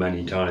many,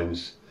 many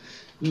times.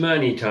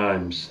 Many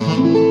times.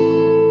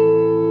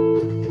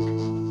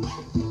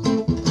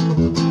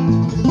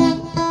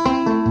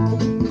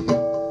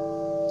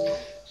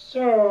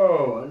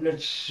 So,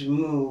 let's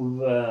move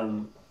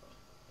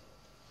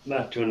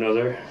back to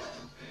another.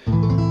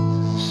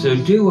 So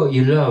do what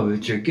you love,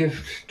 it's your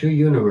gift to the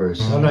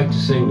universe. I like to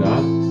sing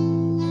that.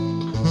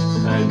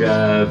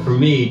 And for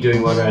me,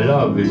 doing what I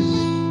love is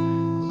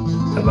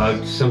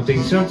about something.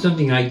 It's not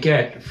something I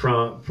get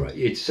from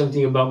it's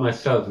something about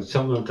myself. It's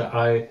something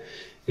that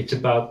it's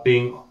about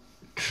being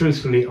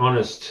truthfully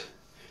honest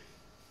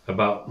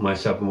about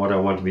myself and what I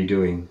want to be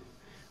doing.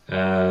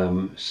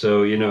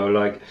 So, you know,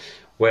 like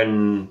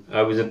when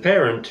I was a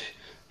parent,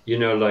 you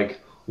know, like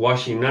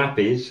washing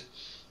nappies,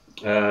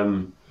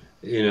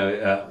 you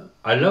know,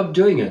 I love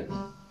doing it.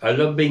 I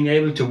love being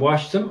able to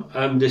wash them.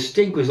 The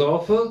stink was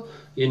awful,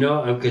 you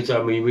know, because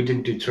I mean we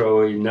didn't do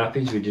throwaway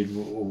nappies, we did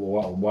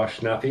wash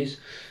nappies,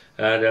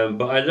 and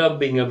but I love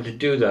being able to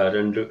do that.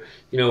 And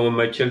you know, when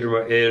my children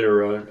were ill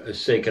or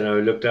sick, and I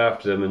looked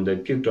after them, and they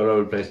puked all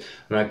over the place,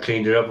 and I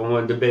cleaned it up. And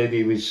when the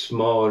baby was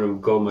small and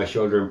would go on my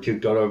shoulder and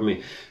puked all over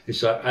me,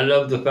 it's like I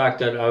love the fact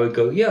that I would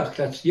go, yuck,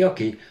 that's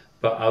yucky,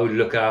 but I would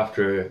look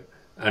after it.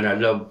 And I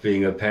love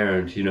being a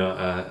parent, you know,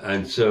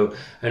 and so,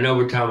 and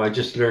over time I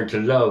just learned to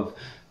love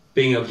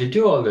being able to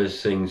do all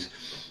those things.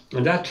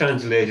 And that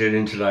translated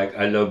into, like,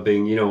 I love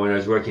being, you know, when I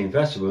was working in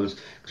festivals,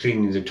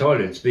 cleaning the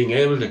toilets, being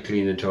able to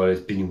clean the toilets,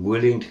 being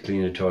willing to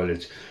clean the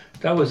toilets.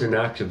 That was an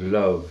act of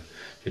love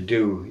to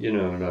do, you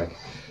know, like.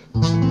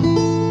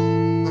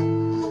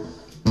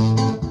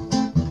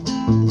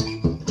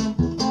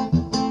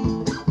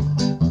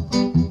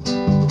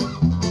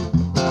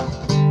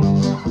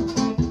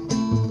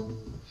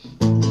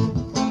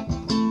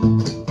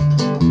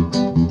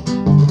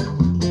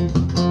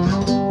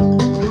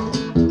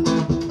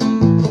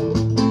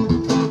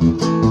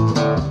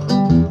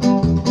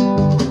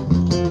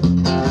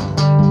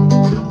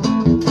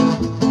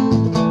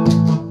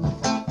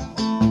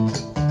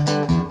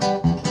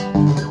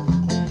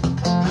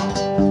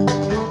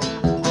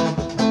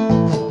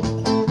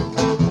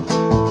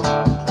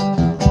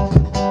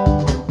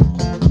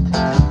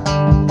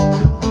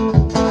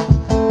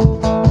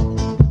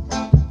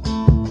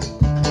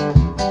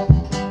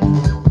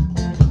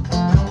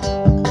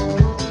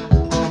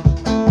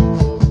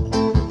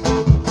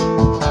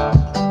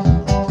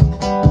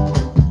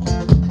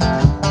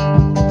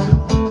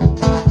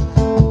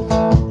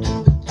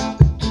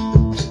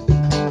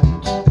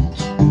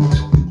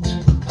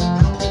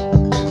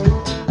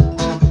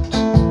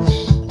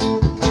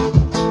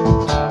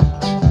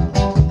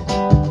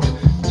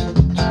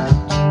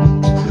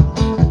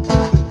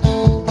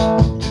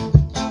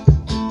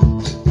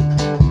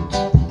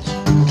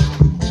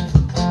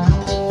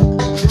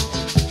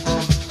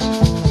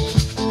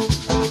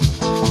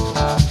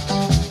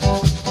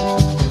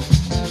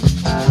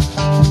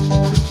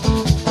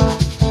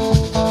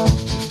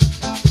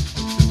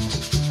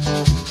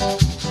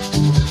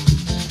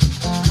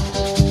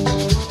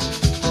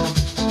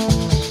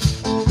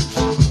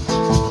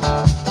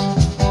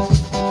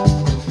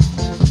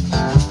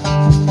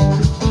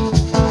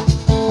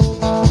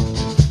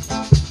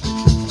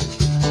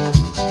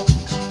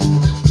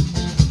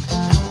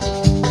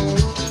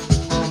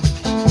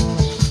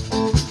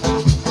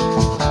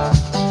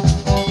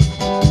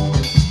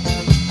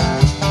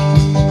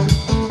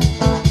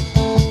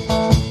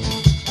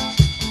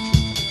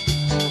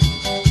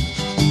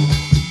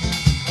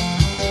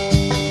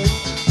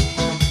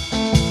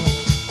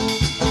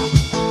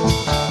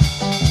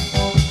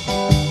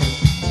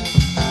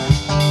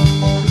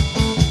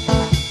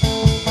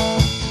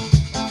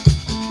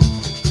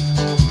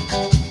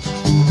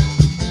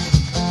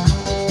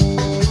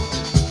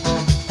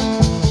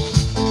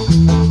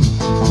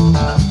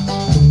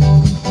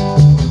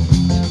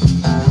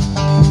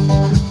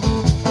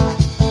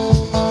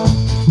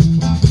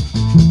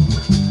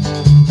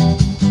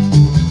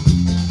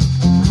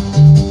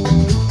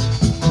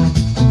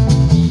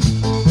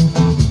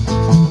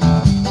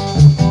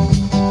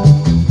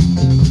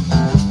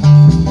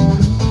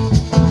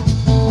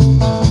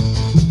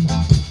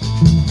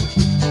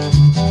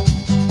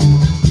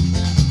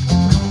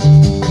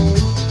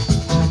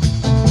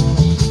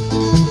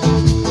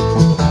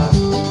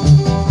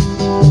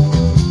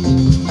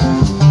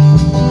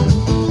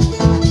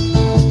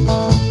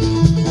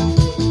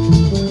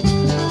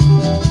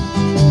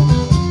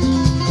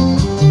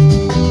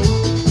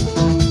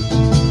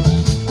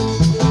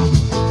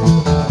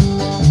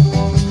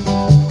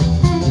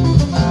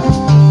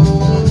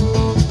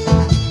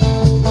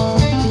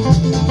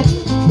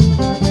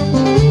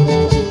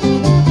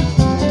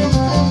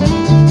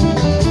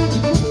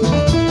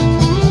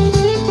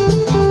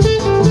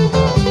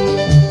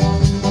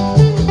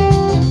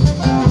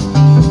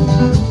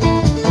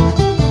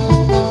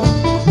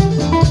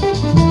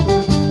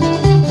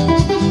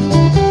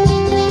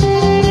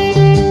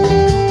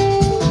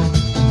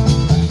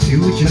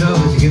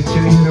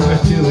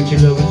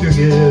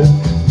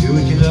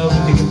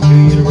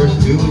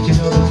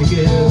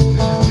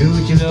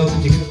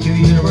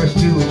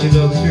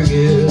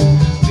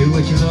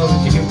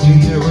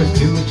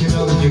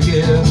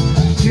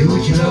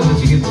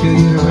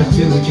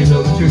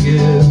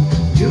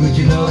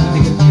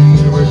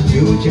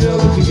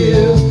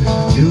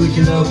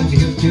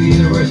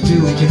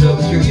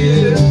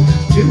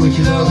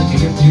 you love to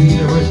give to the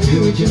universe.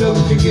 Do what you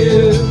love to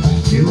give.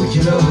 Do what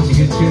you love to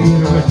give to the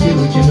universe. Do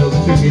what you love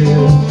to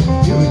give.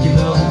 Do what you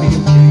love to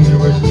give to the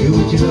universe. Do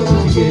what you love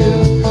to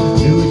give.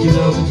 Do what you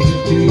love to give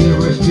to the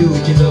universe. Do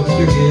what you love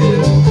to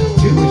give.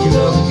 Do what you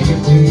love to give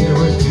to the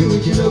universe. Do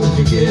what you love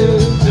to give.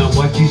 Now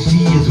what you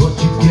see is what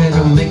you get.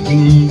 I'm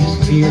making this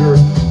clear.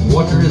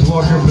 Water is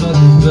water, blood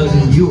is blood,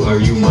 and you are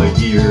you, my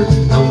dear.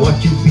 And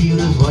what you feel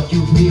is what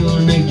you feel.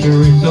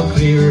 Nature is so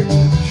clear.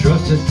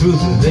 Trust the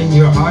truth is in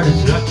your heart.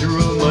 It's not your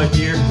own, my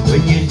dear.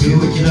 When you do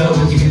what you love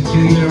to give to the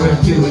universe,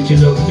 do what you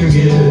love to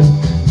give.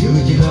 Do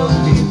what you love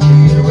to give to the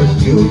universe.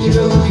 Do what you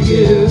love to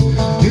give.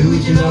 Do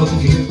what you love to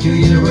give to the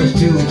universe.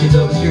 Do what you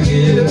love to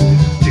give.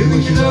 Do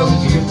what you love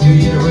to give to the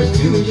universe.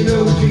 Do what you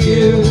love to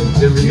give.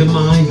 There is a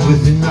mind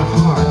within the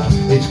heart.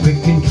 It's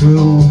quick and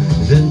true.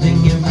 Sending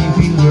every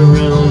feel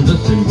around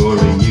us and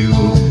boring you.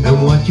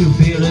 And what you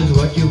feel is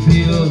what you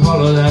feel.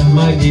 Follow that,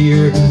 my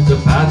dear. The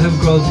path of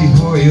growth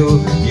before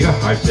you. Your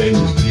heart's aim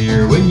is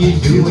clear. When you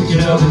do what you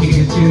love to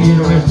give to the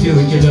universe. Do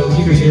what you love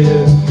to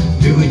give.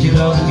 Do what you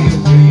love to give to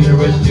the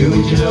universe. Do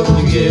what you love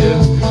to give.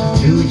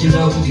 Do what you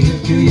love to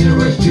give to the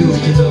universe. Do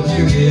what you love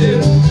to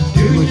give.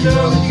 Do what you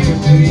love to give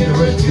to the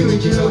universe. Do what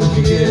you love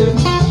to give.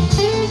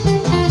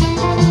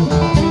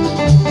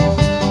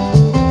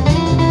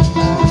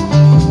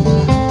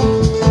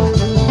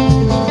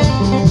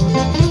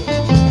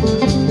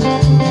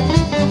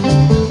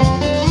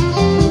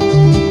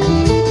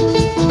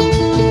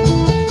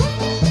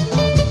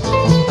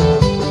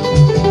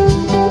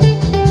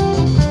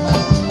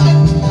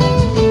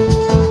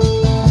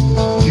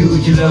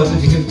 Love to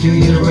give to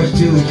the universe,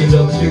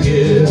 do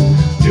what you love to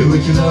give. Do what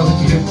you love to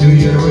give to the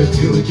universe, do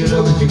what you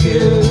love to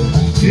give.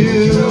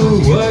 Do what you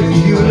love to give to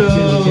the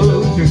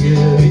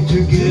universe,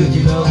 do what you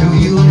love to give.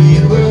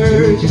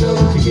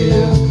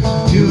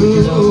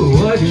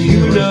 Do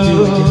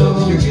what you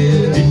love to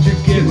give to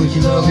what you love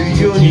to the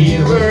universe, do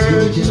what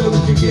you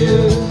love to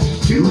give.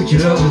 Do what you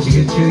love to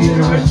give to the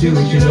universe, do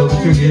what you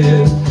love to give.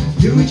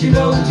 Do what you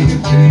love to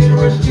give to the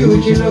universe, do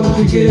what you love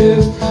to give.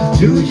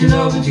 Do what you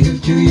love to give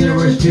to the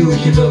universe, do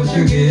what you love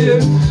to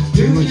give.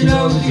 Do what you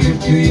love to give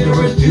to the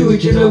universe, do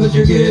what you love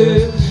to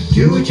give.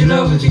 Do what you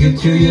love to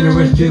give to the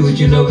universe, do what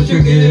you love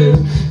to give.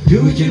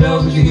 Do what you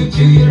love to give to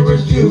the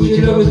universe, do what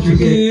you love to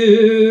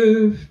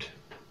give.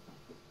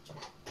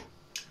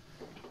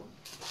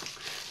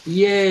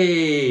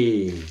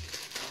 Yay!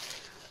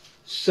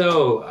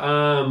 So,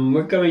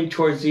 we're coming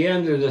towards the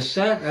end of the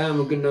set.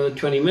 We're going another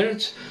 20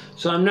 minutes.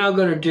 So I'm now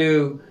going to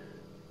do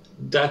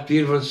that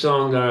beautiful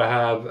song that I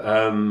have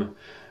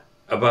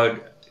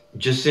about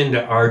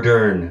Jacinda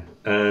Ardern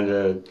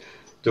and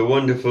the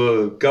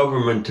wonderful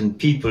government and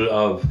people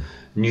of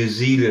New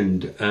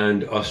Zealand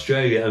and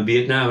Australia and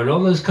Vietnam and all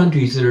those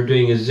countries that are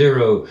doing a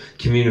zero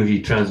community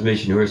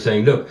transmission, who are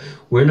saying, look,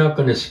 we're not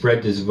going to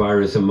spread this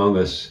virus among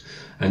us.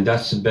 And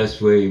that's the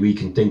best way we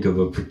can think of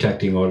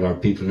protecting all our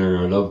people and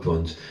our loved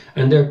ones.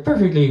 And they're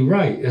perfectly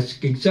right. That's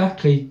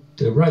exactly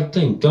the right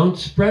thing. Don't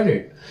spread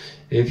it.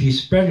 If you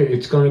spread it,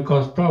 it's going to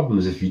cause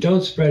problems. If you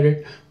don't spread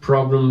it,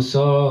 problem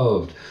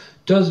solved.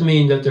 Does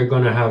mean that they're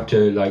going to have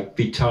to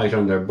be tight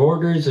on their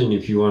borders, and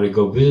if you want to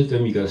go visit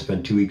them, you got to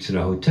spend 2 weeks in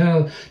a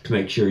hotel to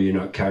make sure you're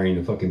not carrying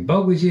the fucking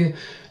bug with you.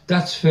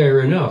 That's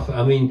fair enough.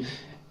 I mean,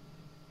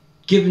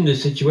 given the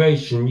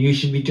situation, you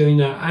should be doing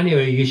that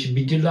anyway. You should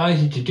be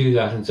delighted to do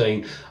that and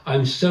saying,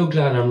 I'm so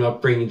glad I'm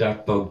not bringing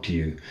that bug to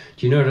you.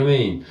 Do you know what I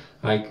mean?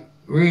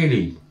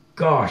 Really,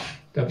 gosh,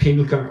 that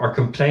people are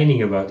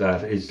complaining about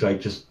that is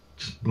just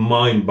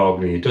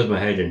mind-boggling. It does my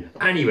head in.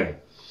 Anyway,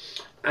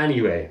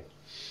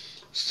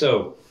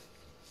 so,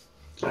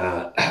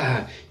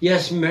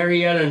 yes,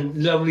 Mary Ellen,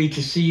 lovely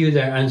to see you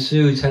there. And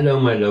Suze, hello,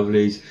 my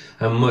lovelies.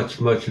 And much,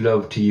 much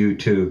love to you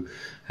too.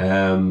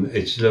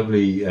 It's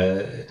lovely.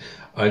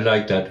 I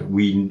like that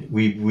we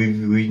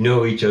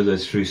know each other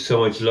through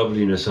so much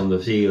loveliness on the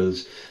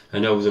fields.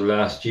 And over the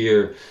last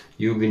year,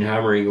 you've been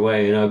hammering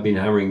away and I've been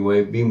hammering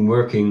away, been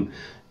working,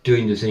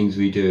 doing the things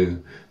we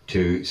do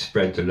to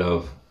spread the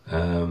love.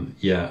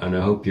 Yeah, and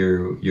I hope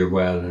you're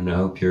well, and I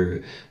hope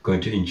you're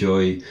going to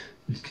enjoy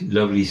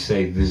lovely,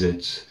 safe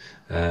visits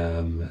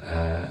and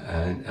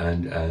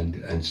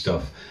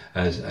stuff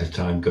as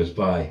time goes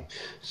by.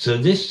 So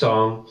this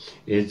song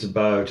is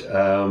about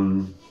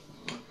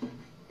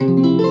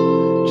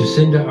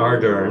Jacinda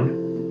Ardern.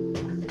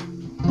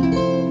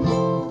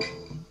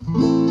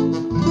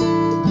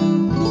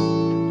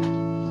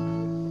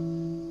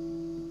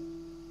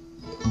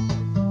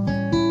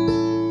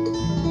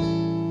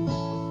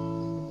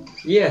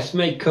 Yes,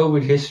 make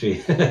COVID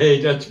history.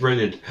 That's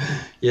brilliant.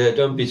 Yeah,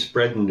 don't be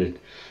spreading it.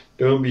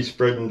 Don't be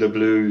spreading the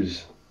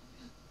blues.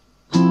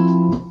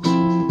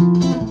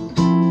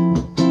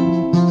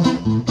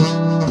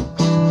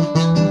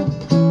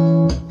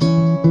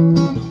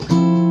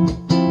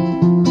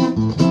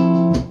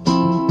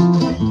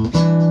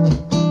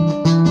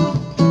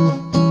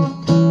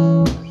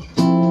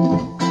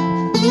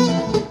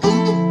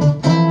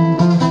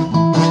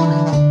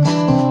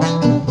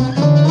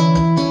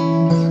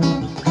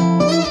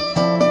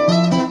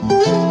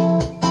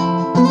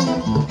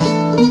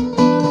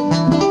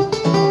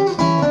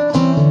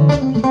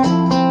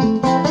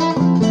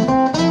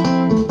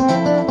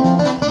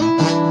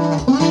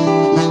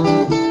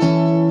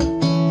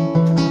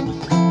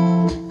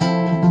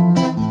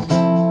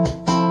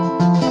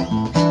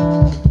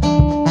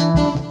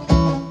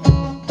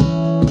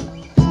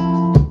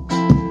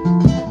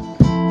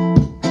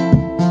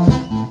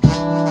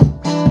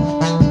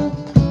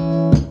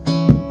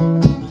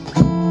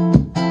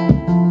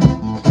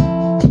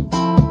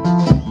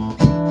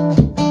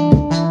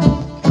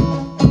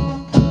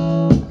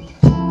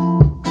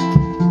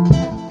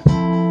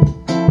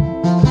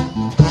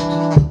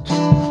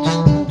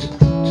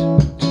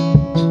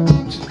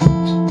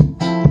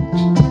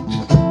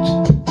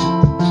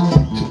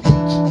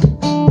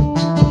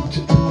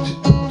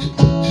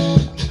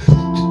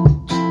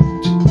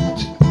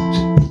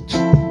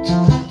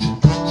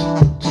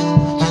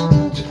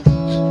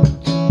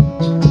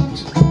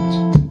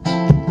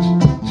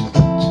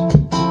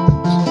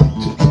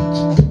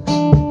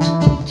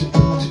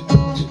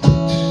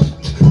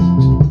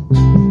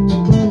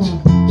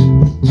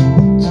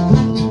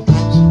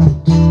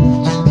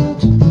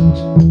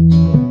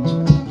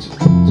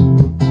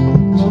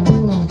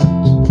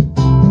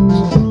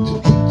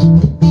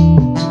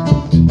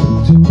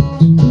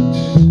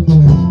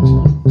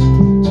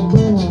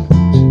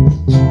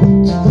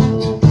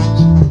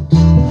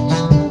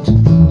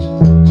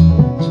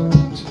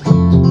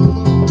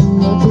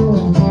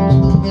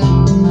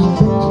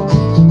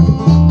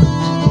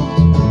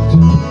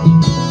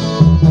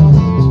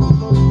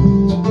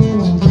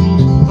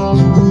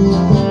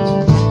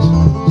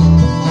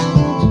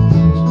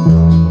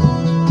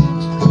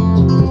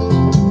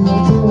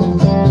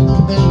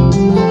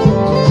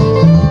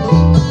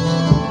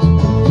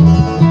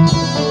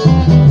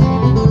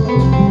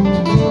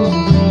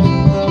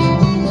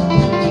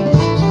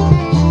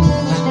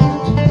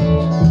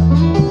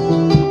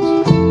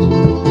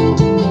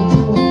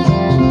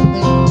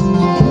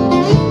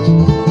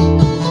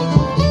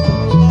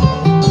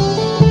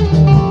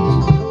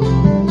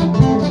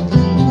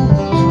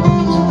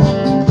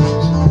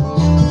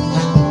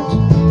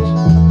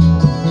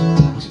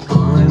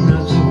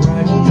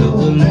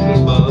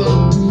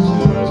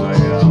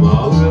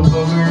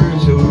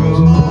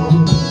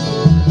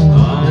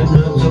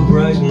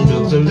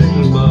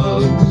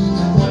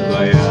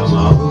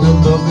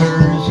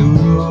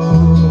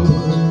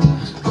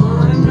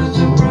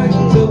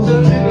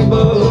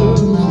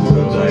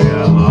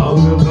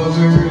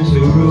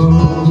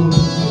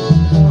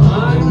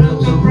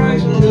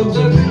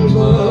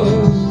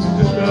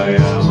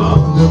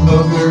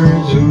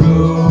 buggers who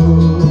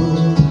rule.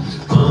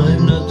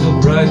 I'm not so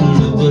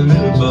frightened of the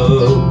little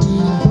bugs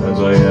as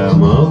I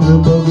am of the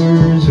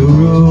buggers who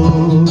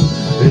rule.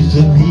 It's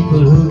the people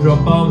who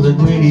drop bombs that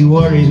really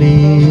worry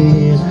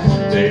me.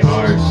 They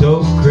are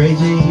so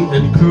crazy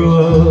and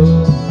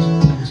cruel.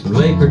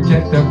 They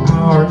protect their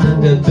power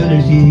and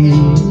ability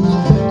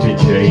to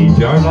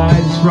change our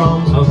lives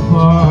from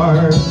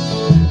afar.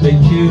 They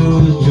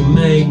choose to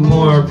make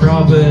more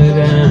profit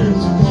and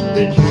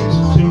they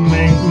choose to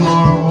make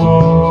more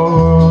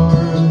war.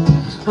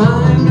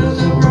 I'm not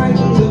so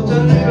frightened of the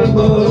little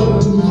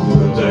bugs,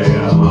 but I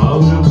am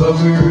of the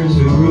buggers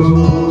who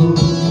rule.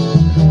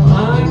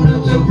 I'm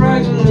not so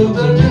frightened of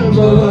the little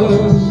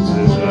bugs,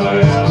 but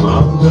I am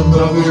of the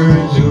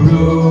buggers who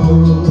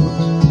rule.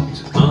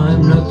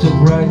 I'm not so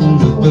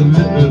frightened of the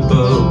little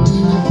bugs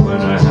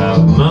when I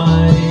have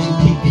my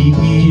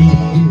PPE.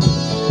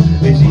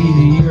 It's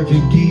easier to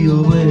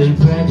deal with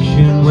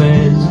infection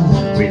when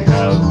we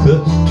have the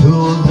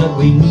tools that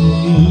we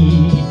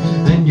need.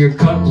 And your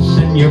cuts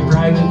and your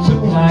private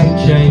supply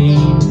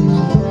chain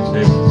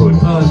that put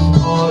us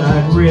all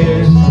at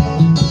risk.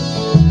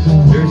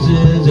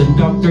 Nurses and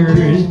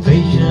doctors,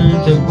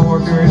 patients and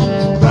porters,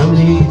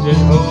 families at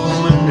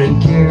home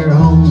and care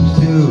homes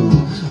too.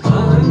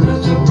 I'm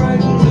not so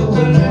frightened of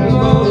the little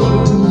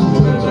bugs,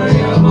 because I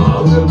am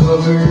of the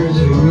buggers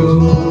who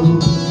rule.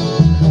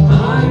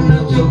 I'm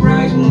not so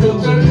frightened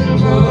of the little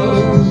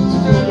bugs,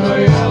 because I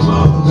am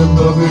of the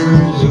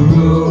buggers who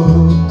rule.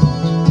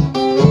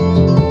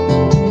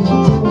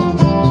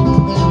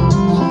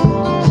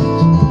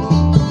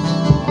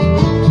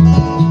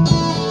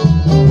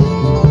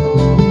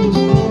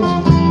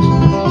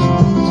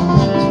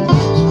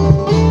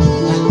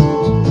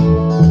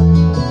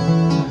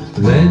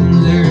 Then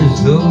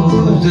there's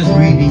those that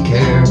really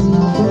care.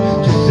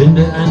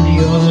 Jacinda and the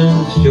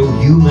others show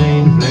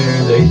humane flair.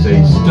 They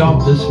say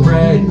stop the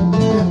spread,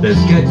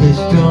 let's get this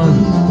done.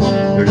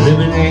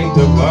 Eliminate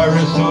the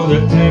virus so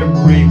that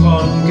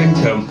everyone can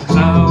come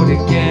out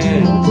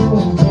again.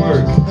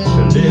 Work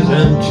to live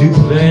and to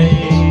play.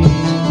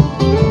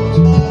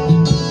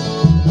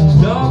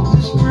 Stop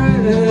the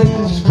spread,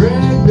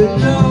 spread the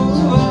love.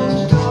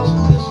 Stop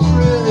the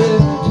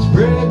spread,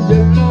 spread the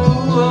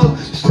love.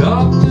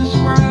 Stop the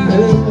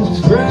spread,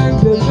 spread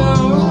the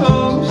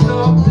love.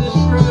 Stop the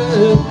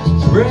spread,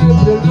 spread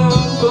the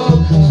love.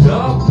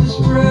 Stop the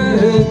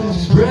spread,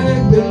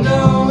 spread the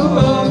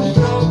love.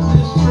 Stop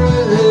the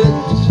spread,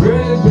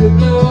 spread the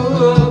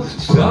love.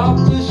 Stop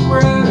the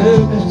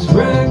spread,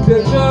 spread the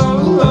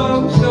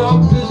love.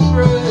 Stop the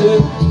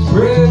spread,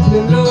 spread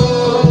the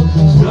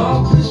love.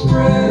 Stop the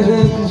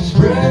spread,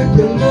 spread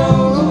the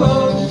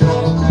love.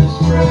 Stop the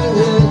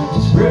spread,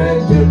 spread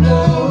the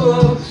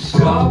love.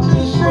 Stop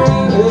the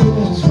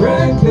spread,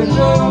 spread the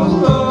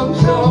love.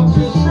 Stop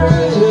the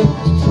spread,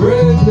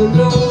 spread the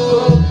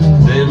love.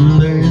 Then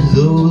there's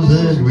those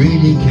that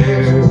really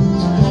care.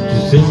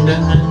 Jacinda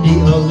and the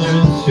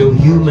others show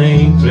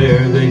humane flair.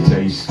 They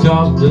say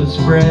stop the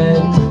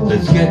spread,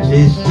 let's get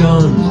this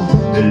done.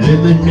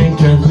 Eliminate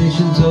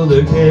transmission so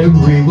that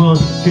everyone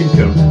can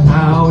come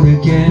out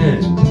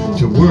again.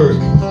 To work,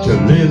 to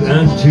live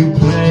and to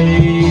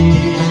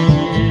play.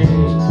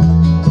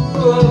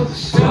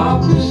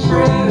 Stop the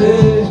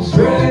spread,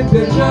 spread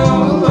the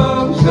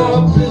love.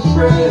 Stop the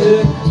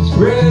spread,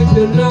 spread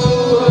the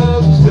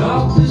love.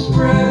 Stop the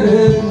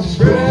spread,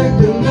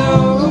 spread the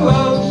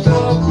love.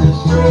 Stop the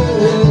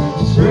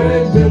spread,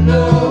 spread the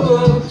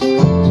love.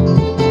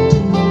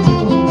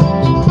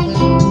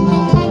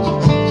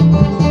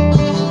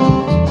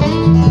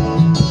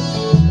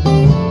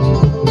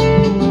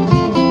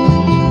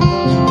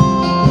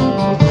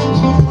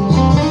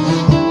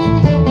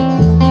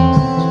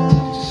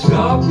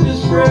 Stop the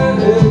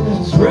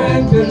spread,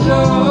 spread the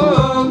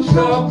love.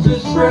 Stop the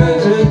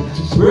spread,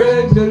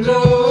 spread the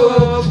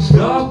love.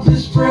 Stop the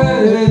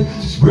spread,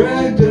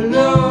 spread the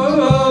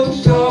love.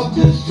 Stop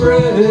the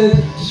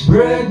spread,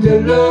 spread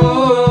the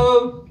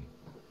love.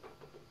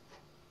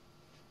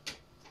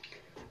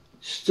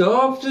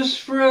 Stop the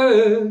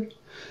spread,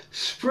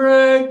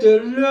 spread the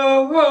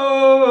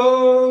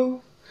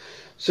love.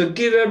 So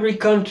give every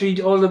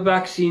country all the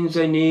vaccines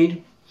they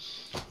need.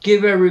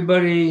 Give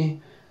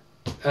everybody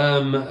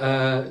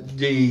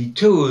the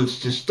tools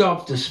to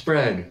stop the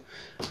spread,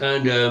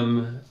 and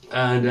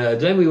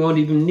then we won't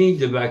even need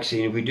the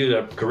vaccine if we do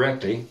that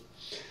correctly.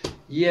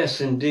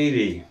 Yes,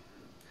 indeedy.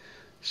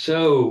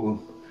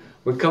 So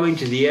we're coming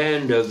to the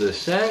end of the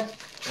set,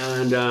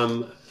 and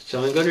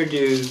so I'm going to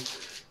do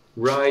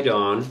Ride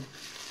On,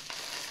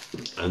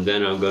 and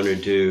then I'm going to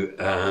do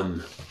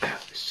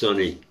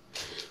Sunny,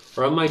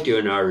 or I might do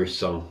an Irish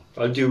song.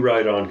 I'll do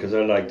Ride On because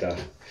I like that.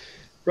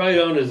 Ride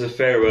On is a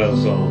farewell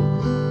song.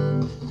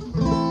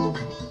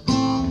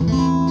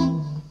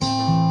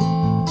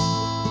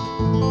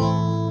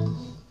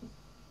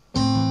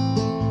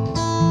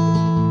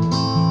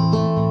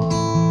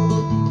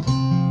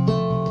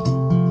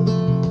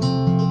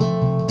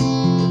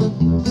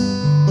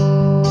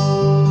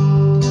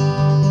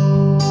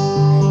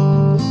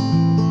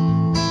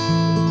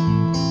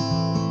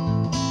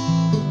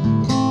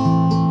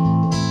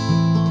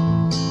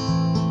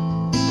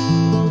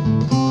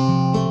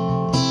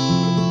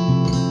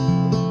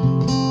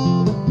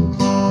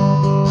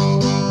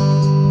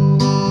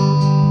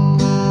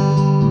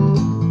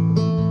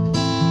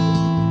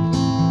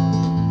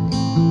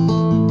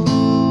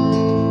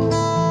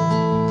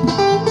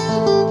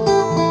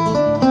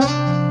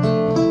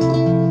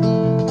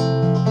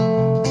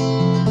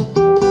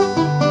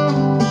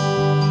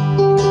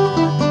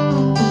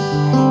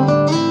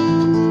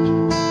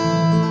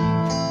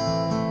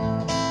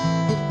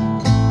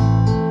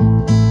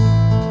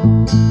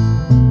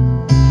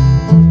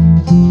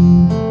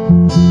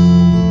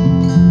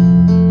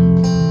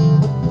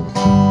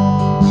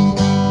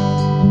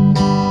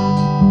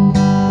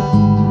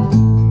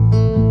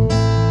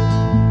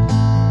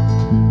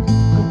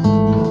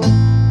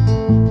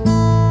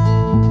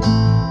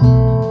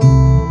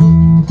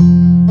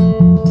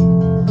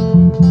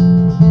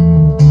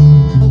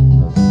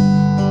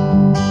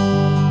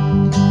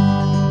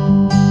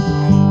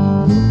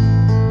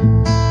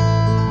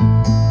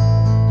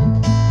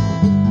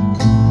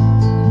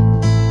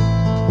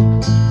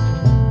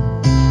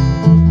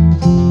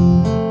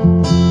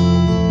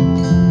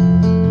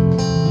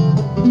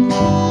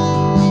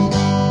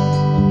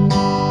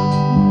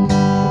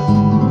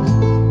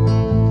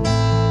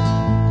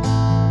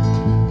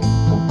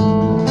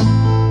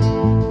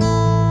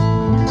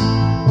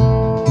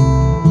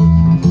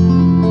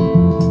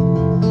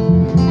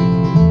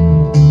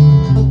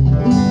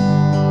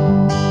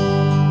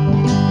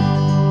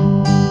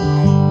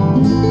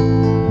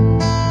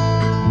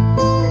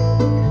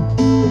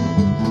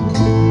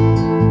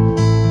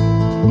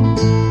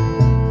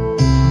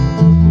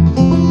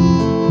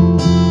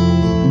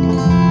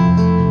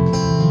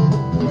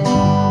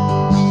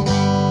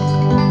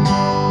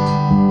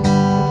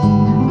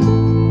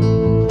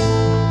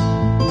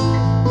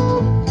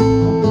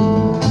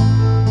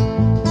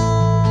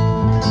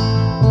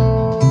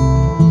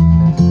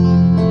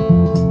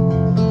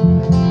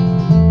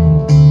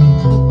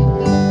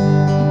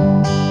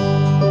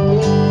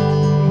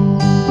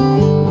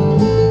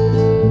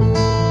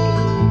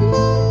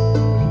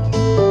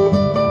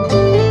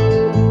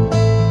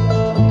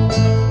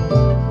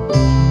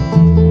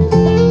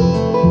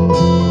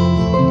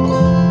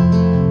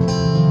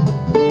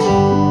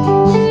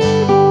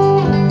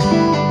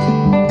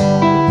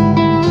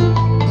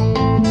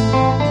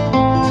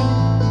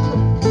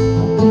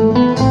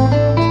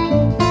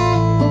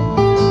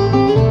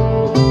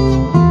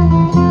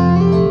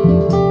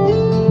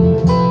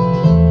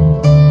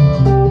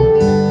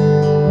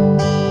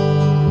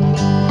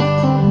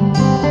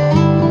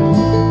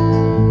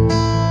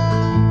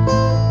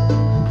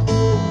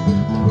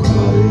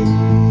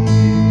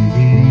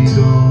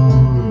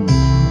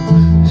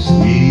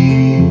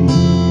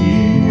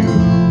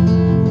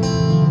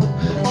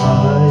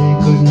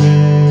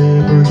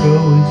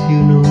 with you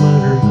no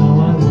matter how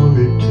I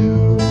wanted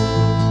to.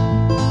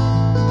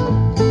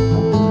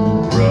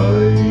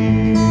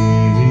 Right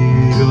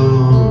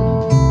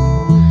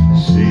on,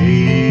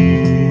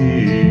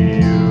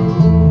 see you.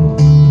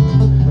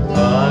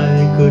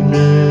 I could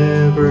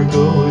never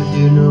go with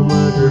you no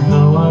matter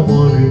how I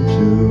wanted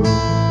to.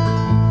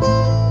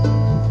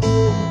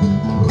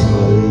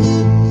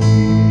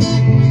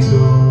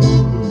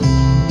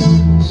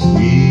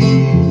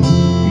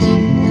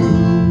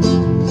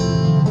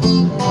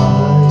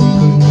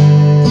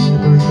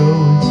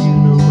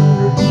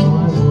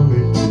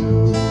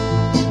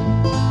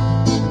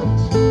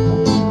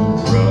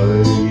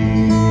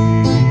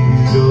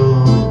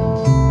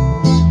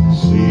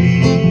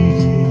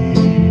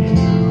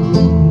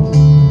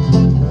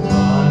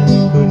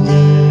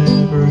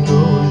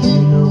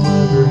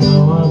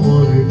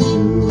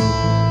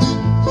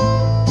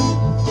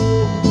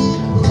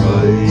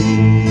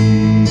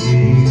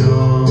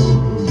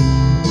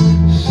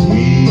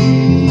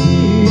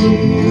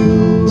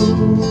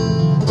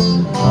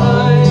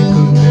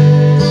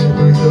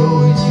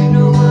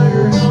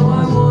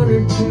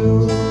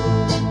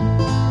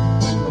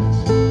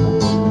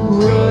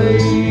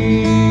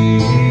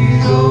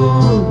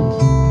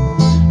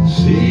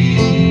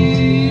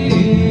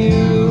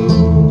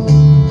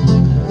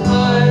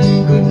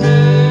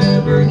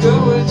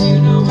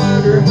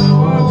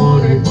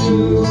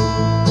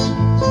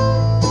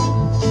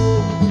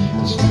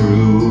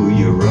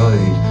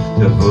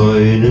 The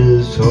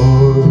finest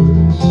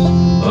horse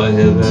I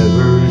have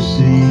ever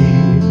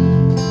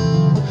seen,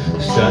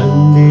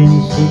 standing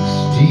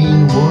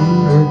 16,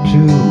 1 or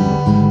 2,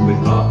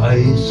 with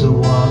eyes so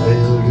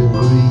wild and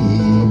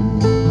green.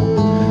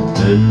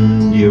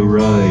 And you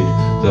ride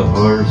the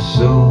horse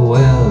so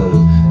well,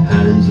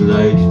 hands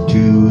light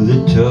to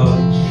the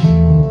touch.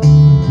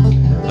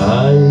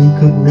 I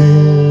could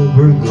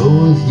never go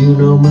with you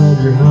no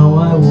matter how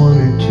I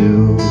wanted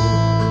to.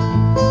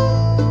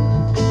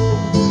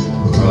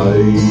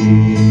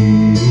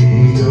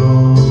 Right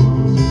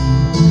on,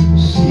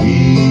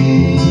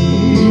 see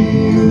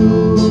you.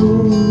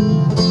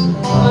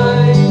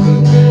 I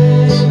could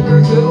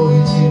never go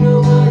with you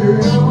no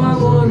matter how I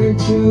wanted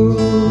to.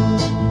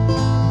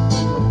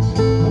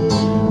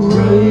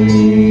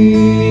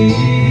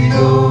 Right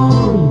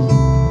on,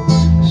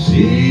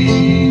 see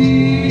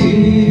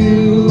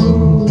you.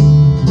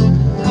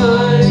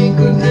 I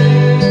could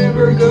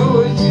never go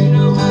with you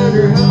no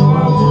matter how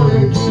I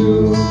wanted to.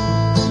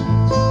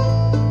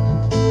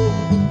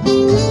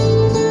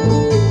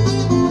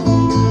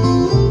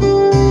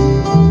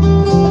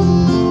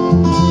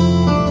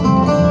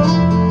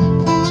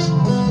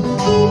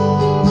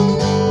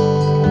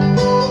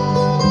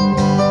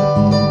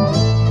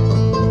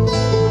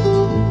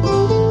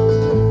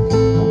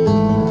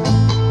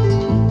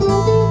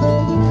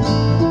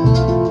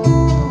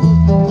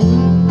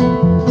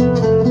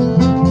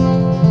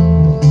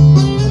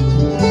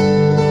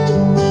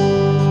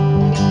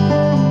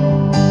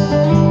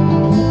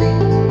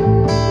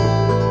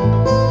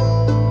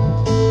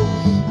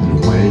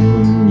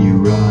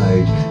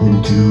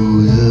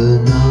 Into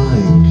the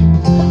night,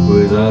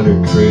 without a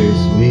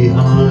trace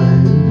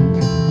behind,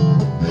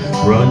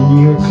 run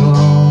your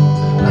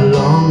claw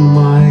along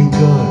my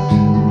gut,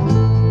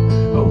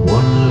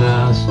 one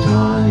last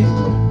time.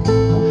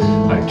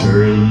 I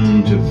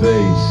turn to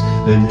face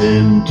an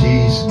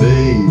empty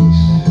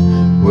space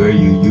where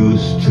you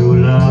used to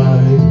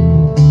lie,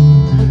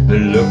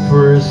 and look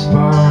for a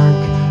spark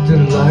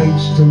that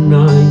lights the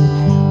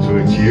night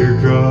through a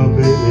teardrop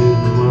in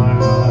my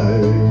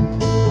eye.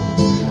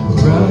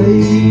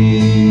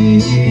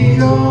 Right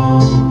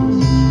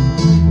on,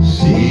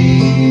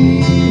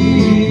 see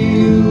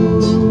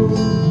you.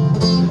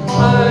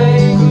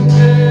 I could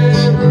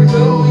never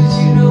go with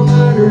you no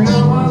matter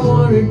how I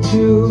wanted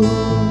to.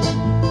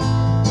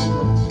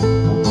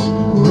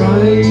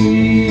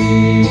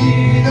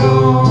 Right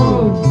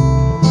on,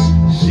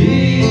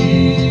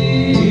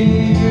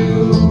 see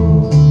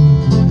you.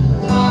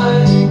 I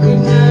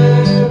could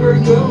never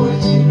go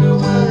with you no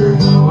matter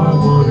how I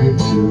wanted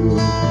to.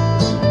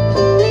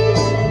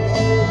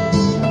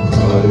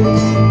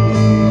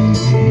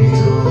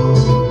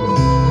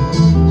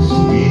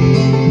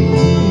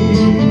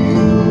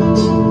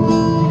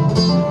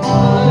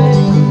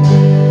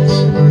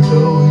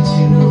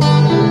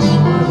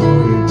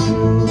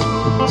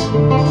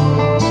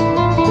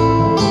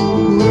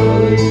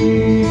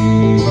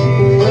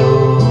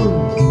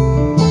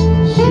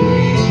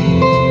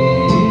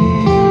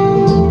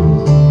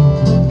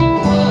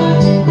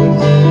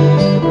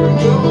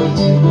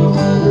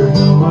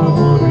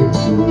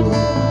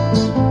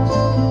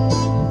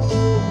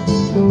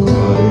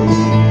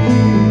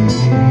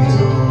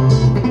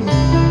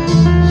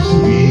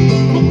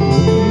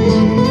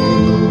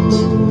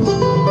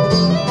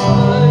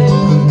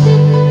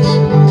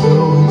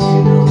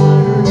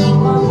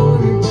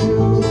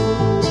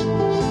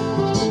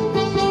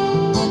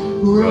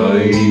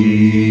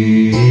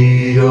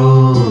 Right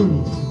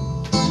on,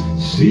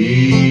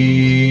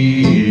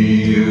 see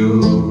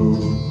you.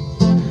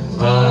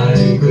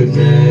 I could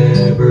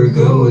never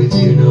go with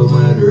you no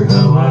matter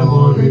how I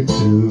wanted to.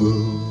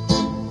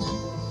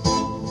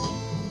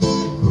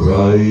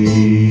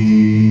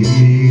 Right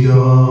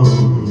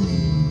on,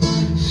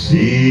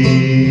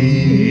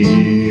 see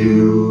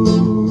you.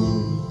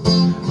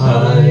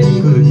 I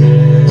could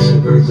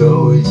never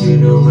go with you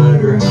no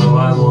matter how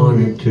I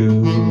wanted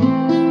to.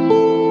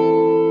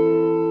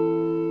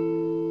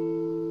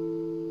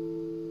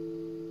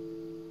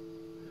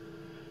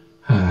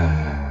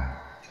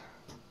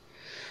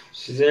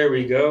 So there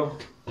we go.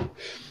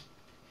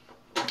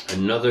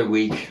 Another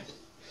week,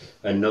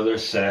 another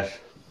set.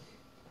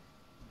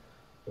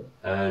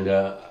 And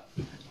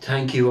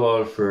thank you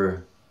all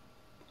for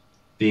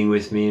being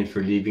with me and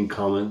for leaving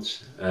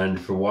comments and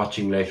for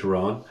watching later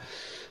on.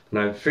 And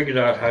I've figured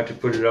out how to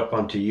put it up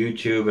onto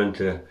YouTube and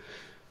to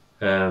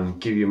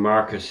give you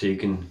markers so you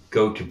can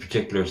go to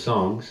particular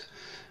songs.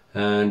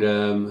 And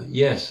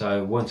yes,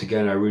 once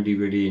again, I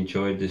really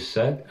enjoyed this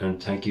set,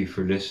 and thank you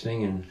for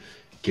listening and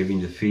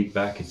giving the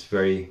feedback.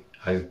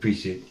 I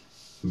appreciate it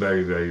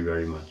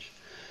very much.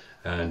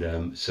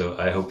 And so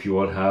I hope you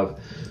all have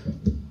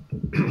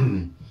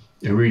a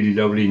really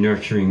lovely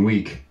nurturing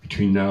week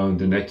between now and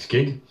the next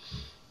gig.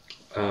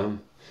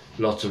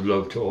 Lots of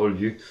love to all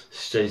of you.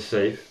 Stay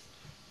safe,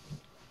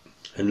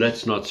 and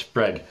let's not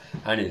spread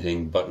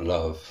anything but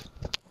love.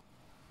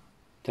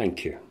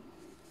 Thank you.